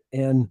did it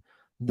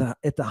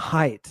at the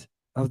height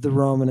of the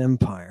Roman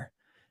Empire.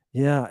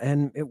 Yeah,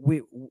 and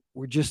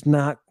we're just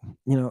not,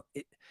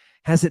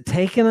 has it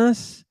taken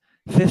us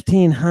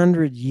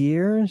 1,500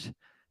 years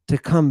to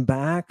come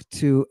back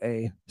to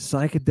a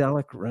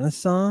psychedelic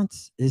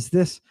renaissance? Is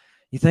this,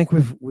 you think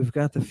we've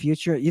got the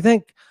future? You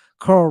think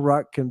Carl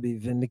Ruck can be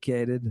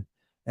vindicated,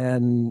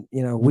 and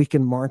we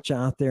can march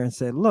out there and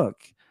say, look,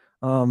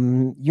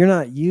 you're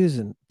not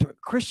using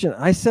Christian.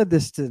 I said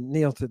this to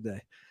Neil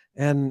today,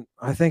 and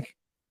I think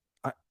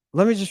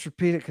let me just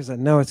repeat it because I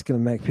know it's going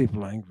to make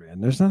people angry,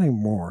 and there's nothing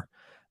more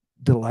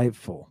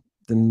delightful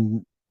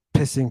than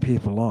pissing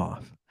people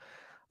off.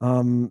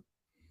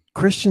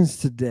 Christians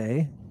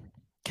today,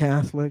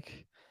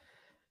 Catholic,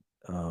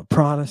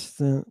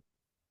 Protestant,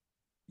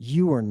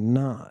 you are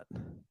not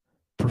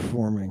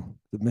performing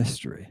the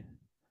mystery.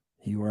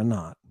 You are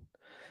not.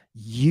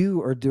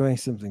 You are doing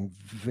something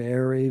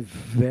very,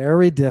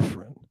 very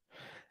different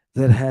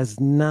that has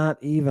not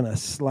even a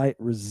slight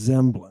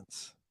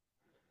resemblance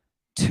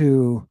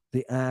to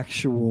the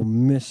actual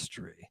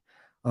mystery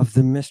of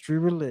the mystery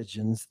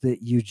religions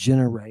that you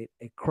generate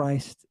a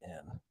Christ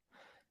in.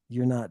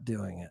 You're not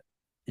doing it.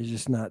 You're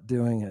just not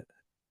doing it.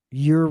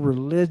 Your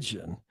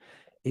religion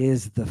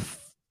is the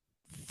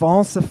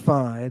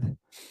falsified,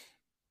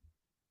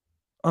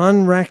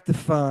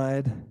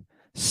 unrectified,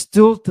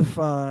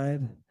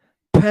 stultified,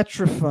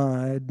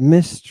 petrified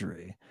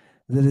mystery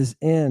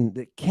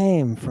that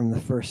came from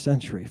the first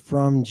century,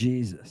 from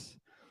Jesus.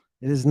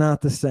 It is not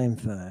the same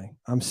thing.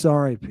 I'm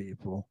sorry,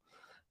 people,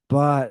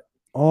 but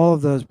all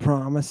of those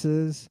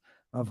promises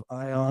of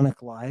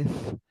ionic life,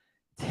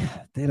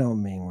 they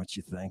don't mean what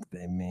you think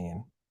they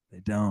mean.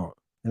 They don't.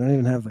 They don't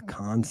even have the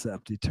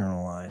concept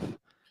eternal life.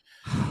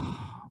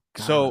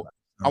 So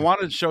I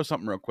wanted to show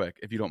something real quick,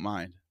 if you don't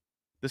mind.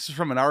 This is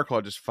from an article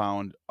I just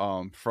found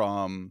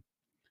from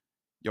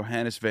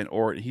Johannes van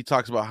Oort. He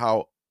talks about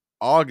how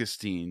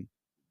Augustine,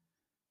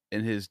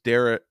 in his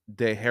De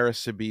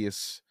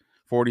Haeresibius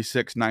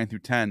 46,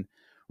 9-10,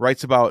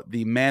 writes about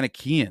the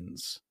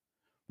Manichaeans,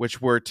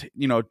 which were,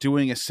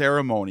 doing a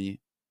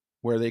ceremony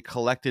where they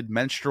collected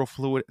menstrual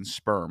fluid and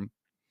sperm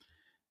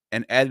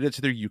and added it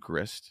to their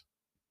Eucharist.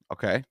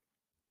 Okay.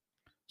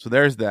 So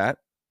there's that.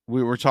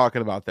 We were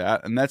talking about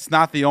that. And that's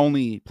not the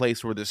only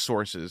place where this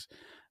source is.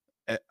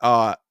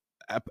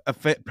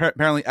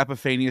 Apparently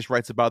Epiphanius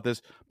writes about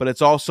this, but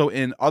it's also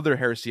in other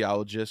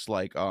heresiologists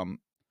like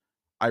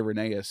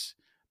Irenaeus.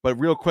 But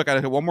real quick, I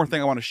have one more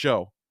thing I want to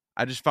show.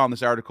 I just found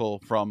this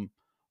article from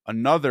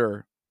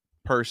another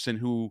person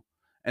who,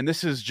 and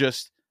this is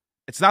just,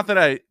 it's not that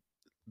I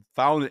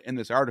found it in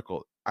this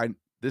article.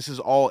 This is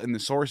all in the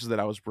sources that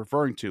I was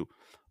referring to,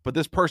 but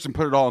this person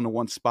put it all into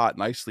one spot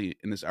nicely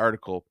in this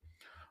article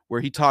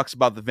where he talks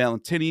about the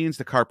Valentinians,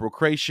 the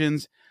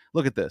Carpocratians.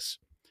 Look at this.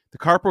 The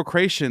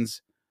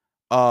Carpocratians,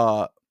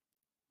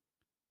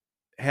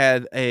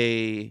 had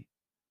a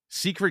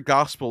secret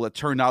gospel that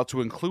turned out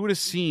to include a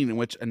scene in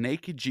which a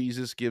naked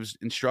Jesus gives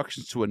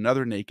instructions to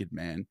another naked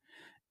man,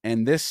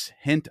 and this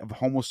hint of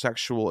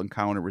homosexual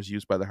encounter was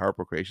used by the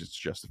Harpo creations to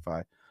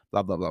justify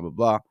blah blah blah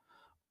blah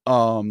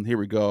blah. Here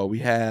we go. We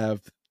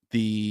have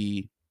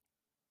the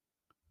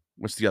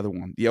what's the other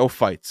one? The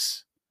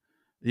Ophites.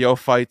 The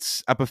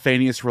Ophites.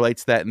 Epiphanius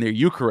relates that in their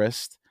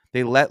Eucharist,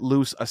 they let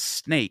loose a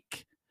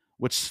snake,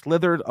 which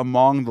slithered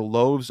among the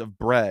loaves of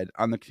bread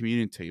on the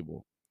communion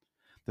table.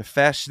 The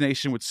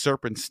fascination with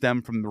serpents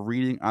stemmed from the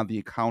reading on the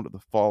account of the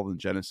fall in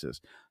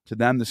Genesis. To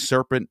them, the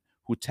serpent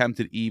who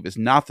tempted Eve is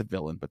not the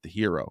villain, but the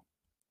hero.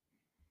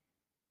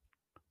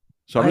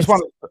 So I'm just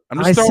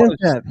throwing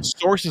that.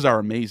 Sources are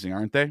amazing,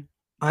 aren't they?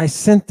 I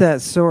sent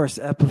that source,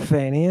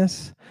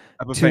 Epiphanius,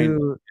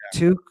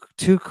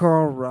 to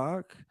Carl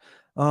Ruck,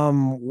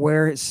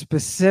 where it's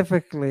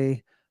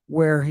specifically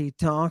where he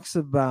talks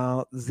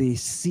about the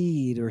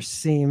seed or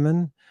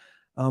semen,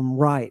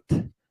 right,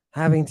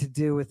 having to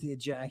do with the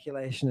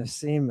ejaculation of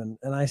semen.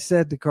 And I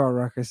said to Carl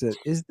Ruck, I said,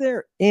 is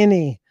there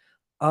any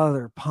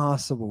other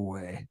possible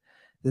way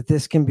that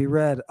this can be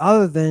read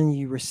other than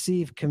you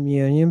receive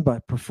communion by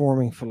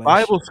performing fellatio?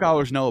 Bible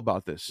scholars know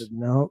about this.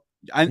 No.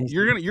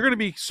 You're gonna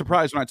be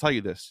surprised when I tell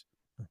you this.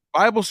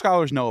 Bible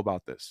scholars know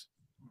about this.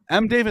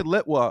 M. David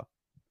Litwa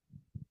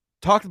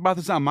talked about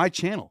this on my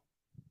channel,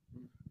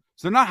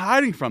 so they're not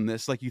hiding from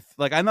this.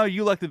 I know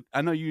you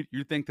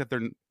think that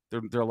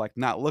they're like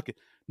not looking.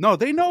 No,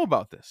 they know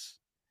about this.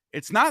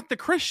 It's not the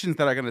Christians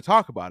that are going to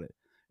talk about it.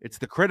 It's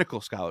the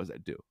critical scholars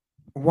that do.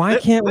 Why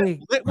can't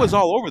we? Litwa's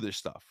all over this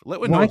stuff.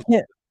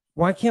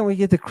 Why can't we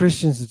get the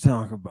Christians to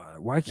talk about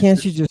it? Why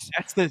can't you just?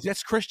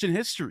 That's Christian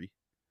history.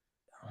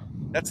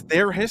 That's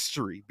their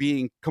history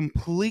being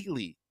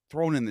completely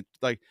thrown in the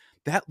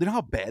that. You know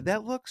how bad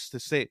that looks to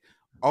say,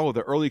 oh,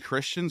 the early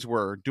Christians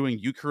were doing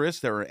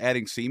Eucharist. They were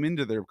adding semen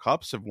to their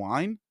cups of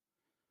wine.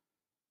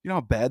 You know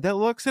how bad that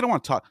looks? They don't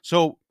want to talk.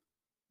 So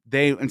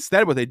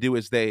instead what they do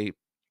is they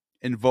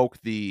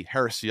invoke the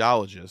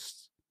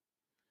heresiologists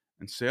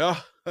and say,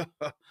 oh,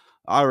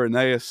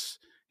 Irenaeus,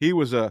 he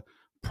was a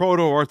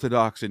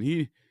proto-Orthodox and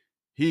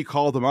he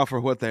called them out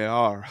for what they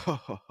are.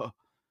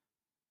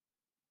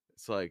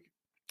 It's like,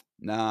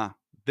 nah,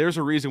 there's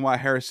a reason why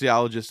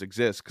heresiologists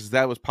exist, because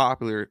that was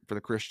popular for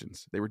the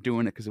Christians. They were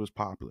doing it because it was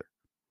popular.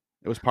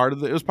 It was part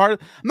of I'm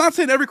not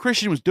saying every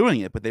Christian was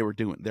doing it, but there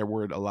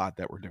were a lot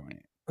that were doing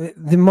it.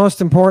 The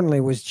most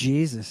importantly was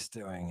Jesus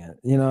doing it.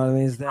 You know what I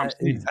mean? That's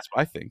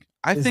what I think.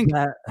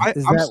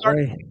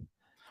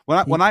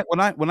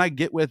 When I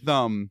get with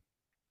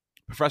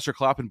Professor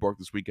Kloppenborg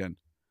this weekend,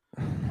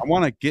 I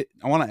want to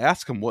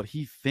ask him what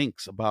he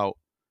thinks about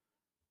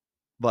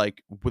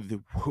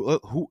with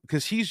who,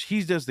 because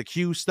he does the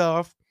Q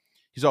stuff.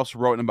 He's also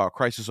written about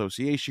Christ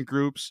Association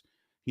groups.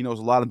 He knows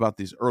a lot about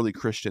these early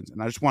Christians,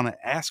 and I just want to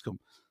ask him,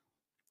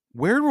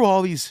 where do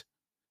all these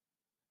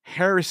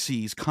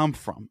heresies come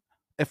from,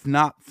 if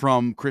not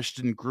from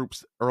Christian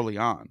groups early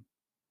on?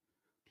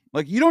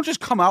 Like, you don't just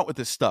come out with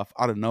this stuff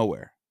out of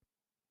nowhere.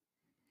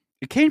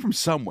 It came from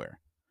somewhere.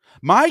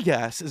 My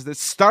guess is that it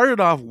started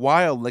off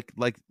wild,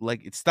 like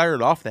it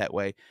started off that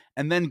way,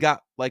 and then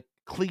got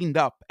cleaned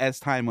up as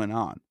time went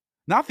on.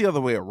 Not the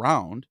other way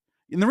around.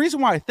 And the reason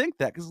why I think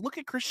that, because look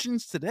at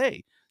Christians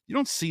today. You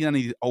don't see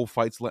any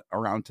Ophites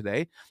around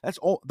today. That's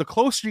all. The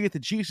closer you get to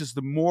Jesus,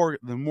 the more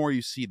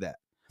you see that.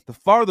 The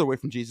farther away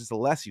from Jesus, the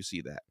less you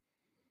see that.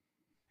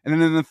 And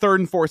then in the 3rd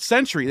and 4th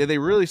century, they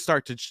really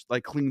start to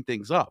clean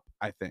things up.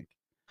 I think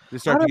they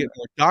start to get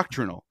more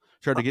doctrinal,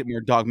 start to get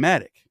more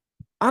dogmatic.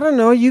 I don't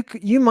know.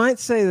 You might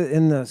say that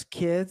in those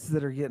kids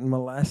that are getting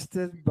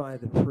molested by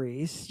the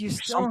priests, you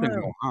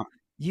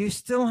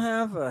still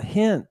have a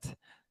hint,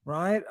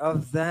 right,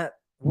 of that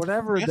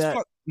whatever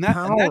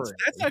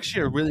that's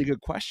actually a really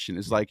good question.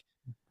 Is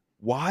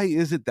why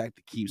is it that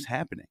keeps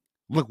happening?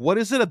 Look, what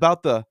is it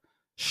about the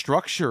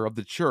structure of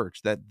the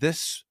church that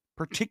this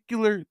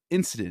particular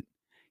incident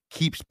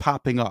keeps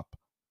popping up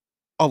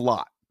a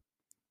lot,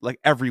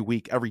 every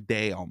week, every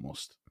day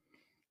almost,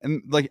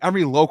 and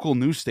every local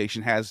news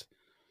station has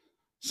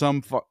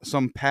some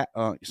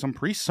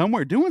priest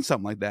somewhere doing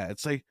something like that.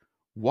 It's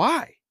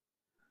why?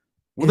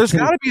 Well, there's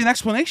got to be an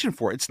explanation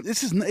for it.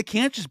 It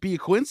can't just be a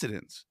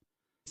coincidence.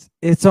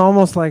 It's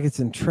almost like it's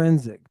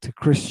intrinsic to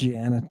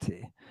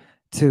Christianity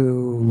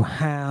to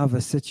have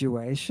a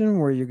situation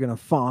where you're going to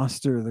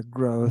foster the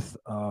growth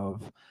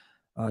of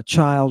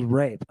child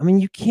rape. I mean,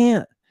 you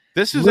can't.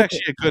 This is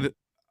actually a good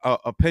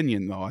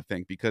opinion, though, I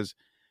think, because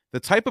the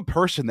type of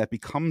person that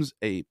becomes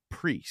a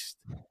priest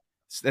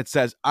that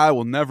says, I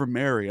will never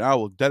marry, I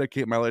will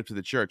dedicate my life to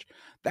the church,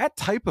 that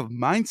type of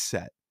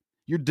mindset,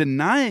 you're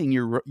denying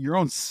your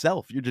own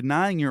self. You're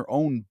denying your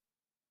own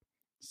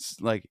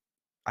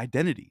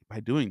identity by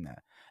doing that.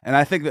 And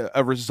I think that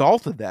a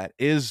result of that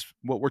is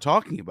what we're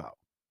talking about.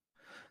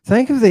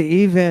 Think of the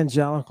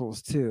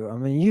evangelicals too. I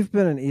mean, you've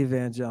been in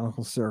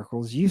evangelical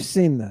circles. You've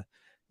seen the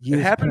youth.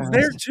 It happens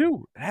there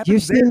too.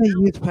 You've seen the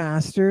youth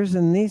pastors,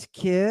 and these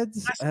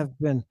kids have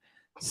been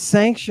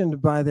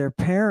sanctioned by their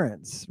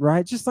parents,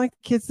 right? Just like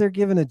the kids they're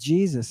giving to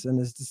Jesus, and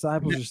his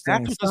disciples are saying,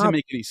 That's what doesn't "Stop,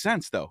 make any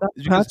sense, though, stop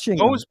is because touching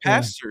them." those Yeah.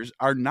 pastors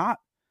are not,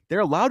 they're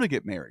allowed to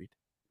get married,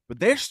 but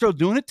they're still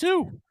doing it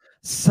too.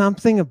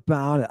 Something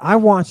about it. I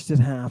watched it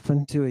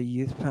happen to a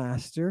youth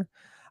pastor.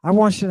 I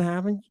watched it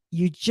happen.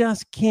 You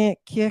just can't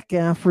kick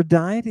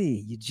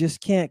Aphrodite. You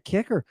just can't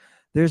kick her.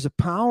 There's a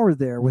power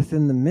there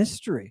within the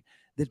mystery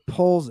that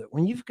pulls it.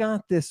 When you've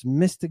got this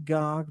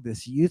mystagogue,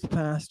 this youth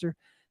pastor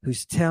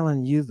who's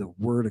telling you the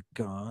word of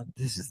God,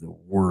 this is the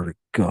word of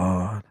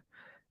God.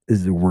 This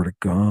is the word of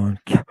God.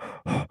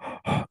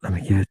 Let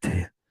me give it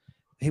to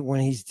you.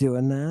 When he's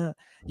doing that,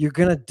 you're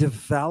going to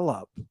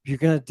develop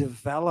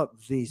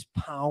these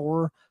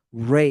power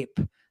rape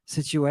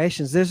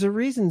situations. There's a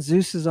reason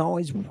Zeus is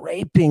always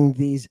raping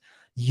these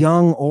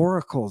young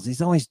oracles.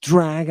 He's always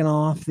dragging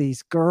off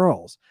these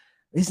girls.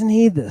 Isn't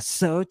he the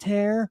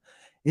soter?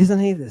 Isn't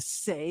he the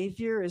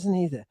savior? Isn't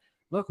he the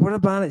look? What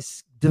about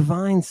his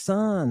divine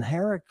son,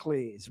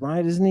 Heracles,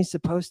 right? Isn't he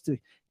supposed to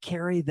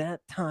carry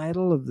that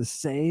title of the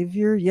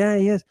savior? Yeah,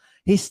 he is.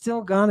 He's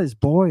still got his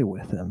boy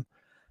with him,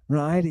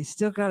 right? He's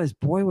still got his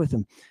boy with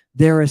him.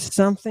 There is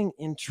something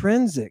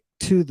intrinsic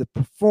to the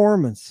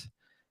performance,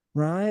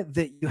 right?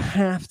 That you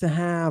have to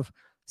have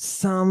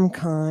some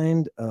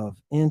kind of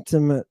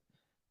intimate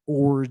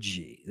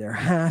orgy. There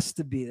has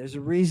to be. There's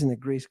a reason the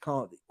Greeks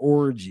call it the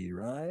orgy,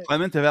 right?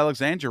 Clement of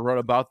Alexandria wrote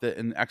about that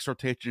in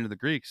Exhortation to the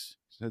Greeks.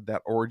 Said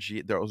that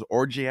orgy, those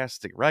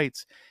orgiastic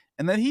rites,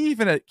 and then he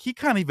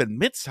kind of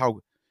admits how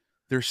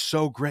they're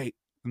so great.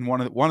 In one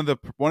of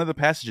the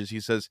passages, he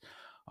says,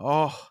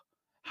 "Oh,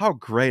 how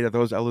great are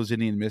those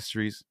Eleusinian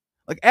mysteries!"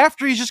 Like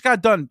after he's just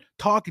got done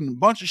talking a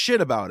bunch of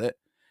shit about it,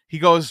 he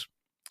goes,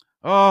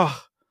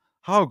 "Oh,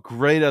 how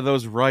great are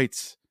those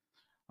rites!"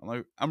 Go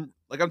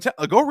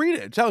read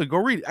it. I'm telling you, go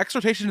read it.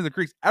 Exhortation to the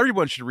Greeks.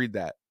 Everyone should read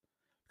that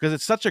because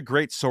it's such a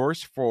great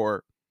source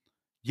for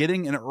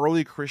getting an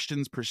early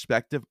Christian's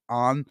perspective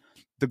on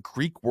the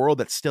Greek world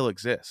that still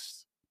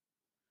exists.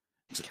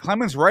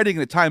 Clement's writing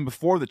in a time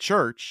before the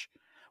church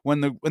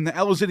when the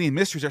Eleusinian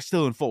mysteries are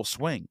still in full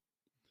swing.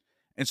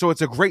 And so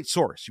it's a great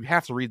source. You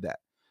have to read that.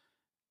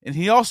 And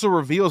he also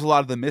reveals a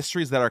lot of the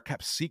mysteries that are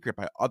kept secret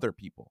by other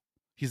people.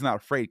 He's not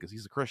afraid because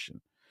he's a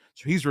Christian.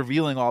 So he's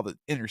revealing all the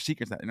inner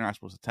secrets that you're not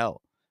supposed to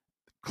tell.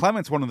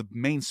 Clement's one of the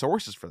main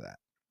sources for that.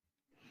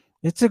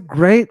 It's a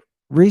great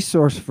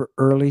resource for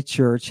early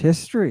church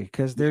history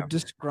because they're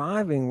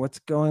describing what's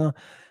going on.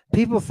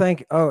 People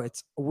think, oh,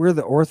 we're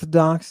the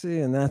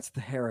orthodoxy and that's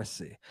the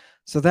heresy.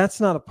 So that's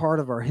not a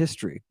part of our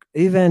history.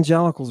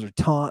 Evangelicals are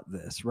taught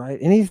this, right?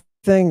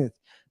 Anything that's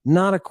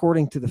not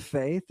according to the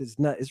faith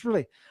is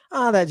really,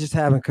 that just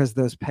happened because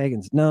those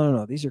pagans.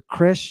 No. These are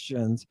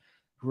Christians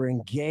who are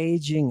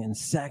engaging in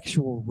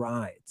sexual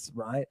rites,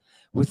 right?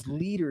 With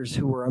leaders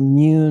who are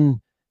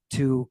immune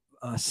to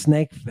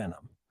snake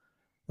venom,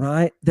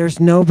 right? There's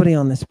nobody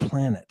on this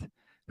planet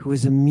who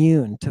is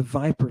immune to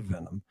viper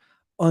venom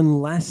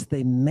unless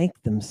they make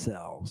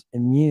themselves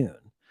immune.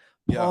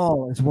 Yeah.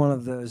 Paul is one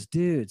of those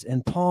dudes,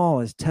 and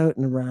Paul is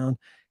toting around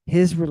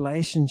his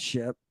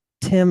relationship,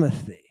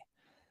 Timothy,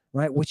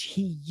 right? Which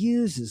he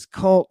uses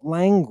cult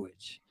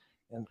languge.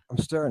 And I'm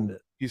starting to.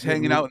 He's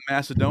hanging out in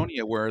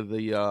Macedonia where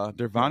the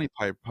Dervani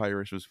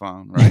papyrus was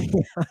found, right?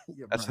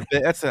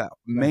 That's a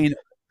main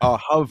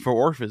hub for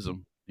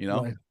Orphism, you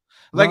know?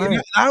 Right.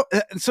 Like,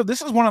 so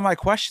this is one of my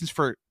questions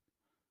for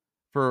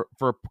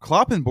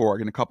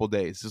Kloppenborg in a couple of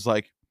days. Is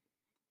like,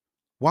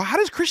 well, how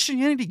does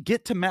Christianity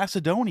get to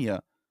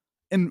Macedonia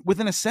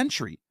within a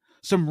century?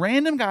 Some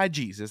random guy,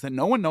 Jesus, that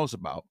no one knows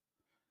about,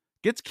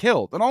 gets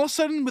killed. And all of a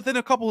sudden, within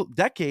a couple of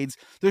decades,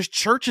 there's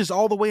churches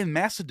all the way in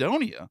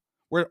Macedonia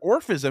where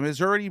Orphism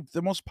is already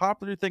the most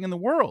popular thing in the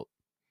world.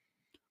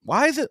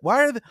 Why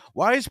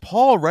is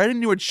Paul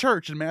writing to a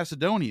church in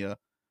Macedonia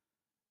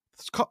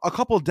a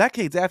couple of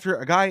decades after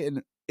a guy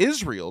in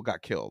Israel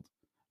got killed?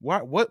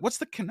 What's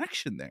the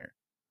connection there?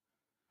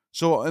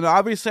 So, and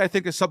obviously I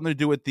think it's something to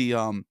do with the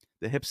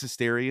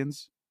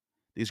Hypsisterians,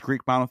 these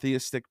Greek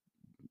monotheistic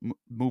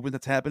movement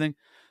that's happening.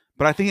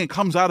 But I think it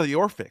comes out of the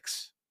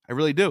Orphics. I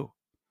really do.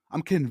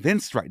 I'm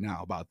convinced right now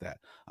about that.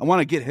 I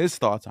want to get his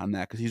thoughts on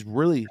that because he's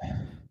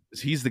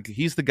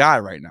the guy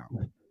right now.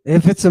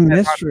 If it's a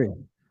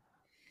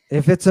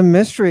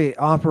mystery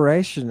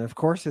operation, of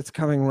course it's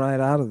coming right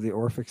out of the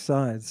Orphic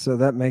side. So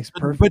that makes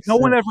perfect sense. But no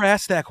one sense. ever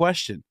asked that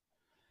question.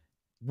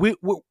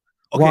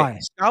 Why?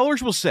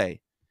 Scholars will say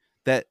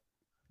that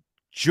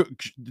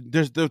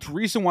there's the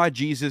reason why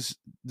Jesus,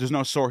 there's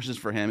no sources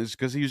for him is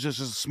because he was just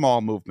a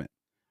small movement.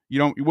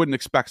 You wouldn't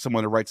expect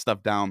someone to write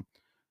stuff down.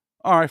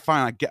 All right,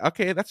 fine.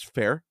 Okay, that's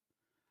fair.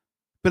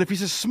 But if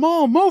he's a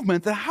small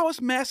movement, then how does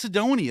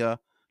Macedonia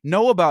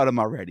know about him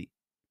already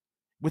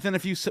within a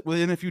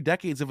few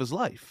decades of his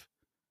life?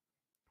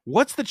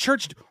 What's the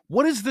church?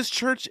 What is this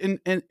church in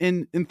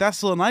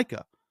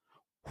Thessalonica?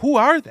 Who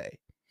are they?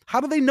 How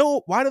do they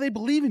know? Why do they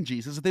believe in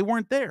Jesus if they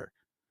weren't there?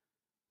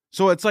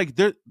 So it's like,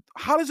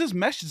 how does this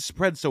message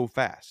spread so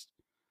fast?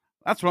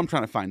 That's what I'm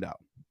trying to find out.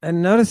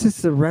 And notice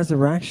it's the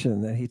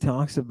resurrection that he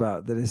talks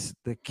about, that is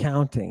the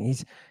counting.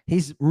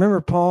 He's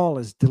remember, Paul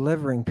is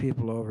delivering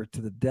people over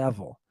to the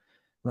devil,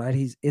 right?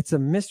 It's a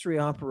mystery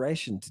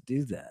operation to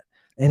do that.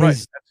 And Right.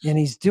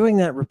 he's doing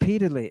that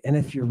repeatedly. And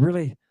if you're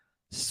really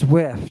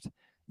swift,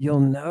 you'll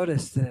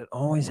notice that it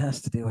always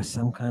has to do with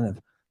some kind of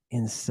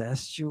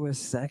incestuous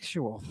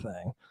sexual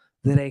thing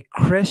that a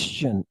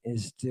Christian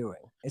is doing.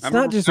 I It's not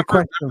remember, just a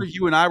question of,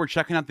 you and I were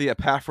checking out the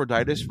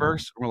Epaphroditus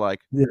verse. And we're like,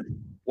 yeah,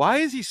 why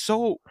is he's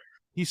so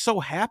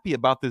happy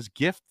about this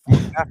gift from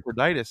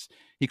Epaphroditus?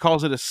 He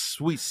calls it a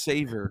sweet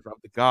savor of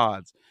the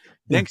gods.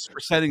 yeah, Thanks for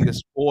sending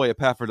this boy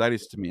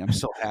Epaphroditus to me. I'm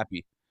so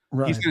happy.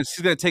 right. He's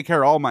gonna take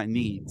care of all my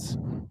needs.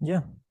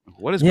 Yeah.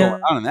 What is going Yeah.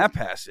 on in that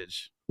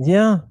passage?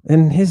 Yeah,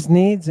 and his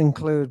needs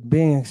include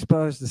being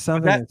exposed to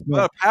something that's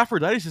more,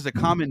 Epaphroditus is a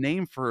common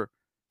name for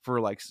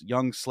like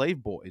young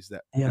slave boys,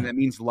 that yeah, and that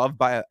means loved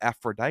by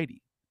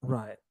Aphrodite.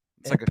 right.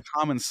 It's like a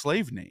common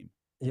slave name.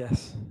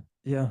 Yes.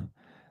 Yeah.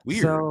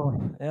 Weird.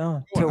 So,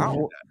 yeah. What's going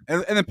on with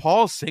that? And then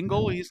Paul's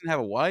single. He doesn't have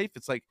a wife.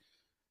 It's like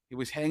he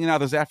was hanging out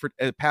with this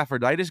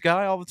Epaphroditus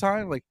guy all the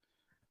time. Like,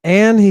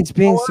 And he's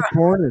being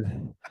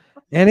supported.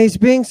 And he's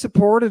being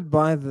supported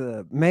by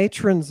the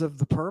matrons of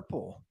the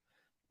purple,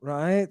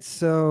 right?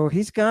 So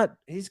he's got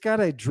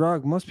a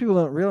drug. Most people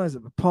don't realize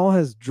it, but Paul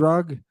has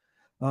drug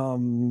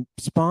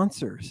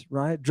sponsors,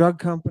 right? Drug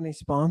company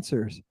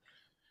sponsors.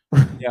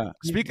 yeah.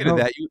 Speaking of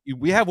that,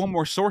 we have one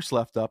more source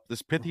left up.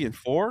 This Pythian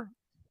 4.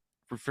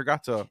 We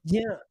forgot to.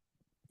 Yeah.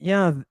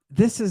 Yeah,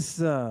 this is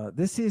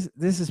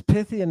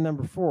Pythian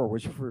number 4,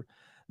 which for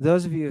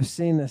those of you who've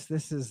seen this,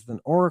 this is an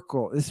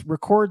oracle. This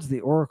records the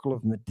oracle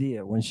of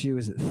Medea when she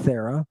was at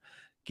Thera,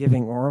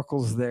 giving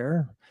oracles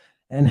there.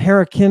 And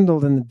Hera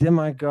kindled in the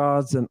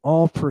demigods an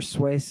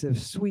all-persuasive,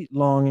 sweet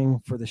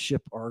longing for the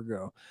ship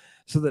Argo,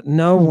 so that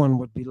no one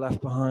would be left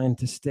behind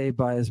to stay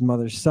by his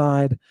mother's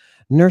side,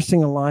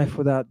 nursing a life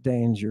without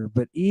danger,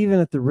 but even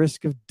at the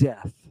risk of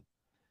death,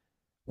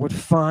 would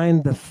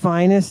find the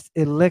finest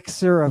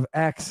elixir of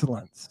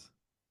excellence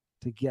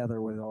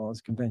together with all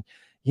his companions.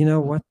 You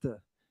know what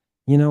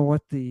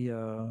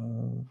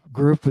the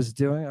group was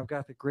doing? I've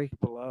got the Greek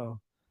below,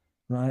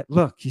 right?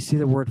 Look, you see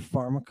the word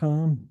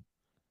pharmakon?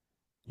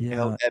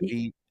 Yeah.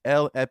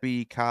 El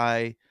epi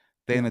kai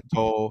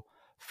thanato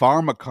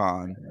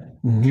pharmakon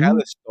Mhm.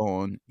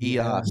 caliston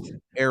Yeah. eos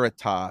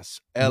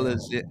eritas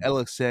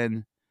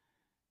elisen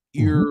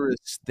Mhm.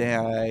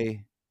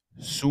 euristai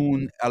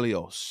sun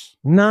elios.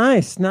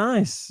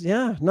 Nice.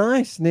 Yeah,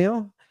 nice,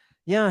 Neil.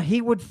 Yeah,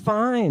 he would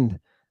find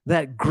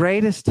that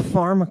greatest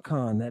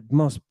pharmakon, that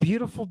most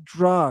beautiful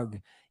drug,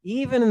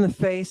 even in the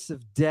face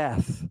of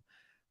death,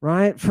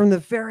 right? From the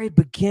very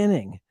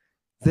beginning,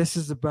 this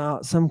is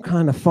about some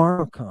kind of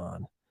pharmakon,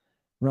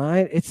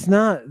 right? It's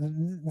not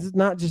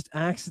just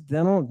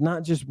accidental,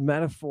 not just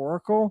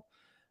metaphorical,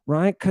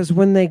 right? Because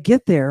when they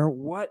get there,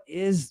 what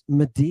is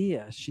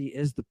Medea? She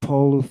is the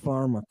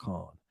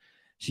polupharmakon.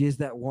 She is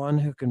that one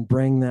who can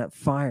bring that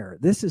fire.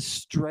 This is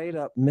straight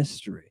up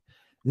mystery.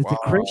 That Wow.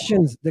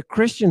 the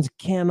Christians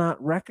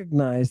cannot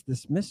recognize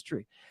this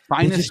mystery.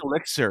 Finest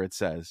elixir, it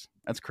says.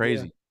 That's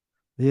crazy.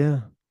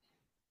 Yeah.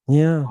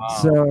 Yeah. Wow.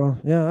 So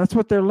yeah, that's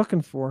what they're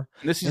looking for.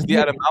 And this is the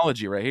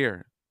etymology right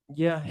here.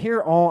 Yeah,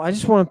 I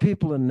just want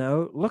people to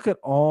know, look at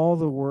all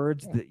the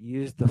words that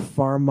use the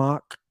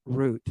pharmak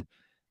root,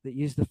 that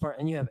use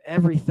and you have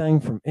everything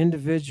from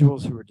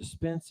individuals who are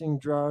dispensing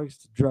drugs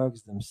to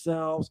drugs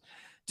themselves,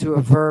 to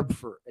a verb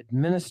for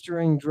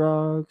administering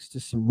drugs, to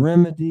some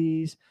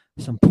remedies,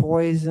 some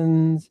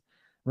poisons,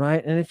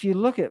 right? And if you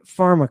look at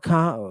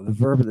pharmakao, the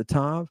verb at the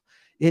top,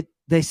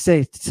 they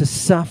say to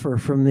suffer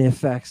from the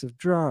effects of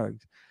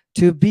drugs,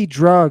 to be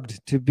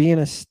drugged, to be in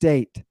a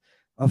state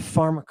of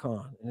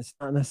pharmakon, and it's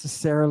not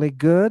necessarily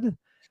good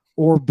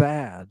or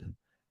bad,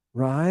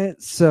 right?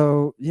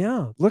 So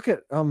yeah, look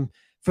at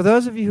for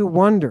those of you who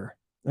wonder,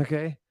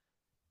 okay,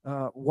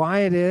 why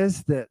it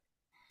is that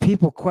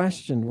people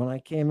questioned when I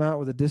came out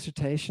with a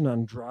dissertation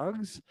on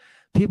drugs.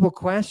 People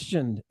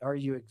questioned, are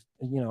you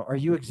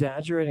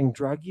exaggerating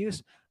drug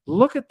use?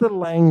 Look at the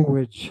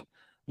language.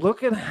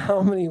 Look at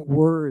how many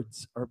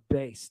words are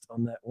based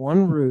on that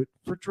one root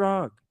for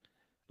drug.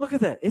 Look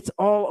at that. It's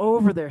all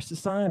over their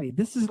society.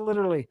 This is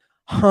literally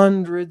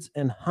hundreds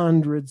and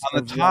hundreds.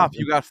 On the top,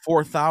 you got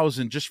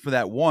 4,000 just for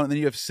that one. And then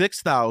you have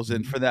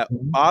 6,000 for that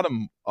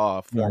bottom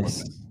form.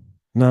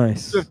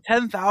 Nice. So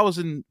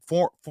 10,000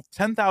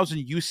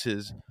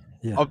 uses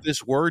of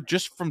this word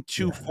just from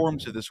two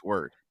forms of this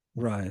word.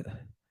 Right.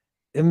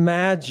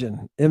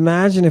 Imagine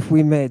if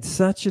we made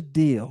such a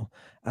deal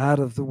out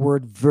of the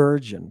word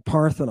virgin,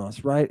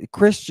 Parthenos, right?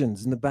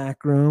 Christians in the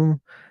back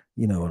room,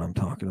 you know what I'm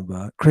talking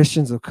about.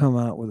 Christians will come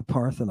out with a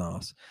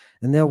Parthenos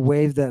and they'll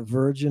wave that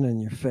virgin in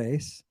your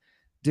face.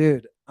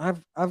 Dude,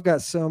 I've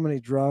got so many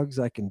drugs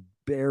I can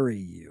bury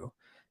you.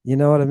 You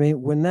know what I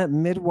mean? When that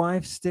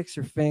midwife sticks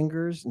her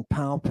fingers and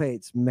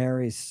palpates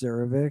Mary's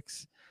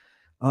cervix,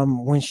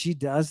 when she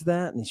does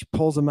that and she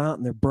pulls them out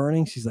and they're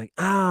burning, she's like,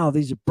 "Ow,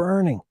 these are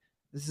burning."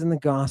 This is in the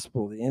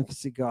gospel, the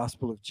infancy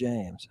gospel of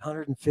James,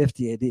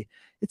 150 AD.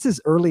 It's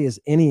as early as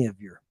any of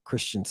your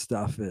Christian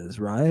stuff is,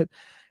 right?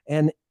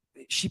 And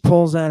she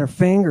pulls out her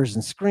fingers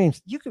and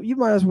screams. You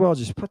might as well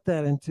just put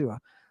that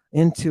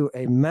into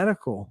a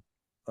medical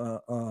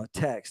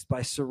text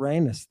by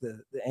Cyrenus,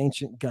 the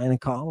ancient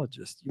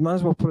gynecologist. You might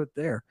as well put it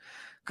there,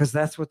 because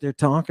that's what they're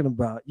talking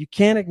about. You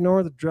can't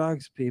ignore the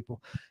drugs,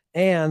 people.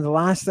 And the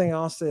last thing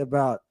I'll say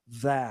about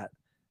that,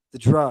 the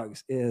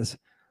drugs, is,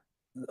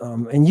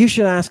 and you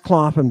should ask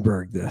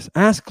Kloppenberg this.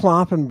 Ask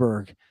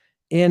Kloppenberg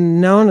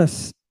in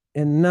Nonus,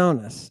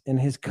 in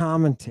his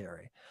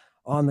commentary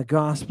on the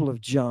Gospel of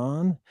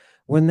John,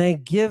 when they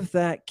give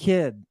that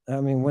kid,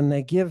 when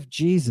they give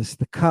Jesus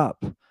the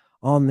cup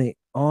when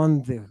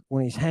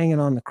he's hanging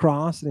on the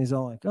cross, and he's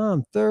all like, "Oh,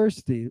 I'm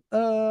thirsty,"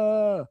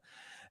 and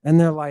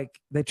they're like,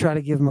 they try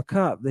to give him a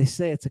cup. They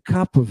say it's a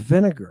cup of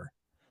vinegar.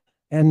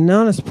 And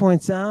Nonus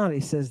points out, he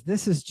says,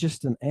 this is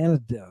just an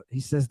antidote. He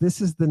says,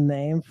 this is the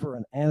name for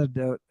an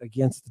antidote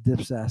against the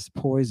dipsass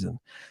poison.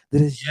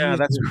 That's crazy. I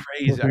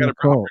got to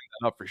bring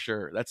that up for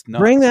sure. That's nuts.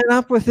 Bring that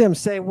up with him.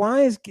 Say,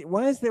 why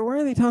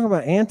are they talking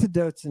about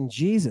antidotes in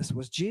Jesus?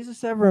 Was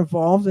Jesus ever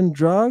involved in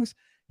drugs?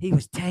 He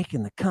was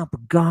taking the cup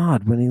of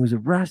God when he was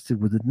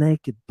arrested with a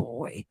naked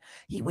boy.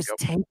 He was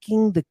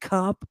taking the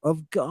cup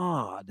of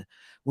God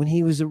when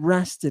he was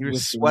arrested. He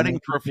was sweating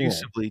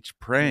profusely,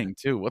 praying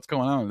too. What's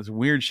going on? There's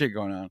weird shit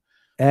going on.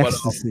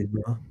 Ecstasy,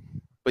 bro.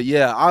 But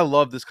yeah, I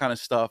love this kind of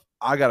stuff.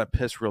 I gotta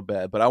piss real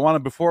bad, but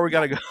before we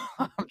gotta go,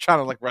 I'm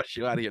trying to rush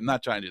you out of here. I'm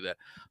not trying to do that,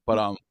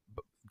 but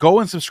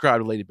go and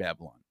subscribe to Lady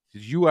Babylon,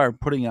 because you are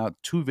putting out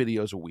 2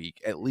 videos a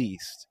week at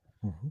least.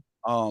 Mm-hmm.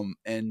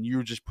 And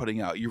you're just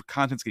putting out, your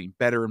content's getting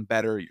better and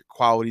better. Your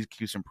quality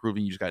keeps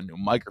improving. You just got a new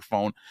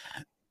microphone.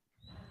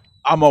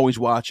 I'm always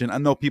watching. I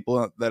know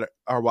people that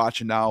are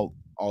watching now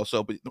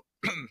also, but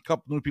a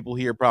couple new people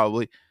here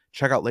probably.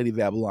 Check out Lady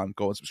Babylon.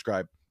 Go and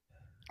subscribe.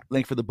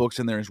 Link for the books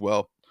in there as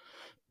well.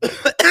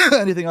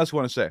 Anything else you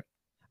want to say?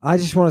 I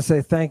just want to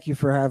say thank you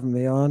for having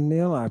me on,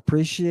 Neil. I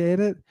appreciate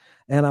it.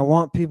 And I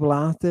want people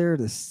out there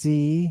to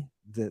see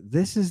that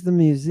this is the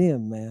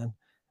museum, man.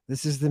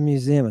 This is the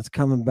museum. It's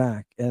coming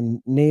back.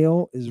 And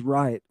Neil is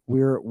right.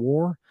 We're at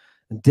war.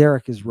 And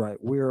Derek is right.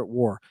 We're at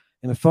war.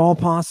 And if all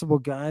possible,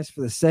 guys, for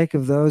the sake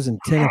of those in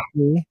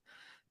Tennessee.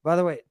 By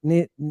the way,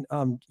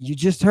 you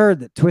just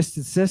heard that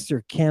Twisted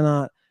Sister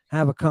cannot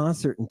have a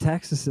concert in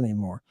Texas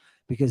anymore,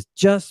 because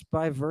just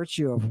by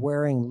virtue of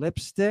wearing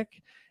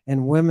lipstick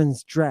and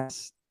women's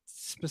dress,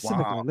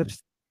 specifically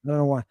lipstick, I don't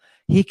know why,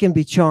 he can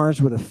be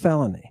charged with a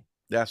felony.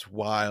 That's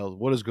wild.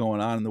 What is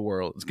going on in the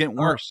world? It's getting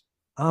worse.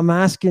 I'm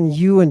asking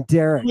you and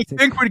Derek. We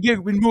think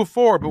we move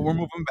forward, but we're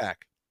moving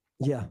back.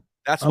 Yeah.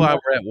 That's why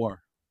we're at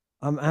war.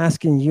 I'm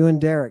asking you and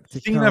Derek to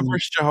Athena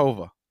versus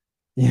Jehovah.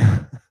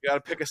 Yeah. You got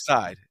to pick a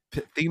side.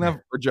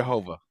 Athena or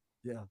Jehovah.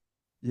 Yeah.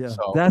 Yeah.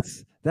 So,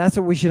 that's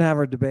what we should have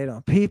our debate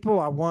on. People,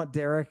 I want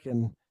Derek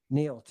and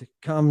Neil to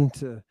come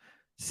to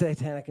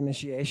Satanic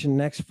Initiation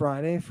next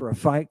Friday for a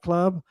fight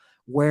club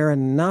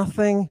wearing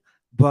nothing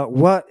but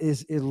what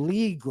is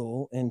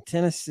illegal in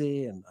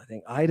Tennessee and I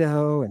think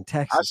Idaho and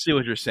Texas. I see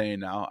what you're saying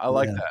now. I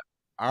like that.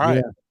 All right.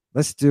 Yeah.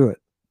 Let's do it.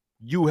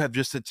 You have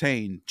just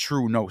attained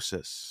true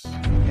gnosis.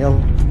 Hail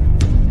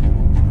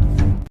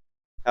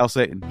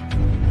Satan.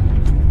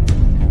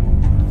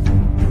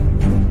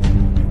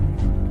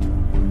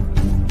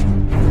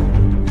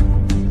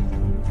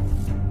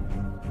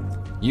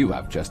 You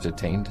have just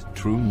attained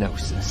true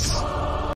gnosis.